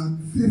about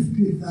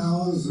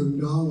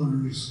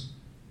 $50,000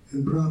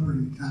 in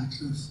property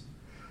taxes.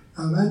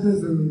 Now that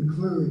doesn't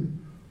include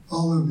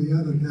all of the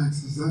other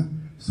taxes. That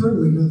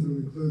certainly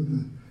doesn't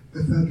include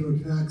the federal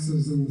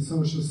taxes and the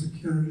Social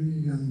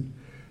Security and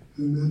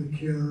the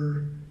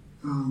Medicare,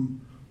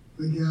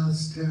 the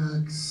gas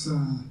tax,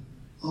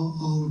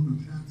 all of the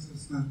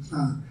taxes that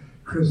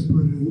Chris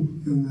put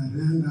in that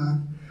handout.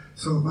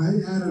 So if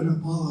I added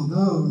up all of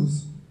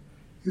those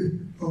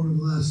over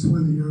the last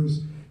 20 years,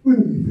 it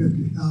wouldn't be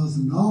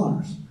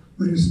 $50,000.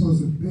 What are you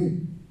supposed to pay?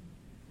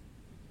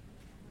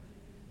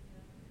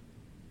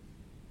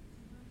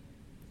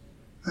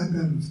 I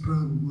bet it's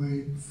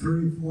probably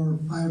 $300,000,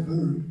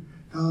 $400,000,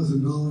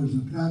 $500,000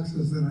 of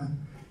taxes that I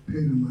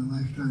paid in my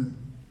lifetime.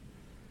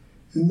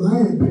 In my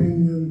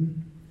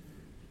opinion,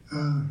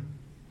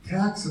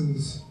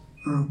 taxes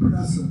are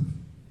oppressive.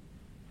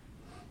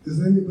 Does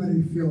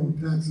anybody feel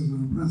taxes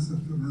are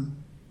oppressive to them?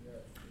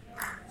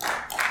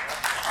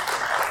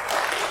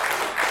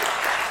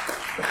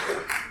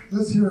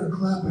 Let's hear a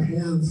clap of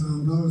hands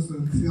on those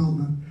that feel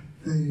that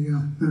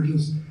they're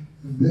just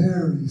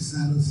very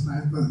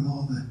satisfied with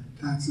all the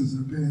taxes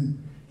they're paying.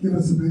 Give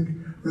us a big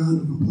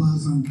round of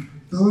applause on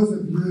those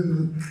of you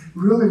that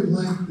really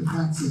like the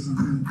taxes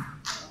they're paying.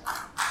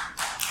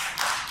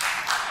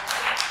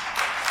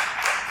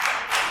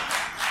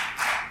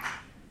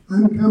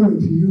 I'm coming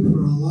to you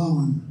for a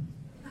loan.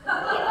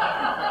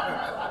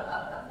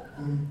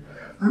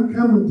 I'm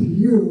coming to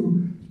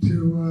you to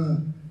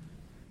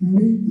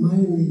meet my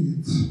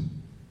needs.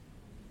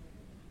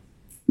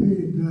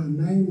 Paid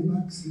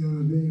 $9 the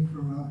other day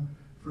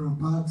for a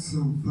box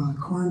of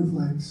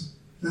cornflakes.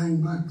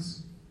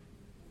 $9.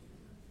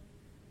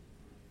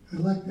 I'd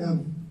like to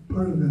have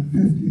part of that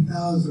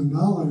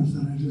 $50,000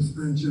 that I just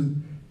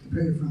mentioned to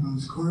pay for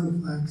those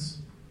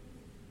cornflakes.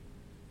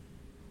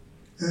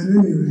 At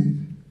any rate,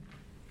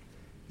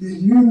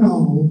 did you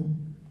know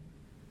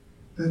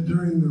that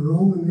during the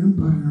Roman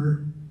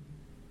Empire,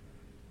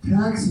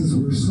 taxes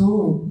were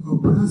so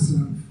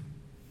oppressive,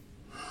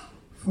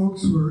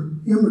 folks were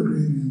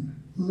immigrating,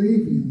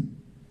 leaving,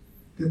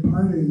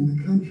 departing the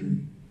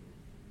country.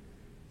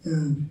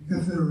 And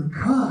if they were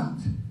caught,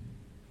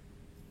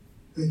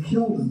 they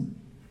killed them.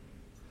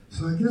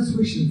 So I guess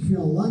we should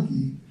feel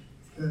lucky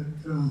that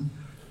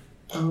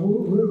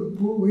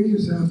we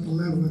used to have to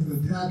live with a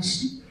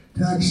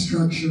tax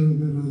structure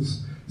that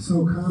is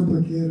so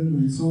complicated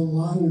and so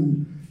long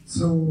and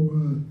so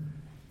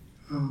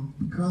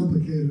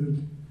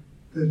complicated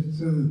that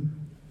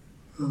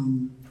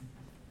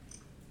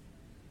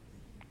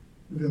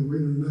we're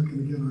not going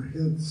to get our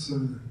heads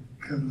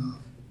cut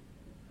off.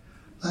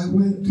 I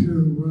went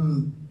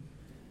to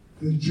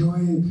the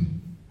joint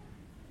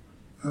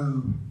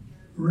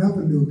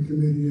revenue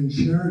committee in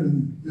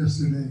Sheridan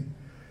yesterday.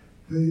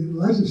 The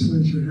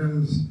legislature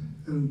has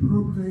an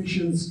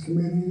appropriations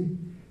committee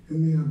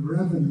and they have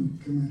revenue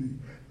committee.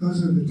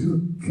 Those are the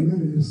two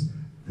committees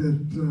that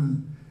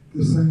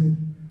decide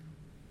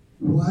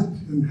what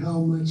and how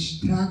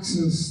much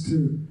taxes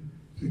to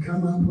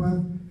come up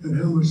with and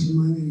how much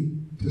money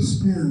to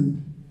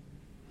spend.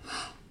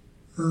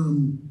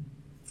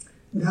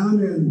 Down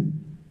in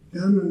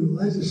the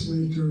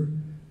legislature,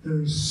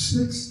 there's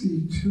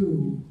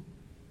 62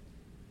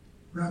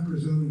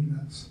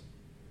 representatives.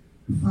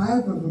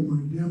 5 of them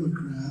are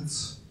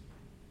Democrats,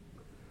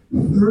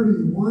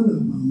 31 of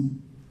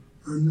them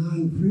are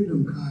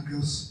non-freedom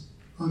caucus,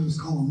 I'll just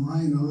call them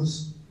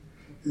rhinos,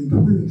 and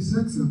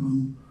 26 of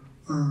them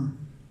are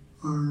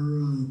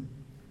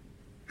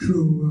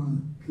true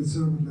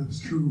conservatives,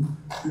 true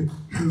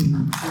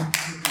Republicans.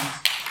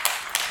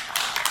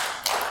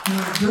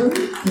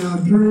 Now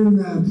during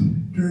that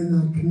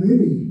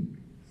committee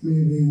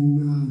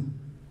meeting,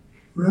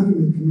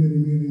 revenue committee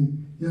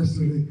meeting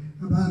yesterday,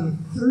 about a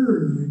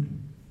third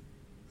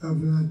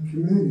of that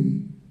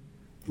committee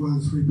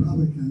was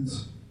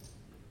Republicans.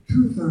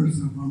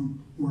 2/3 of them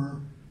were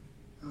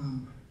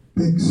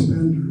big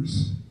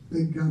spenders,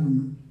 big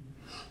government.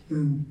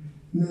 And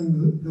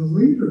then the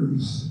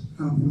leaders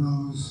of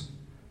those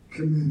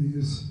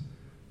committees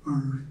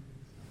are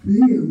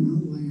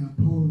vehemently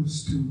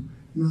opposed to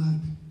not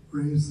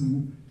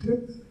raising.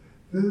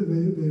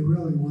 They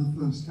really want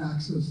those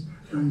taxes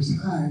raised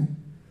high.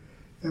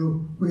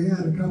 And we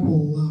had a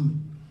couple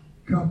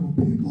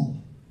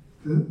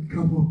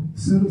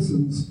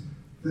citizens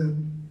that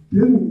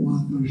didn't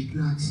want those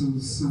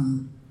taxes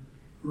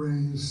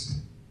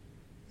raised,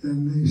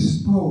 and they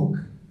spoke.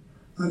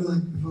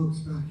 Unlike the folks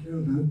back here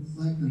that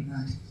like their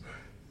taxes,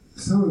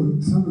 some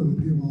of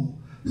the people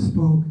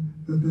spoke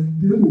that they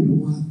didn't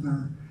want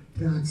their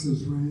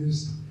taxes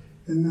raised,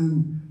 and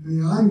then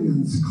the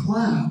audience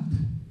clapped.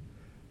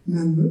 And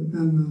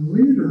then the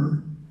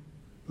leader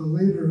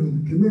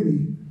of the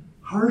committee,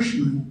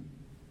 Harshman,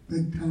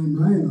 big time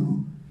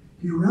rhino,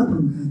 he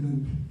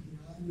reprimanded the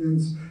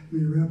audience and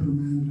he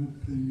reprimanded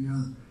the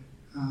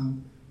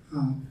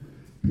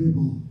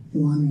people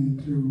wanting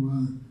to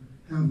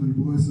have their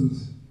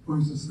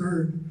voices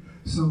heard.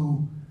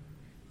 So,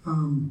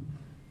 when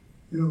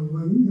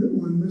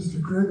Mr.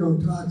 Crago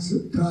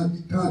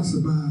talks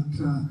about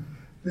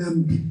them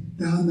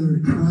down there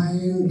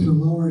trying to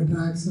lower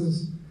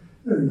taxes,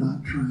 they're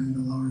not trying to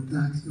lower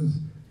taxes.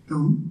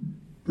 Don't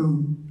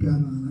bet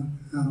on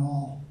it at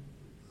all.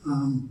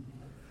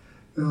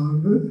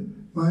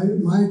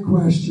 My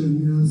question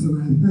is, and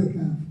I think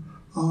I've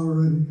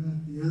already got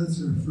the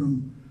answer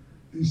from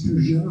these two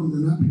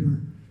gentlemen up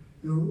here.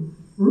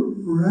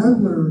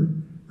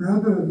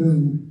 Rather than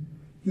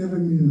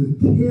giving me the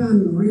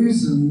 10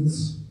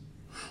 reasons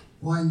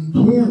why you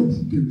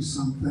can't do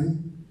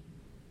something,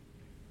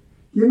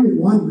 give me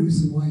one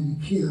reason why you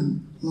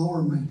can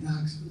lower my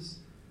taxes.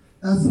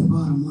 That's the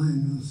bottom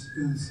line.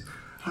 Is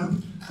I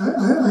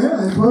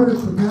voted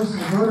for this, I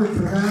voted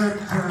for that,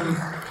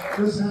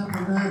 this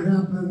happened, that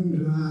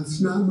happened, it's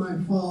not my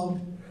fault.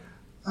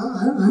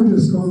 I'm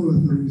just going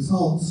with the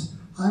results.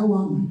 I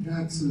want my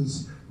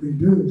taxes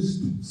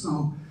reduced.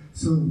 So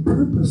the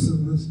purpose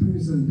of this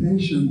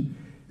presentation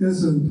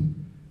isn't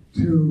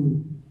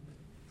to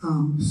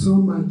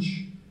so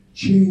much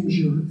change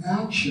your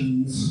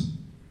actions,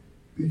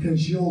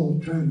 because you'll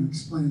try to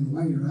explain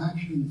away your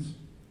actions.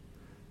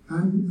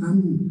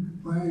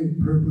 My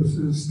purpose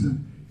is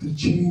to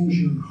change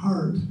your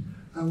heart.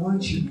 I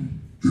want you to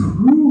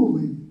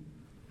truly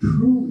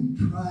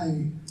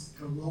try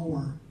to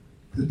lower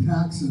the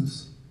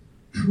taxes.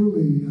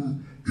 Truly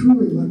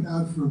look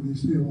out for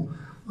these people.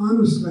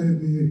 Honestly,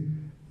 the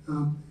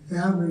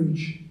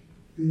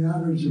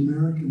average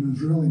American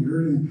is really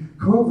hurting.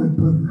 COVID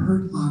put a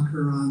hurt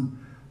locker on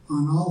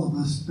all of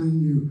us. Then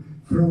you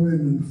throw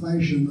in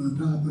inflation on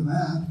top of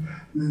that,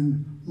 and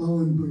then lo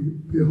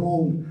and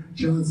behold,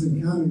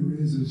 Johnson County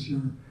raises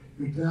your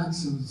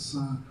taxes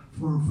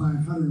 $400 or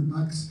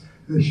 $500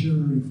 this year,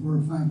 and $400 or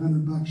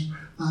 $500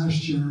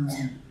 last year.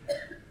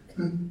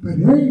 But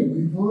hey,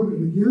 we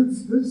voted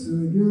against this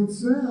and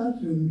against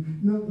that,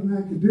 and nothing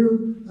I could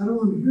do. I don't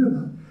want to hear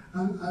that.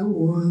 I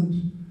want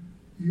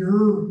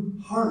your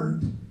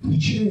heart to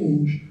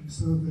change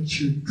so that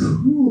you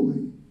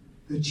truly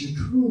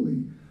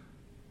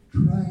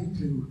try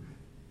to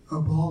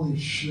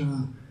abolish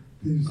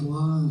these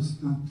laws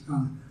that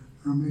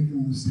are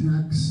making this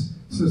tax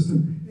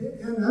system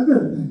and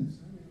other things.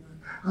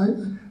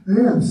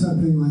 They have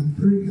something like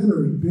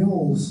 300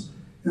 bills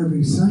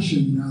every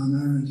session down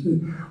there.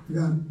 We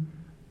got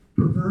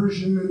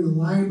perversion in the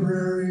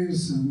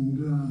libraries and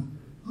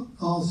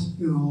all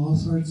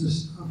sorts of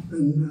stuff.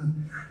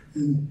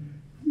 And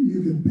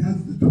you could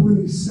bet the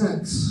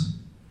 26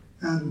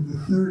 out of the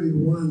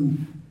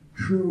 31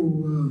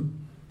 true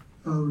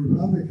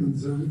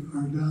Republicans are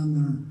down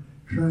there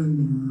trying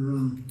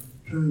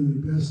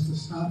their best to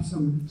stop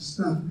some of the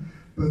stuff,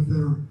 but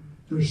they're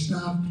they're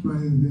stopped by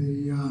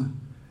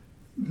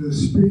the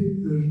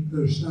speed.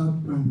 They're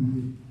stopped by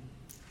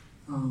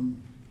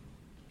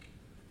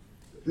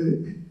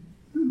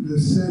the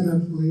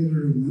Senate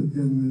leader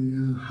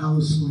and the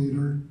House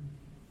leader,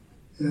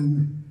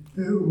 and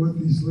what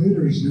these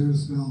leaders do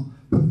is they'll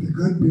put the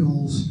good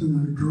bills in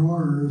their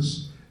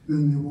drawers,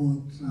 then they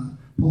won't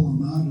pull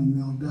them out and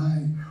they'll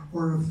die.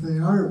 Or if they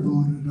are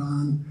voted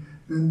on,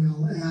 then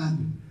they'll add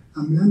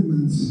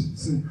amendments,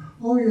 say,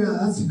 oh yeah,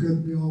 that's a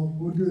good bill,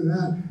 we'll do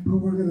that, but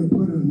we're going to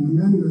put an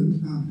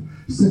amendment of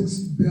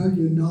 $6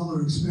 billion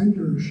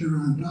expenditure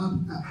on top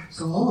of that.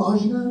 So all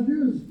you got to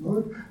do is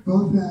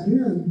vote that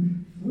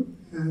in,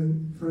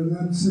 and for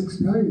that $6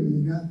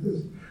 billion, you got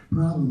this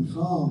problem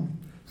solved.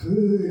 So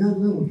they got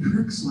little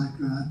tricks like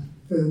that.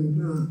 And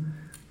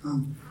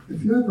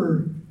if you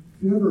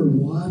ever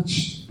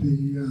watched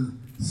the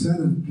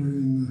Senate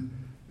during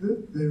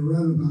they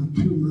run about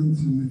 2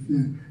 months, and if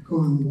you go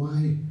on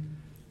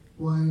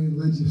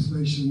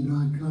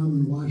whylegislation.com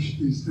and watch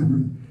these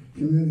different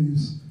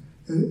committees,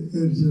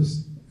 it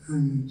just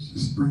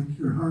break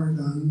your heart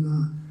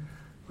on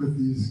what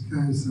these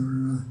guys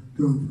are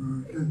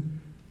doing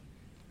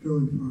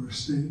for our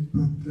state.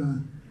 But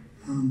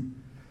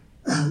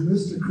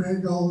Mr.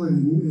 Crago and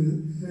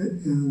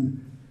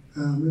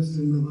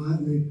Mr.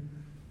 Novotny,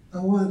 I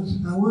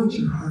want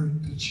your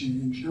heart to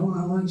change. I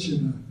want you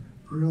to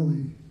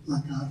really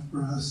look out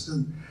for us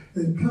and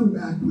come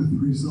back with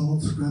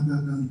results rather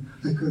than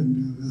I couldn't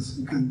do this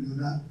and couldn't do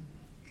that.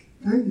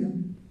 Thank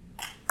you.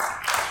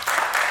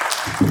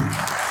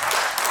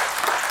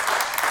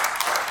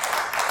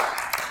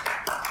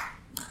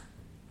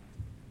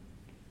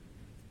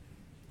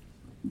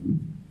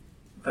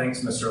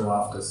 Thanks, Mr.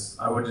 Loftus.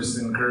 I would just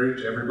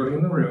encourage everybody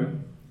in the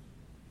room,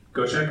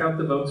 go check out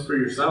the votes for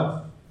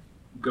yourself.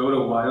 Go to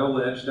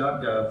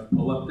wyoledge.gov,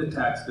 pull up the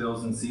tax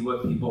bills, and see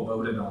what people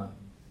voted on.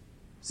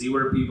 See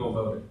where people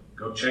voted.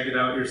 Go check it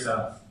out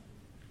yourself.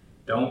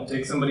 Don't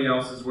take somebody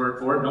else's word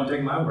for it. Don't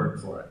take my word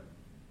for it.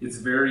 It's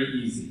very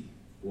easy.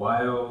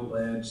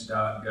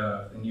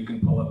 wyoledge.gov, and you can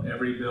pull up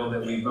every bill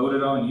that we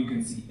voted on. You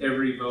can see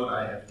every vote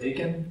I have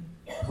taken.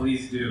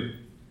 Please do.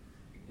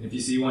 And if you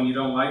see one you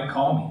don't like,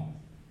 call me.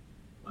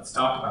 Let's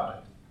talk about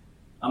it.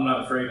 I'm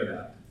not afraid of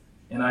that.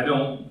 And I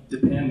don't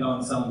depend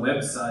on some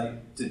website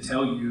to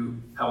tell you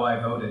how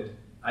I voted.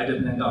 I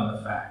depend on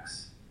the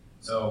facts.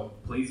 So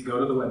please go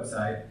to the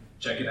website,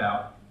 check it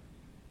out,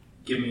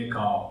 give me a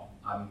call.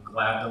 I'm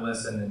glad to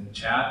listen and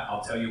chat. I'll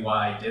tell you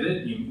why I did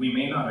it. We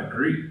may not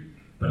agree,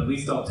 but at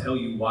least I'll tell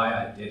you why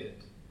I did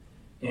it.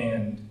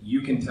 And you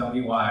can tell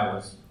me why I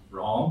was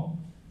wrong,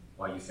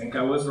 why you think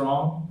I was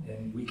wrong,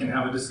 and we can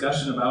have a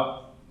discussion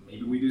about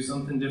maybe we do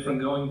something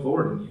different going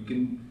forward.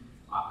 And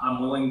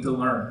I'm willing to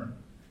learn.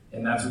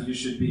 And that's what you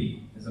should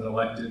be as an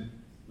elected.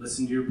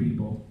 Listen to your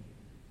people.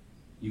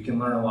 You can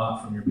learn a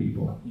lot from your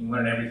people. You can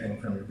learn everything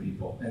from your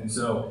people. And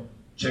so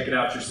check it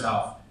out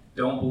yourself.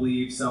 Don't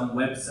believe some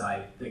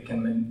website that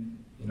can,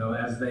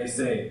 as they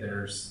say,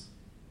 there's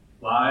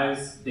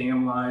lies,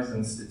 damn lies,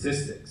 and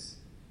statistics.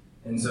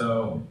 And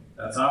so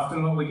that's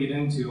often what we get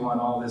into on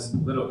all this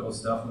political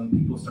stuff when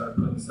people start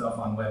putting stuff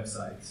on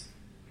websites.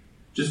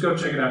 Just go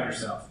check it out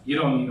yourself. You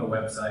don't need a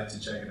website to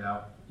check it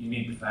out. You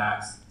need the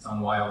facts. It's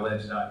on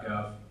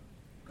wyoledge.gov.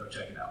 Go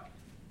check it out.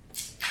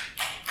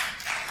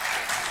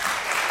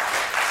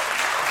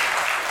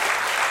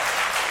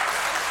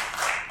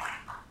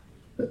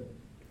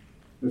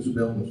 Mr.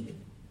 Bill, Mr.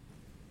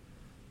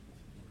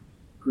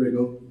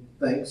 Crago,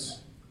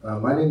 thanks.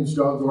 My name is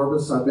John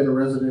Zorbas. I've been a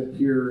resident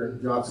here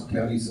in Johnson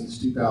County since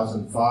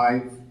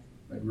 2005.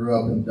 I grew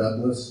up in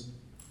Douglas.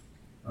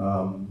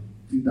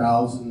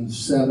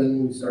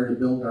 2007, we started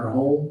building our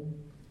home.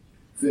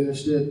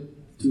 Finished it,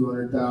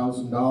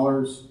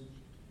 $200,000.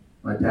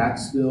 My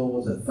tax bill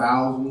was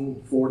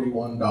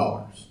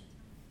 $1,041.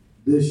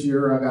 This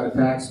year, I got a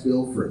tax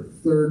bill for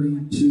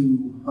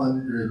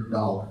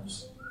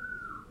 $3,200.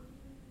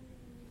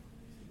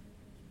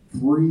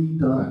 3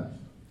 times.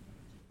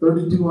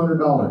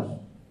 $3,200.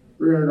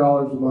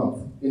 $300 a month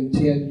in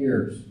 10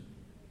 years.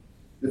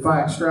 If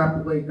I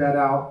extrapolate that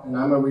out, and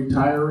I'm a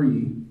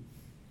retiree,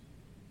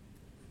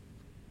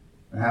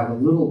 I have a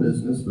little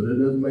business, but it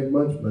doesn't make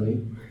much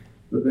money,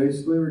 but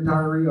basically a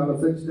retiree on a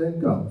fixed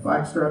income. If I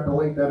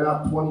extrapolate that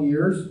out 20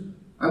 years,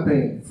 I'm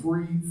paying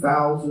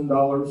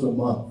 $3,000 a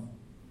month,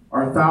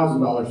 or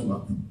 $1,000 a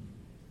month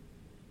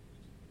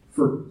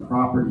for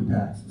property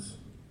taxes.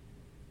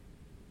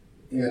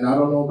 And I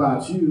don't know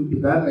about you,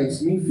 but that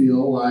makes me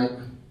feel like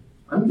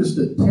I'm just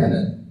a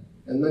tenant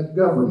and the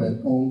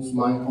government owns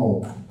my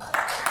home.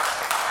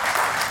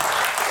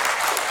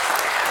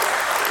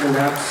 And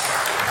that's,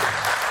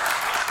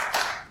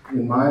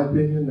 in my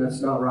opinion,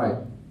 that's not right.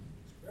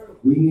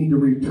 We need to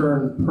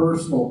return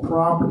personal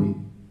property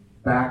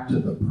back to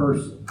the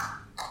person.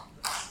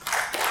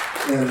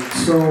 And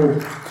so,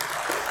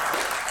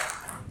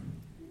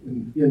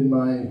 in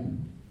my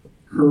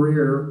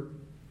career,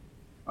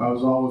 I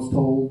was always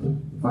told,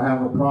 if I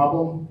have a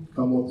problem,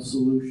 come with a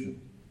solution.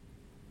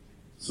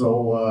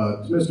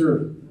 So, to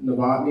Mr.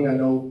 Novotny, I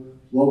know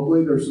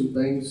Locally, there's some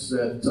things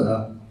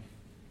that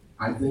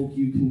I think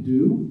you can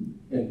do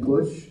and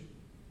push.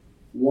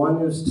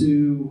 One is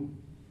to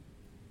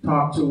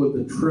talk with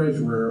the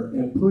treasurer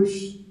and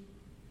push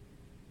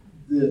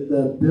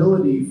the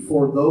ability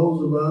for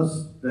those of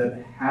us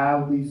that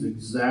have these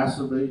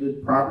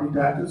exacerbated property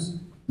taxes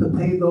to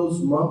pay those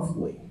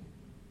monthly.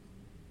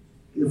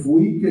 If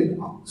we could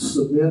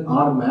submit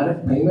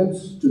automatic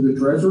payments to the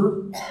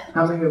treasurer,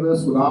 how many of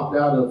us would opt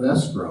out of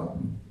escrow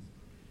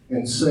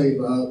and save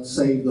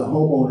the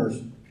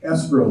homeowner's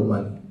escrow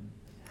money?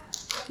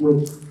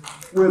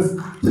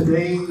 With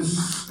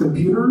today's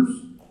computers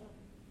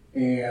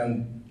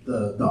and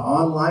the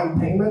online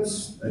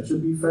payments, that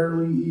should be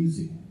fairly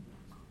easy.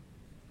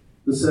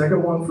 The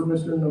second one for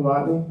Mr.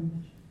 Novotny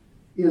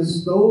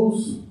is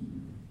those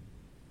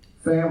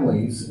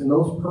families and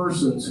those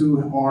persons who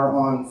are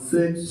on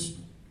fixed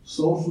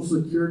Social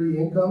Security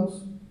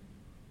incomes,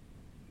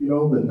 you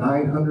know, the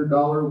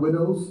 $900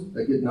 widows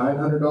that get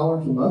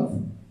 $900 a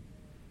month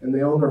and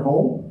they own their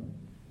home,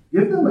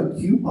 give them a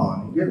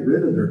coupon and get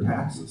rid of their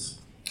taxes.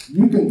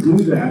 You can do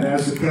that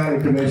as a county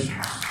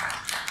commissioner.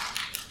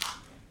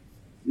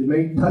 It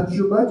may touch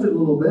your budget a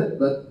little bit,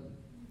 but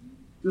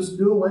just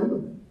do away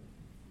with it.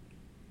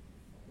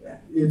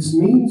 It's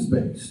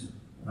means-based.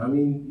 I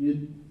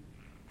mean,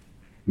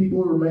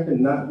 people who are making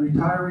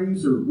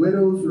retirees or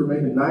widows who are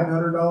making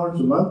 $900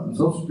 a month in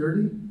Social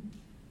Security,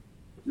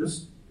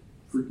 just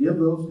forgive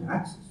those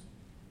taxes.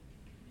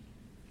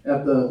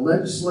 At the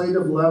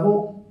legislative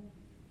level,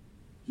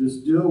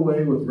 just do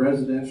away with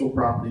residential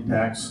property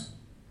tax,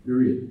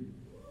 period.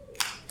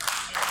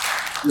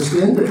 Just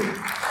end it.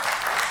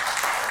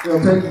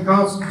 It'll take a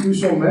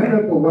constitutional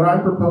amendment, but what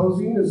I'm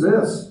proposing is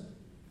this,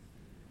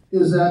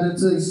 is that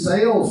it's a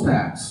sales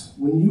tax.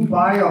 When you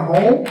buy a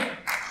home,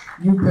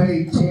 you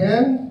pay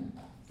 10,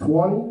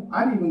 20,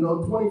 I'd even go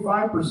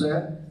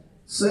 25%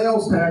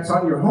 sales tax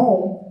on your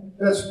home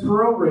that's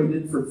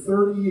prorated for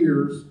 30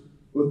 years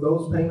with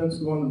those payments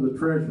going to the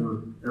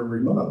treasurer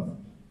every month.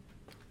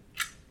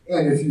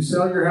 And if you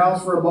sell your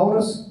house for a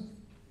bonus,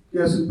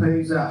 guess who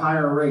pays that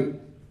higher rate?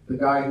 The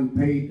guy who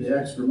paid the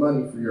extra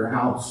money for your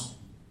house.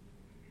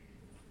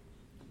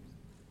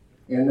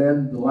 And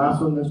then the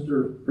last one,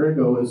 Mr.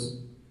 Crago, is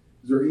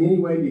there any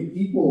way to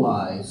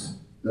equalize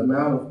the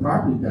amount of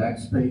property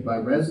tax paid by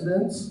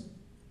residentials,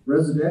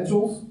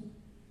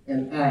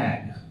 and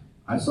ag?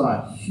 I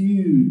saw a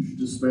huge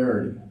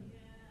disparity.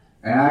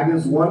 Ag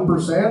is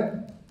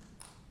 1%,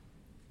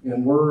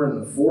 and we're in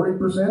the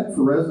 40%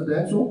 for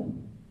residential.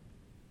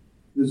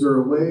 Is there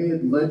a way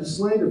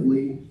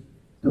legislatively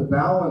to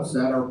balance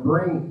that or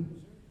bring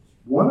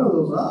one of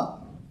those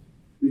up?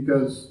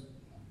 Because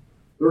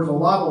there's a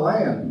lot of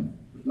land,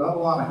 there's not a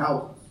lot of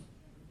houses.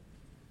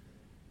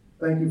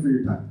 Thank you for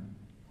your time.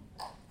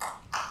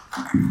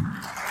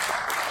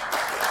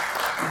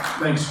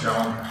 Thanks,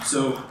 John.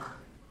 So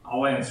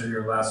I'll answer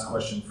your last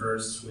question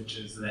first, which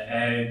is the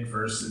ag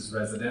versus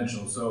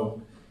residential.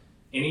 So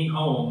any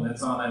home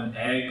that's on an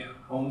ag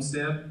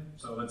homestead,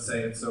 so let's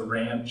say it's a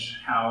ranch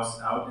house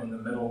out in the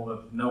middle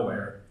of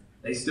nowhere,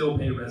 they still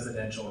pay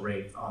residential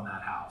rates on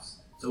that house.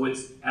 So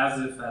it's as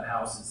if that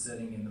house is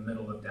sitting in the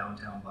middle of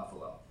downtown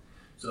Buffalo.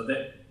 So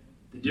that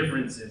the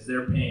difference is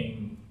they're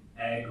paying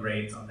ag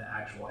rates on the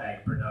actual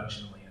ag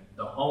production land.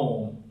 The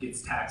home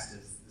gets taxed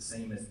as the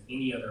same as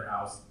any other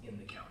house in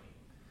the county.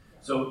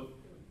 So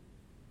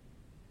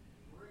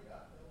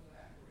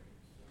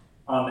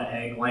on the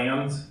ag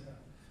land,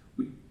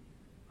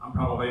 I'm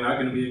probably not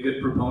going to be a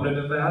good proponent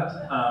of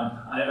that.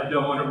 I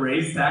don't want to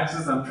raise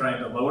taxes. I'm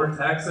trying to lower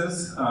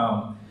taxes. You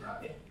can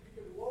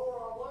lower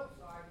on one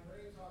side and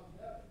raise on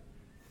the other.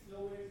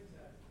 Still raise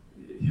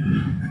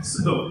taxes.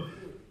 So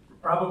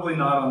probably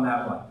not on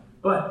that one.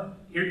 But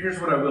here's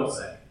what I will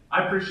say.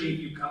 I appreciate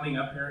you coming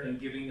up here and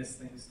giving us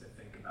things to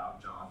think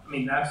about, John. I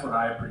mean, that's what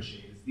I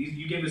appreciate. Is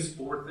you gave us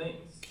 4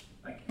 things.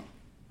 Like,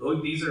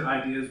 these are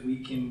ideas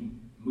we can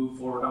move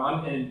forward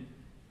on. And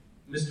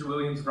Mr.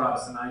 Williams brought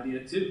us an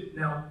idea too.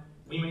 Now,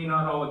 we may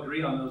not all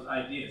agree on those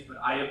ideas, but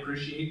I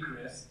appreciate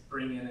Chris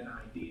bringing in an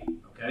idea,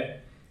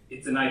 okay?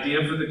 It's an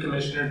idea for the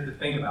commissioner to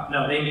think about.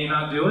 Now, they may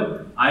not do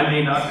it. I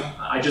may not.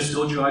 I just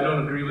told you I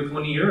don't agree with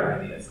one of your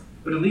ideas.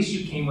 But at least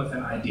you came with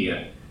an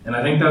idea. And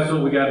I think that's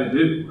what we got to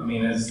do. I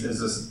mean, as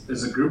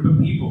a group of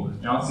people,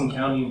 as Johnson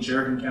County and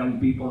Sheridan County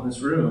people in this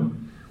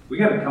room, we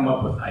got to come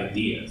up with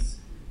ideas.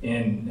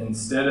 And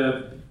instead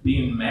of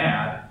being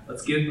mad,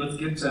 let's get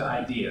to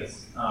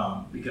ideas,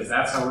 because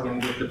that's how we're going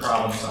to get the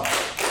problem solved.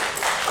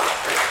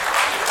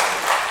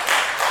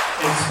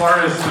 As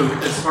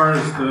far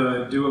as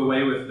the do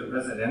away with the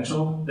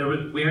residential,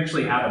 we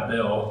actually had a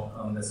bill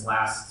this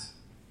last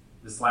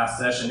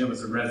session. It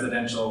was a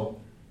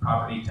residential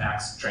property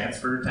tax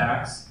transfer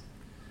tax.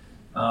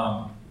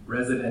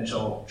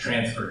 Residential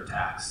transfer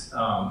tax,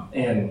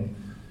 and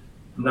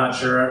I'm not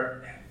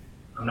sure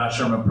I'm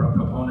a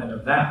proponent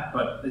of that,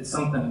 but it's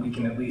something we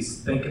can at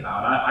least think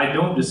about. I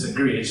don't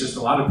disagree. It's just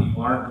a lot of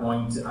people aren't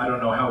going to. I don't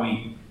know how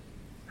we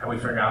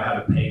figure out how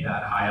to pay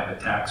that high of a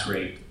tax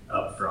rate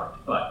up front,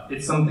 but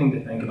it's something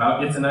to think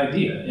about. It's an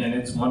idea, and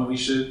it's one we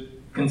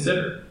should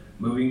consider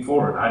moving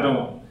forward.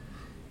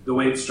 The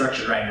way it's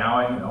structured right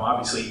now,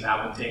 obviously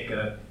that would take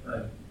a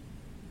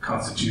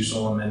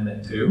constitutional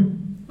amendment too,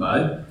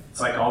 but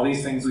it's like all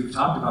these things we've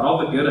talked about, all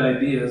the good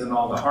ideas and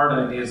all the hard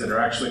ideas that are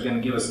actually going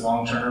to give us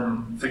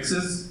long-term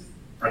fixes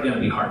are going to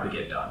be hard to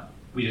get done.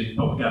 But we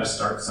got to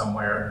start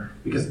somewhere,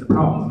 because the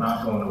problem's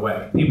not going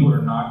away. People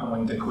are not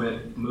going to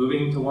quit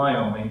moving to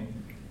Wyoming,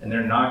 and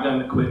they're not going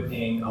to quit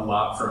paying a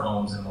lot for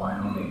homes in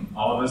Wyoming.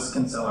 All of us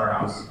can sell our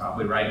houses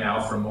probably right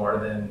now for more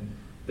than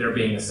they're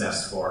being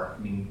assessed for. I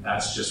mean,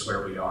 that's just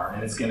where we are,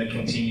 and it's going to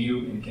continue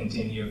and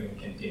continue and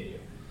continue.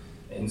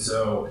 And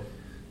so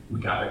we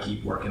got to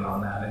keep working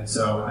on that. And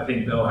so I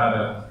think Bill had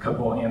a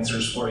couple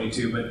answers for you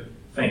too, but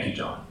thank you,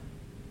 John.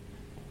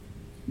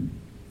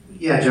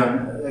 Yeah,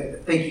 John,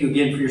 thank you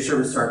again for your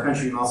service to our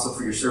country and also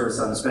for your service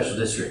on the special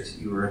district.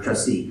 You were a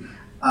trustee.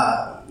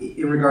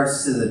 In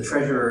regards to the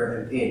treasurer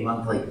and paying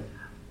monthly,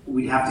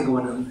 we'd have to go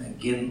in and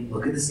again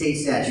look at the state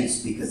statutes,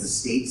 because the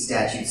state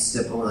statutes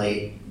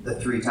stipulate the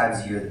 3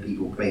 times a year that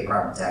people pay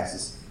property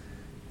taxes.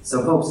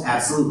 So folks,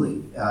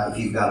 absolutely, if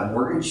you've got a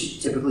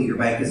mortgage, typically your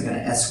bank is going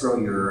to escrow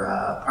your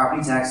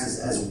property taxes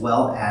as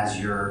well as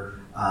your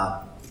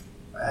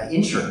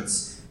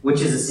insurance,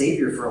 which is a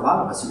savior for a lot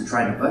of us who are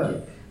trying to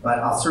budget. But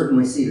I'll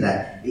certainly see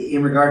that.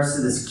 In regards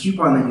to this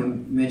coupon that you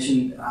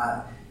mentioned,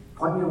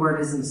 point me to where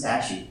it is in the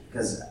statute,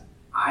 because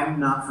I'm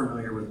not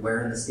familiar with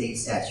where in the state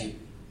statute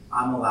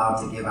I'm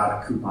allowed to give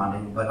out a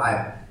coupon.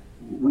 But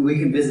we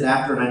can visit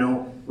after, and I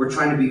know we're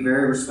trying to be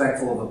very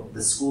respectful of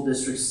the school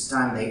district's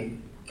time. They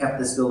kept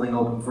this building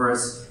open for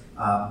us.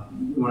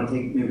 We want to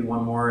take maybe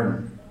one more,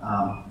 and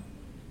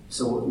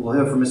so we'll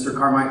hear from Mr.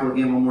 Carmichael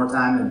again one more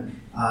time,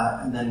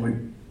 and then we.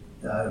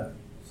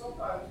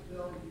 Sometimes,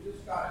 Bill, you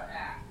just got to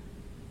act.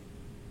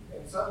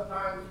 And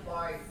sometimes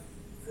by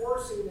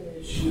forcing an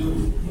issue,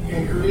 you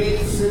can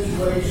create a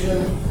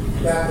situation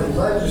that the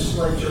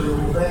legislature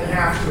will then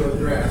have to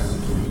address.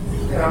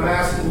 And I'm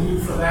asking you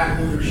for that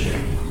leadership.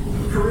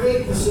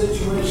 Create the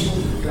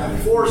situation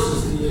that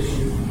forces the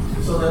issue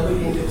so that we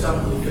can get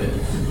something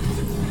fixed.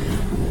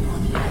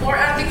 Or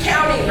at the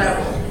county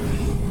level.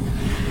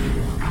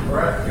 Or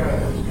at the county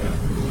level.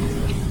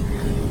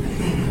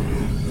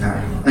 All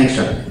right, thanks,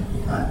 Chuck.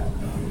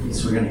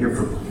 So we're going to hear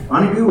from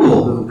Bonnie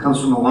Buell, who comes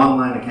from a long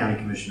line of county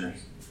commissioners.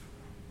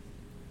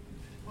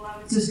 Well,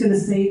 I was just going to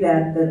say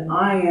that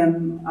I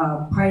am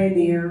a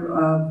pioneer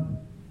of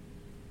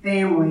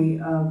family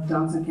of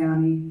Johnson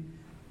County.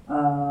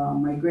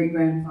 My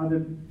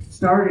great-grandfather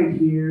started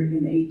here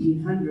in the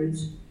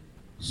 1800s.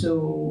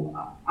 So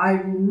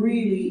I'm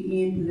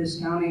really into this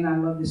county, and I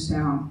love this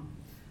town.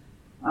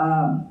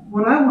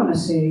 What I want to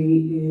say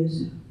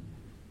is,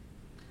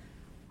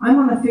 I'm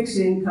on a fixed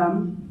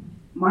income.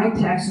 My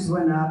taxes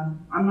went up.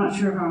 I'm not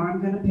sure how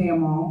I'm going to pay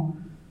them all.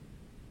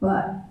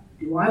 But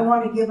do I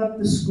want to give up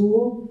the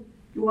school?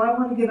 Do I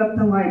want to give up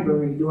the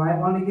library? Do I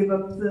want to give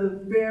up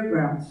the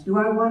fairgrounds? Do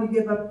I want to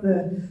give up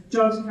the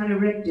Johnson County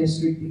Rec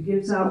District that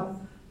gives out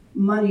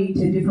money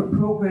to different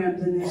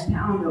programs in this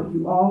town that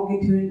you all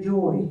get to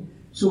enjoy?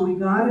 So we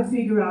got to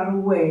figure out a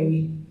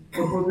way,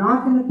 if we're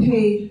not going to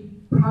pay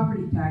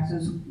property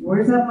taxes,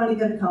 where's that money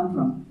going to come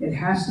from? It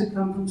has to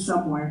come from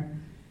somewhere.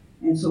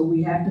 And so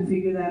we have to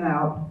figure that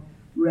out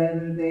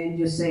rather than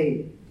just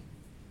say,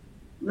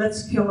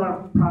 let's kill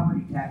our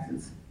property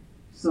taxes.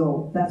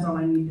 So that's all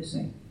I need to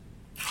say.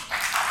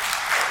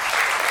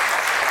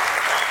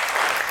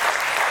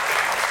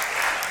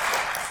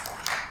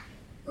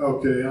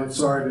 Okay, I'm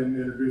sorry I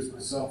didn't introduce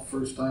myself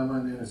first time.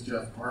 My name is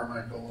Jeff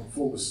Carmichael. In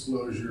full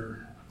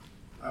disclosure,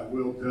 I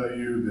will tell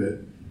you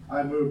that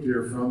I moved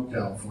here from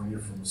California,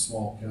 from a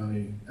small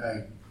county,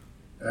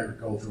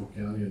 agricultural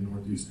county in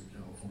northeastern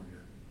California.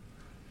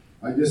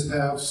 I just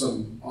have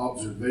some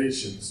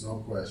observations, no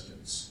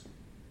questions.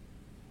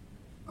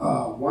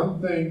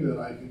 One thing that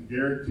I can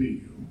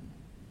guarantee you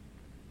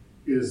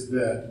is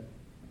that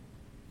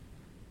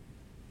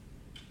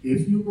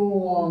if you go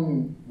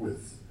along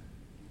with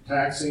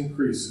tax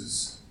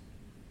increases,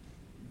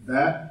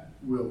 that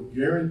will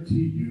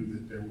guarantee you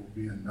that there will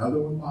be another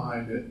one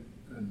behind it,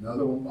 and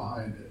another one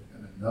behind it,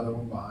 and another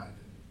one behind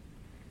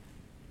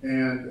it.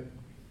 And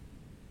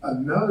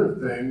another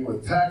thing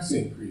with tax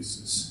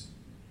increases,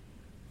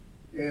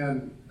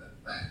 and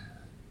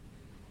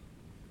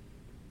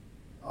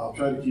I'll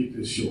try to keep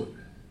this short,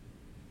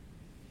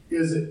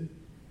 is it,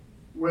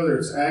 whether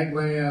it's ag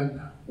land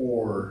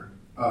or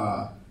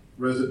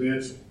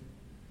residential,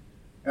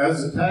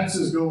 as the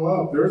taxes go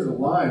up, there's a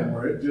line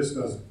where it just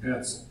doesn't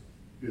pencil.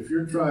 If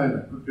you're trying to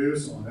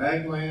produce on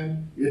ag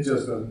land, it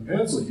just doesn't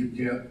pencil. You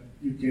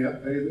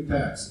can't pay the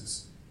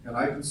taxes. And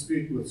I can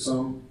speak with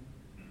some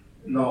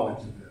knowledge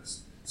of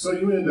this. So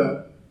you end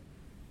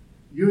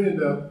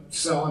up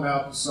selling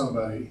out to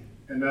somebody,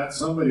 and that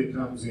somebody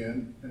comes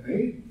in and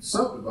they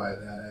subdivide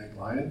that ag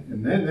land,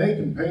 and then they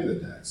can pay the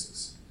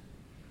taxes.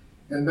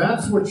 And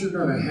that's what you're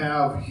going to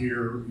have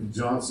here in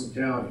Johnson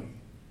County,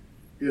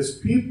 is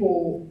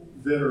people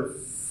that are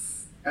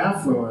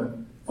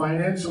affluent,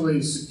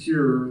 financially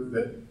secure,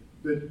 that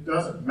that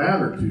doesn't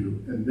matter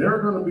to, and they're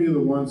going to be the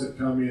ones that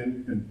come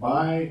in and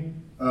buy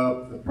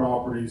up the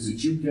properties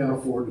that you can't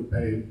afford to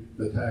pay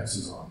the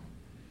taxes on.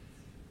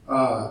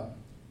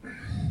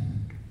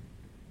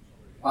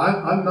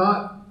 I'm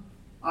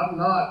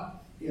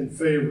not in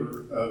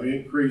favor of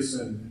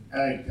increasing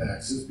ag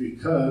taxes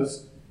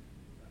because,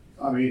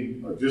 I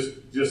mean, just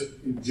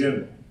in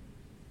general,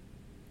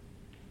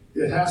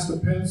 it has to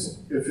pencil.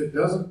 If it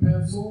doesn't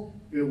pencil,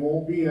 it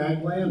won't be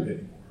ag land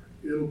anymore.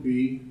 It'll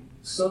be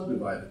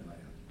subdivided land.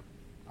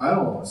 I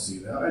don't want to see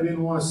that. I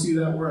didn't want to see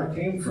that where I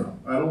came from.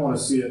 I don't want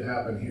to see it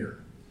happen here.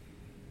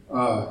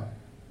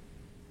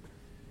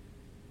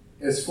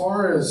 As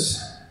far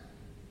as,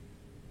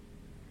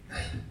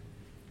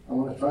 I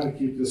want to try to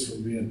keep this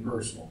from being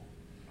personal,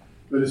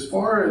 but as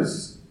far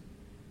as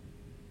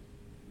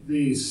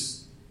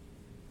these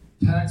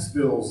tax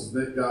bills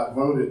that got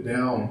voted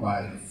down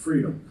by the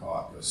Freedom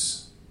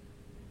Caucus,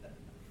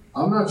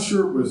 I'm not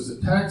sure it was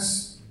the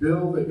tax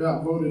bill that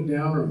got voted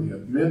down or the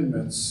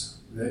amendments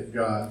that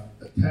got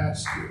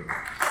attached to it.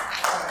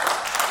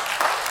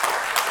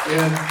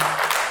 And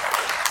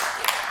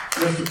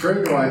Mr.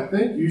 Crago, I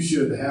think you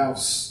should have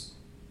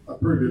a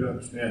pretty good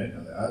understanding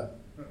of that.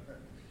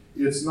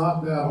 It's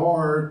not that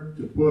hard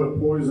to put a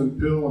poison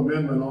pill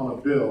amendment on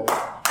a bill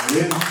and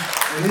then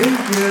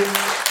get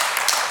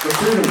the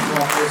Freedom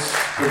Caucus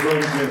to vote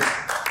against it.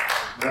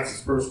 That's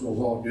as personal as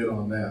I'll get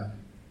on that.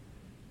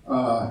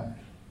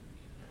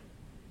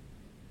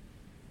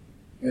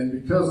 And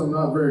because I'm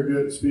not very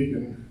good at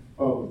speaking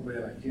publicly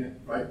and I can't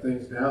write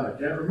things down, I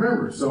can't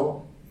remember,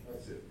 so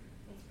that's it.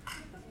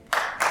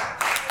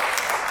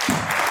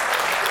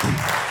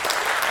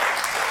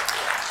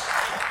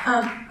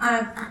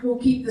 We'll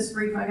keep this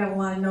brief. I got a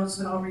lot of notes,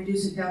 but I'll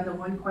reduce it down to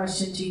one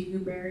question to you,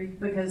 Barry,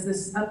 because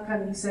this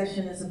upcoming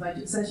session is a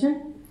budget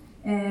session.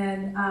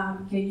 And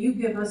can you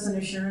give us an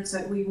assurance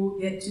that we will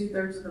get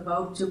 2/3 of the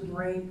vote to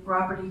bring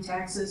property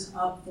taxes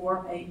up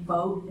for a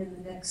vote in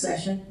the next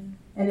session?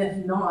 And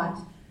if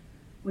not,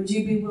 would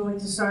you be willing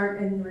to start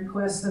and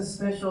request a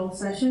special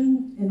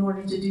session in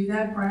order to do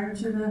that prior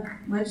to the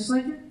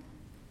legislature?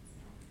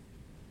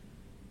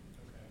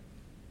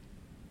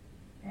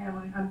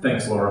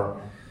 Thanks, Laura.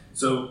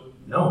 So,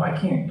 no, I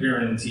can't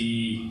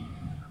guarantee,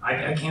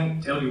 I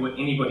can't tell you what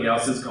anybody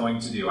else is going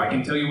to do. I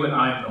can tell you what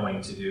I'm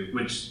going to do,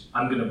 which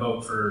I'm going to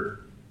vote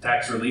for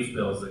tax relief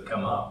bills that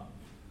come up.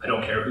 I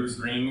don't care who's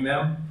bringing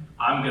them,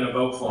 I'm going to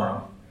vote for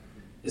them.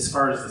 As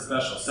far as the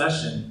special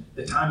session,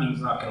 the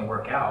timing's not going to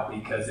work out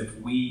because if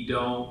we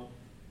don't,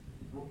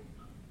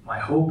 my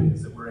hope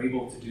is that we're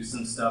able to do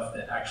some stuff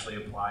that actually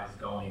applies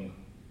going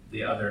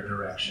the other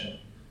direction.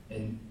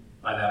 And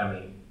by that I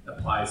mean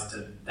applies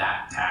to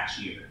that tax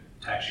year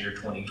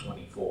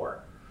 2024.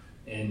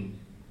 And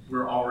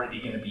we're already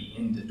going to be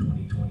into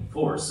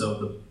 2024, so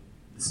the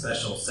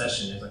special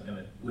session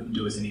wouldn't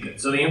do us any good.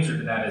 So the answer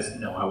to that is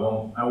no, I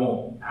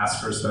won't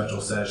ask for a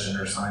special session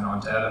or sign on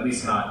to that, at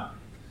least not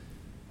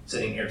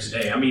sitting here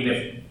today. I mean,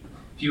 if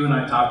you and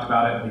I talked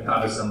about it and we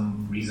thought of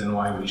some reason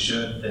why we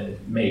should, then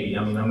maybe.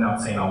 I mean, I'm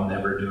not saying I'll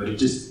never do it.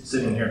 It's just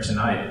sitting here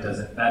tonight,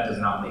 that does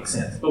not make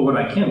sense. But what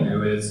I can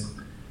do is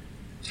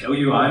tell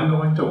you I'm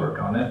going to work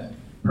on it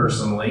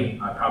personally.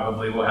 I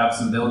probably will have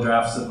some bill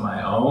drafts of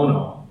my own.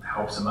 I'll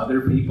help some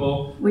other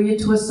people. Will you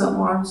twist some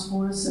arms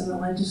for us in the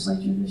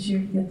legislature this year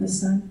to get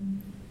this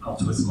done? I'll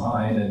twist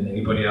mine, and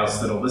anybody else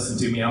that'll listen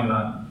to me. I'm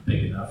not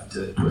big enough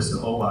to twist a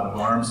whole lot of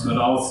arms, but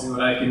I'll see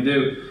what I can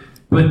do.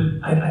 But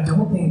I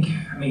don't think,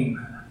 I mean,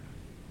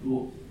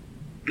 well,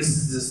 I've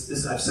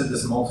said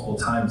this multiple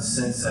times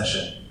since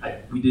session.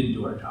 We didn't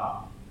do our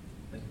job.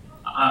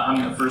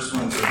 I'm the first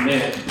one to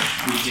admit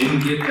we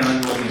didn't get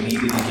done what we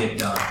needed to get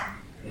done.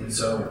 And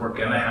so we're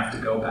gonna have to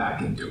go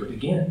back and do it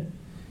again.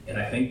 And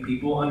I think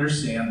people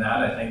understand that.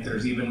 I think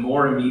there's even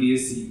more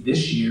immediacy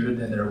this year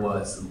than there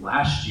was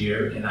last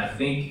year. And I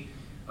think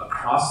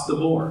across the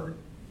board,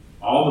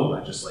 all the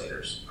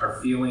legislators are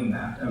feeling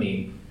that. I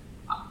mean,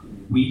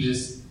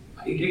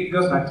 it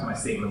goes back to my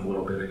statement a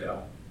little bit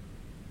ago.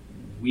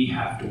 We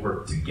have to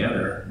work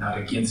together, not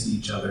against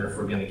each other, if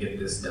we're going to get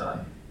this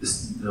done.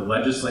 The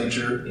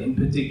legislature, in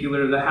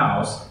particular the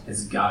House,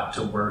 has got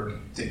to work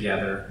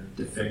together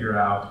to figure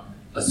out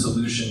a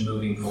solution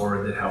moving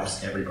forward that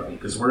helps everybody,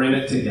 because we're in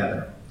it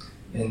together.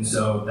 And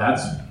so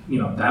that's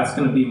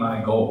going to be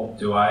my goal.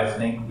 Do I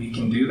think we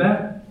can do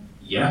that?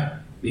 Yeah,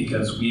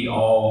 because we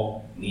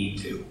all need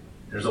to.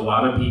 There's a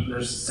lot of people,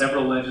 there's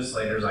several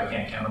legislators, I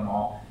can't count them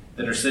all,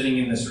 that are sitting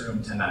in this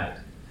room tonight.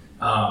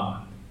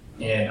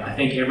 And I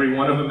think every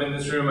one of them in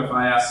this room, if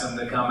I ask them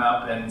to come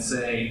up and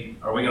say,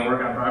 are we going to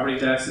work on property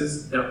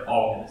taxes? They're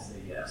all going to say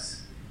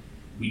yes.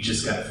 We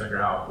just got to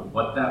figure out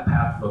what that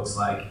path looks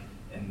like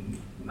and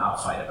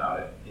not fight about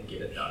it and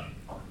get it done.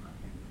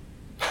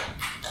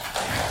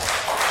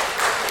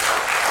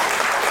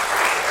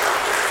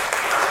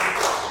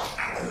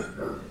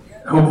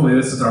 Hopefully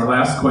this is our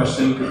last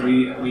question, because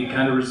we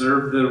kind of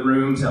reserved the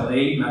room till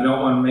 8, and I don't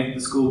want to make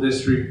the school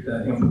district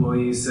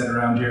employees sit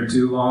around here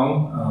too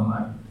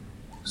long.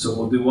 So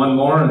we'll do one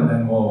more, and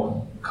then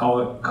we'll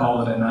call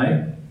it a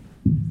night.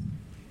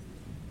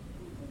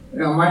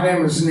 My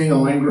name is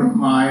Neil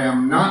Ingram. I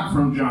am not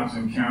from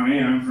Johnson County.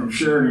 I'm from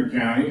Sheridan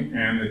County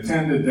and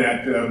attended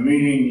that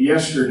meeting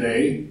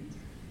yesterday.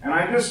 And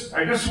I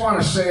just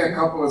want to say a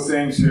couple of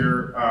things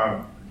here.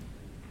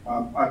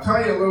 I'll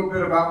tell you a little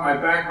bit about my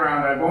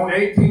background. I've owned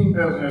 18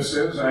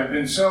 businesses. I've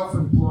been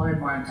self-employed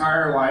my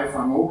entire life.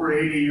 I'm over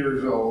 80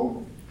 years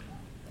old.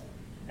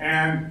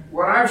 And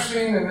what I've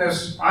seen in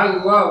this, I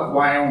love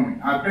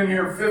Wyoming. I've been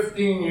here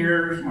 15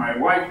 years. My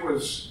wife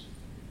was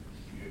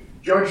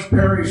Judge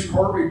Perry's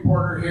court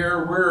reporter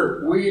here.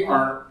 We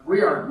are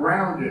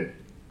grounded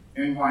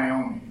in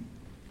Wyoming.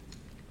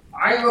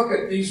 I look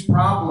at these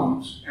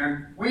problems,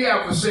 and we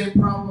have the same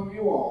problem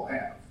you all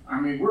have.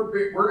 I mean, we're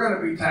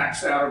going to be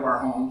taxed out of our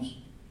homes.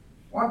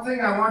 One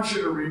thing I want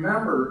you to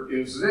remember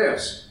is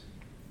this.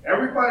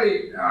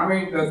 Everybody,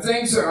 the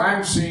things that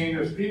I'm seeing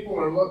is people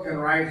are looking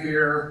right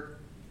here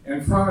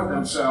in front of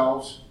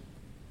themselves,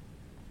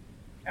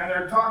 and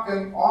they're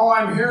talking, all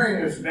I'm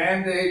hearing is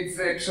Band-Aid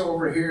fix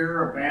over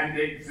here, a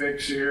Band-Aid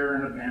fix here,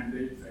 and a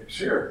Band-Aid fix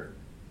here.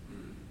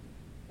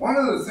 One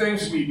of the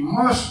things we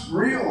must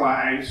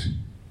realize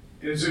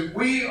is that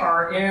we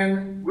are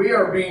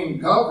being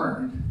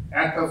governed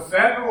at the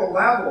federal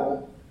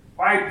level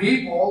by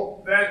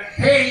people that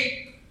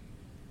hate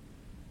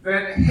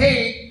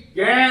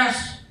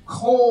gas,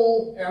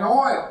 coal, and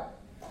oil.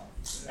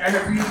 And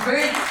if you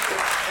think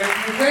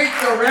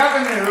the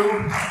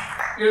revenue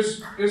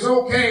is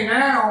okay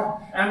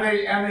now, and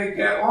they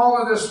get all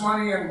of this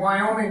money in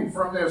Wyoming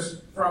from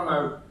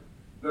the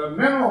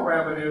mineral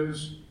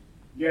revenues,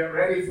 get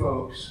ready,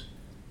 folks.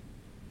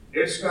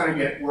 It's going to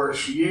get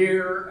worse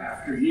year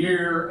after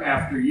year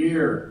after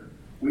year.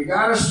 We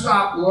got to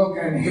stop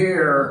looking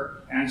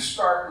here and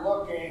start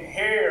looking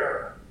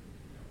here,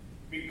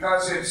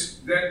 because it's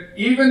that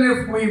even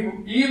if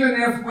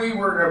we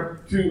were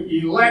to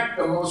elect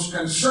the most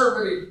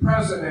conservative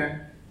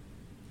president,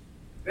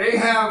 they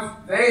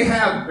have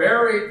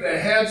buried the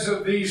heads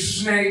of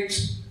these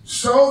snakes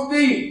so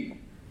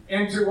deep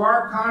into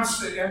our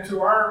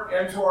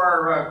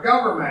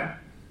government.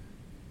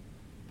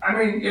 I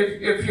mean,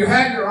 if you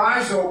had your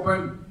eyes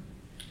open,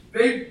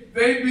 they'd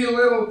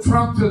belittle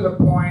Trump to the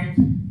point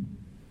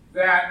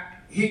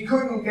that he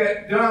couldn't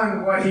get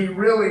done what he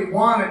really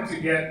wanted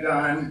to get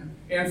done.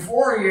 In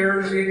 4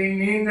 years, he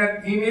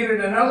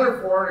needed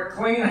another 4 to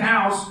clean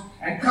house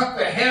and cut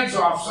the heads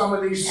off some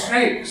of these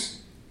snakes.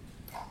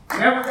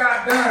 Never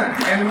got done,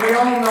 and we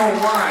all know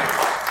why.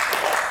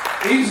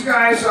 These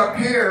guys up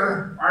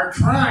here are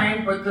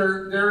trying, but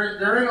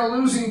they're in a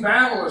losing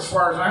battle as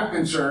far as I'm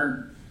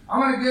concerned. I'm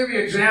going to give you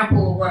an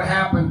example of what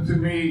happened to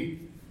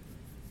me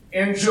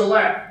in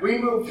Gillette. We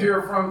moved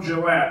here from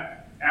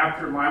Gillette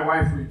after my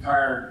wife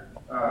retired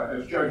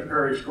as Judge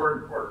Perry's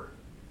court reporter.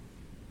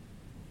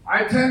 I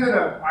attended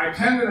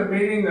a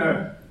meeting,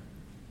 the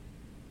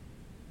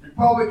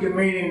Republican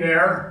meeting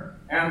there,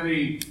 and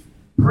the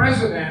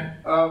president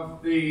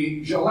of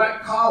the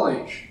Gillette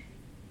College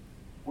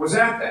was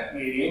at that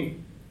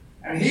meeting,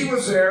 and he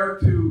was there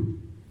to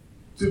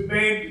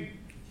beg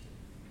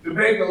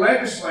the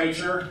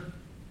legislature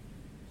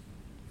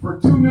for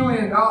 $2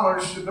 million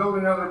to build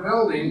another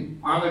building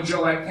on the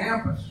Gillette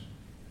campus.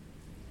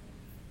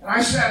 And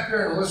I sat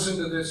there and listened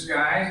to this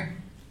guy,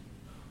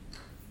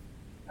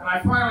 and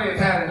I finally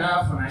had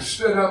enough, and I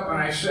stood up and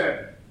I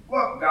said,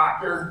 "Look,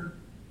 doctor,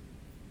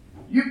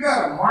 you've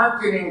got a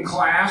marketing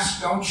class,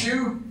 don't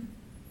you?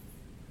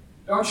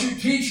 Don't you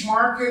teach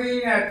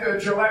marketing at the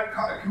Gillette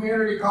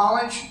Community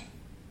College?"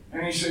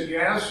 And he said,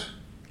 "Yes."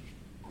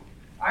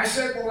 I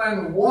said, "Well,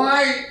 then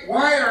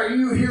why are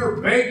you here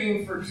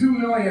begging for $2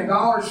 million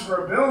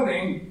for a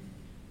building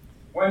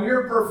when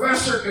your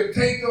professor could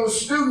take those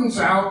students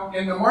out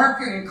in the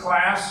marketing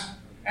class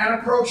and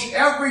approach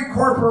every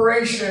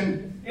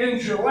corporation in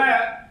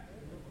Gillette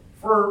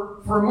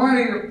for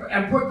money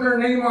and put their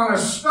name on a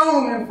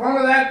stone in front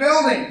of that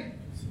building?"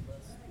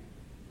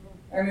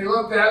 And he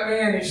looked at me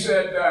and he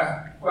said,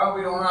 "Well,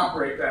 we don't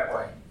operate that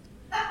way."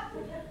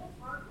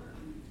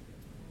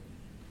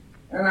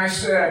 And I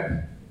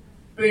said,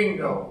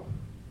 "Bingo.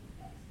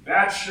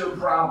 That's your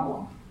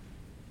problem.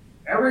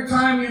 Every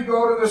time you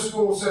go to the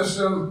school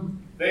system,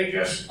 they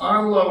just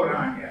unload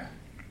on you.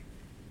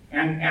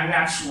 And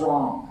that's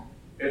wrong.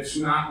 It's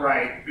not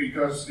right,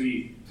 because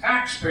the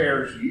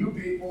taxpayers, you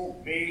people,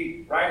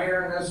 me, right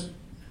here in this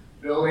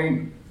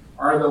building,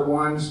 are the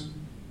ones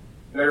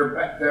that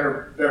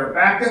are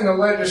backing the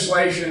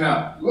legislation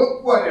up.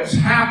 Look what is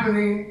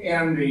happening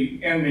at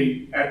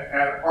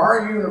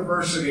our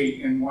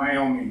university in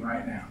Wyoming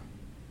right now.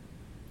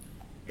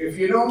 If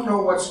you don't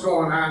know what's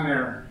going on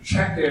there,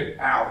 check it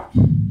out.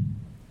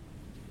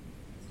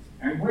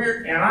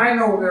 And I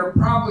know there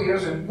probably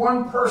isn't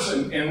one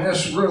person in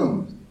this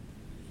room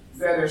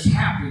that is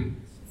happy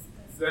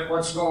that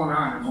what's going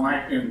on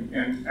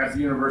at the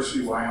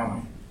University of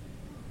Wyoming.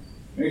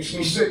 Makes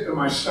me sick to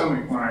my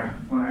stomach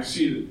when I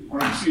see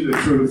the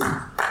truth.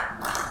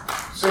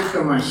 Sick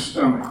to my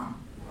stomach.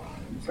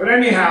 But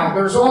anyhow,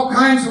 there's all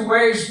kinds of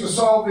ways to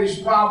solve these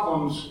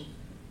problems,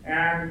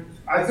 and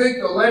I think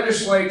the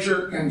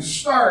legislature can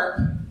start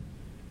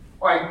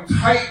by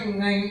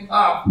tightening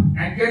up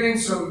and getting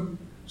some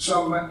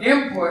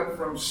input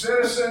from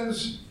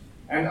citizens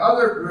and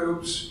other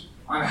groups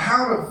on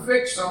how to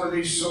fix some of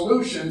these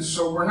solutions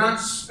so we're not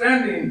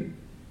spending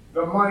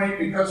the money,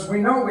 because we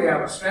know we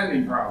have a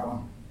spending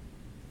problem.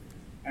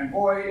 And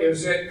boy,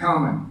 is it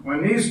coming.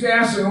 When these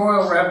gas and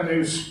oil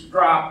revenues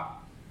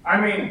drop, I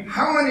mean,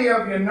 how many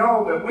of you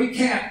know that we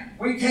can't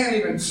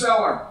even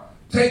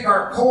take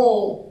our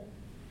coal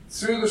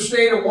through the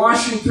state of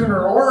Washington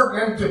or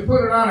Oregon to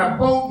put it on a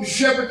boat and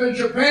ship it to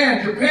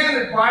Japan. Japan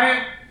would buy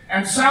it,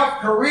 and South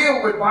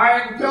Korea would buy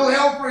it until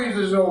hell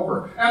freezes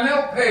over. And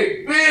they'll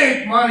pay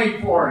big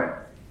money for it.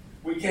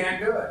 We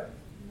can't do it.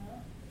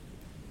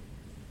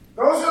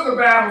 Those are the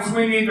battles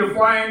we need to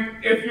fight.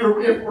 If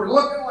we're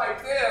looking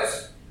like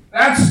this,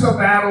 that's the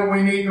battle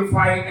we need to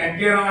fight and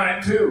get on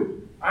it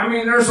too. I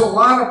mean, there's a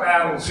lot of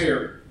battles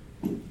here.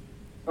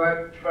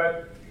 But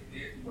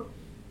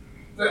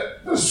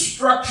the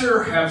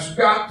structure has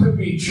got to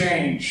be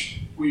changed.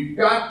 We've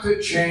got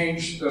to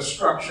change the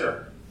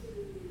structure.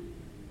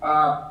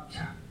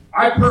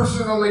 I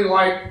personally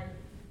like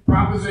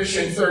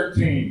Proposition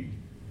 13.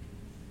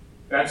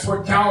 That's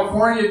what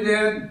California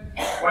did.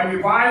 When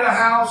you buy the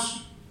house,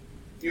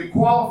 you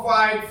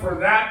qualified for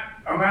that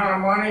amount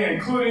of money,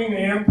 including the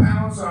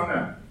impounds on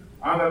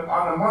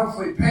the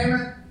monthly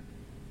payment.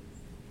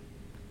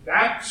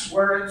 That's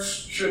where it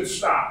should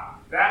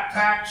stop. That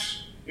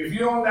tax, if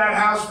you own that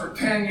house for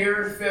 10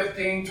 years,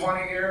 15,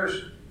 20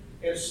 years,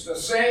 it's the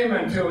same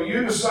until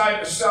you decide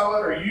to sell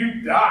it or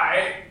you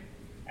die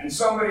and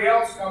somebody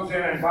else comes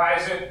in and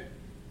buys it.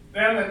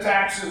 Then the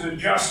tax is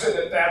adjusted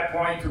at that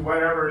point to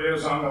whatever it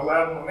is on the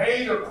level. And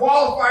they either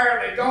qualify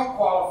or they don't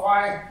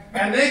qualify,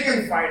 and they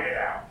can fight it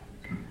out.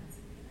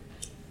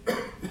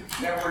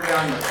 Then we're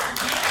done with it.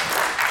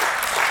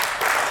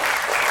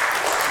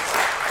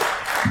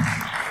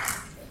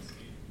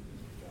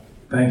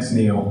 Thanks,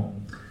 Neil.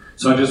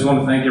 So I just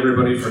want to thank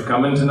everybody for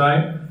coming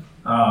tonight.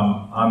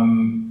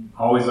 I'm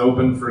always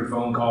open for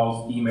phone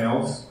calls,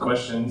 emails,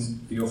 questions.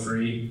 Feel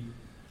free.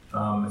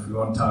 If you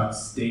want to talk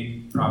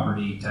state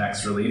property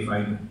tax relief,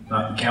 I'm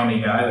not the county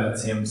guy,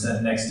 that's him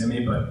sitting next to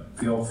me, but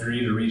feel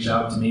free to reach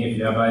out to me if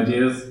you have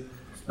ideas.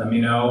 Let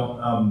me know.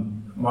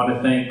 I want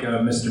to thank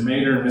Mr.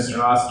 Mader and Mr.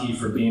 Oski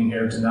for being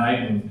here tonight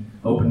and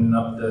opening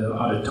up the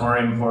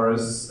auditorium for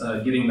us,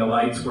 getting the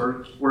lights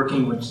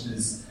working, which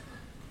is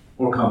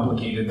more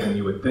complicated than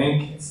you would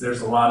think.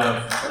 There's a lot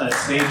of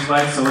stage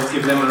lights, so let's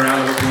give them a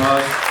round of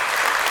applause.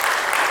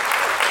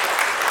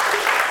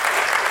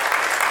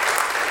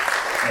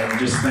 And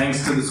just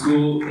thanks to the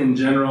school in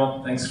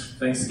general.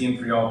 Thanks again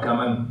for y'all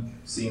coming.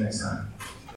 See you next time.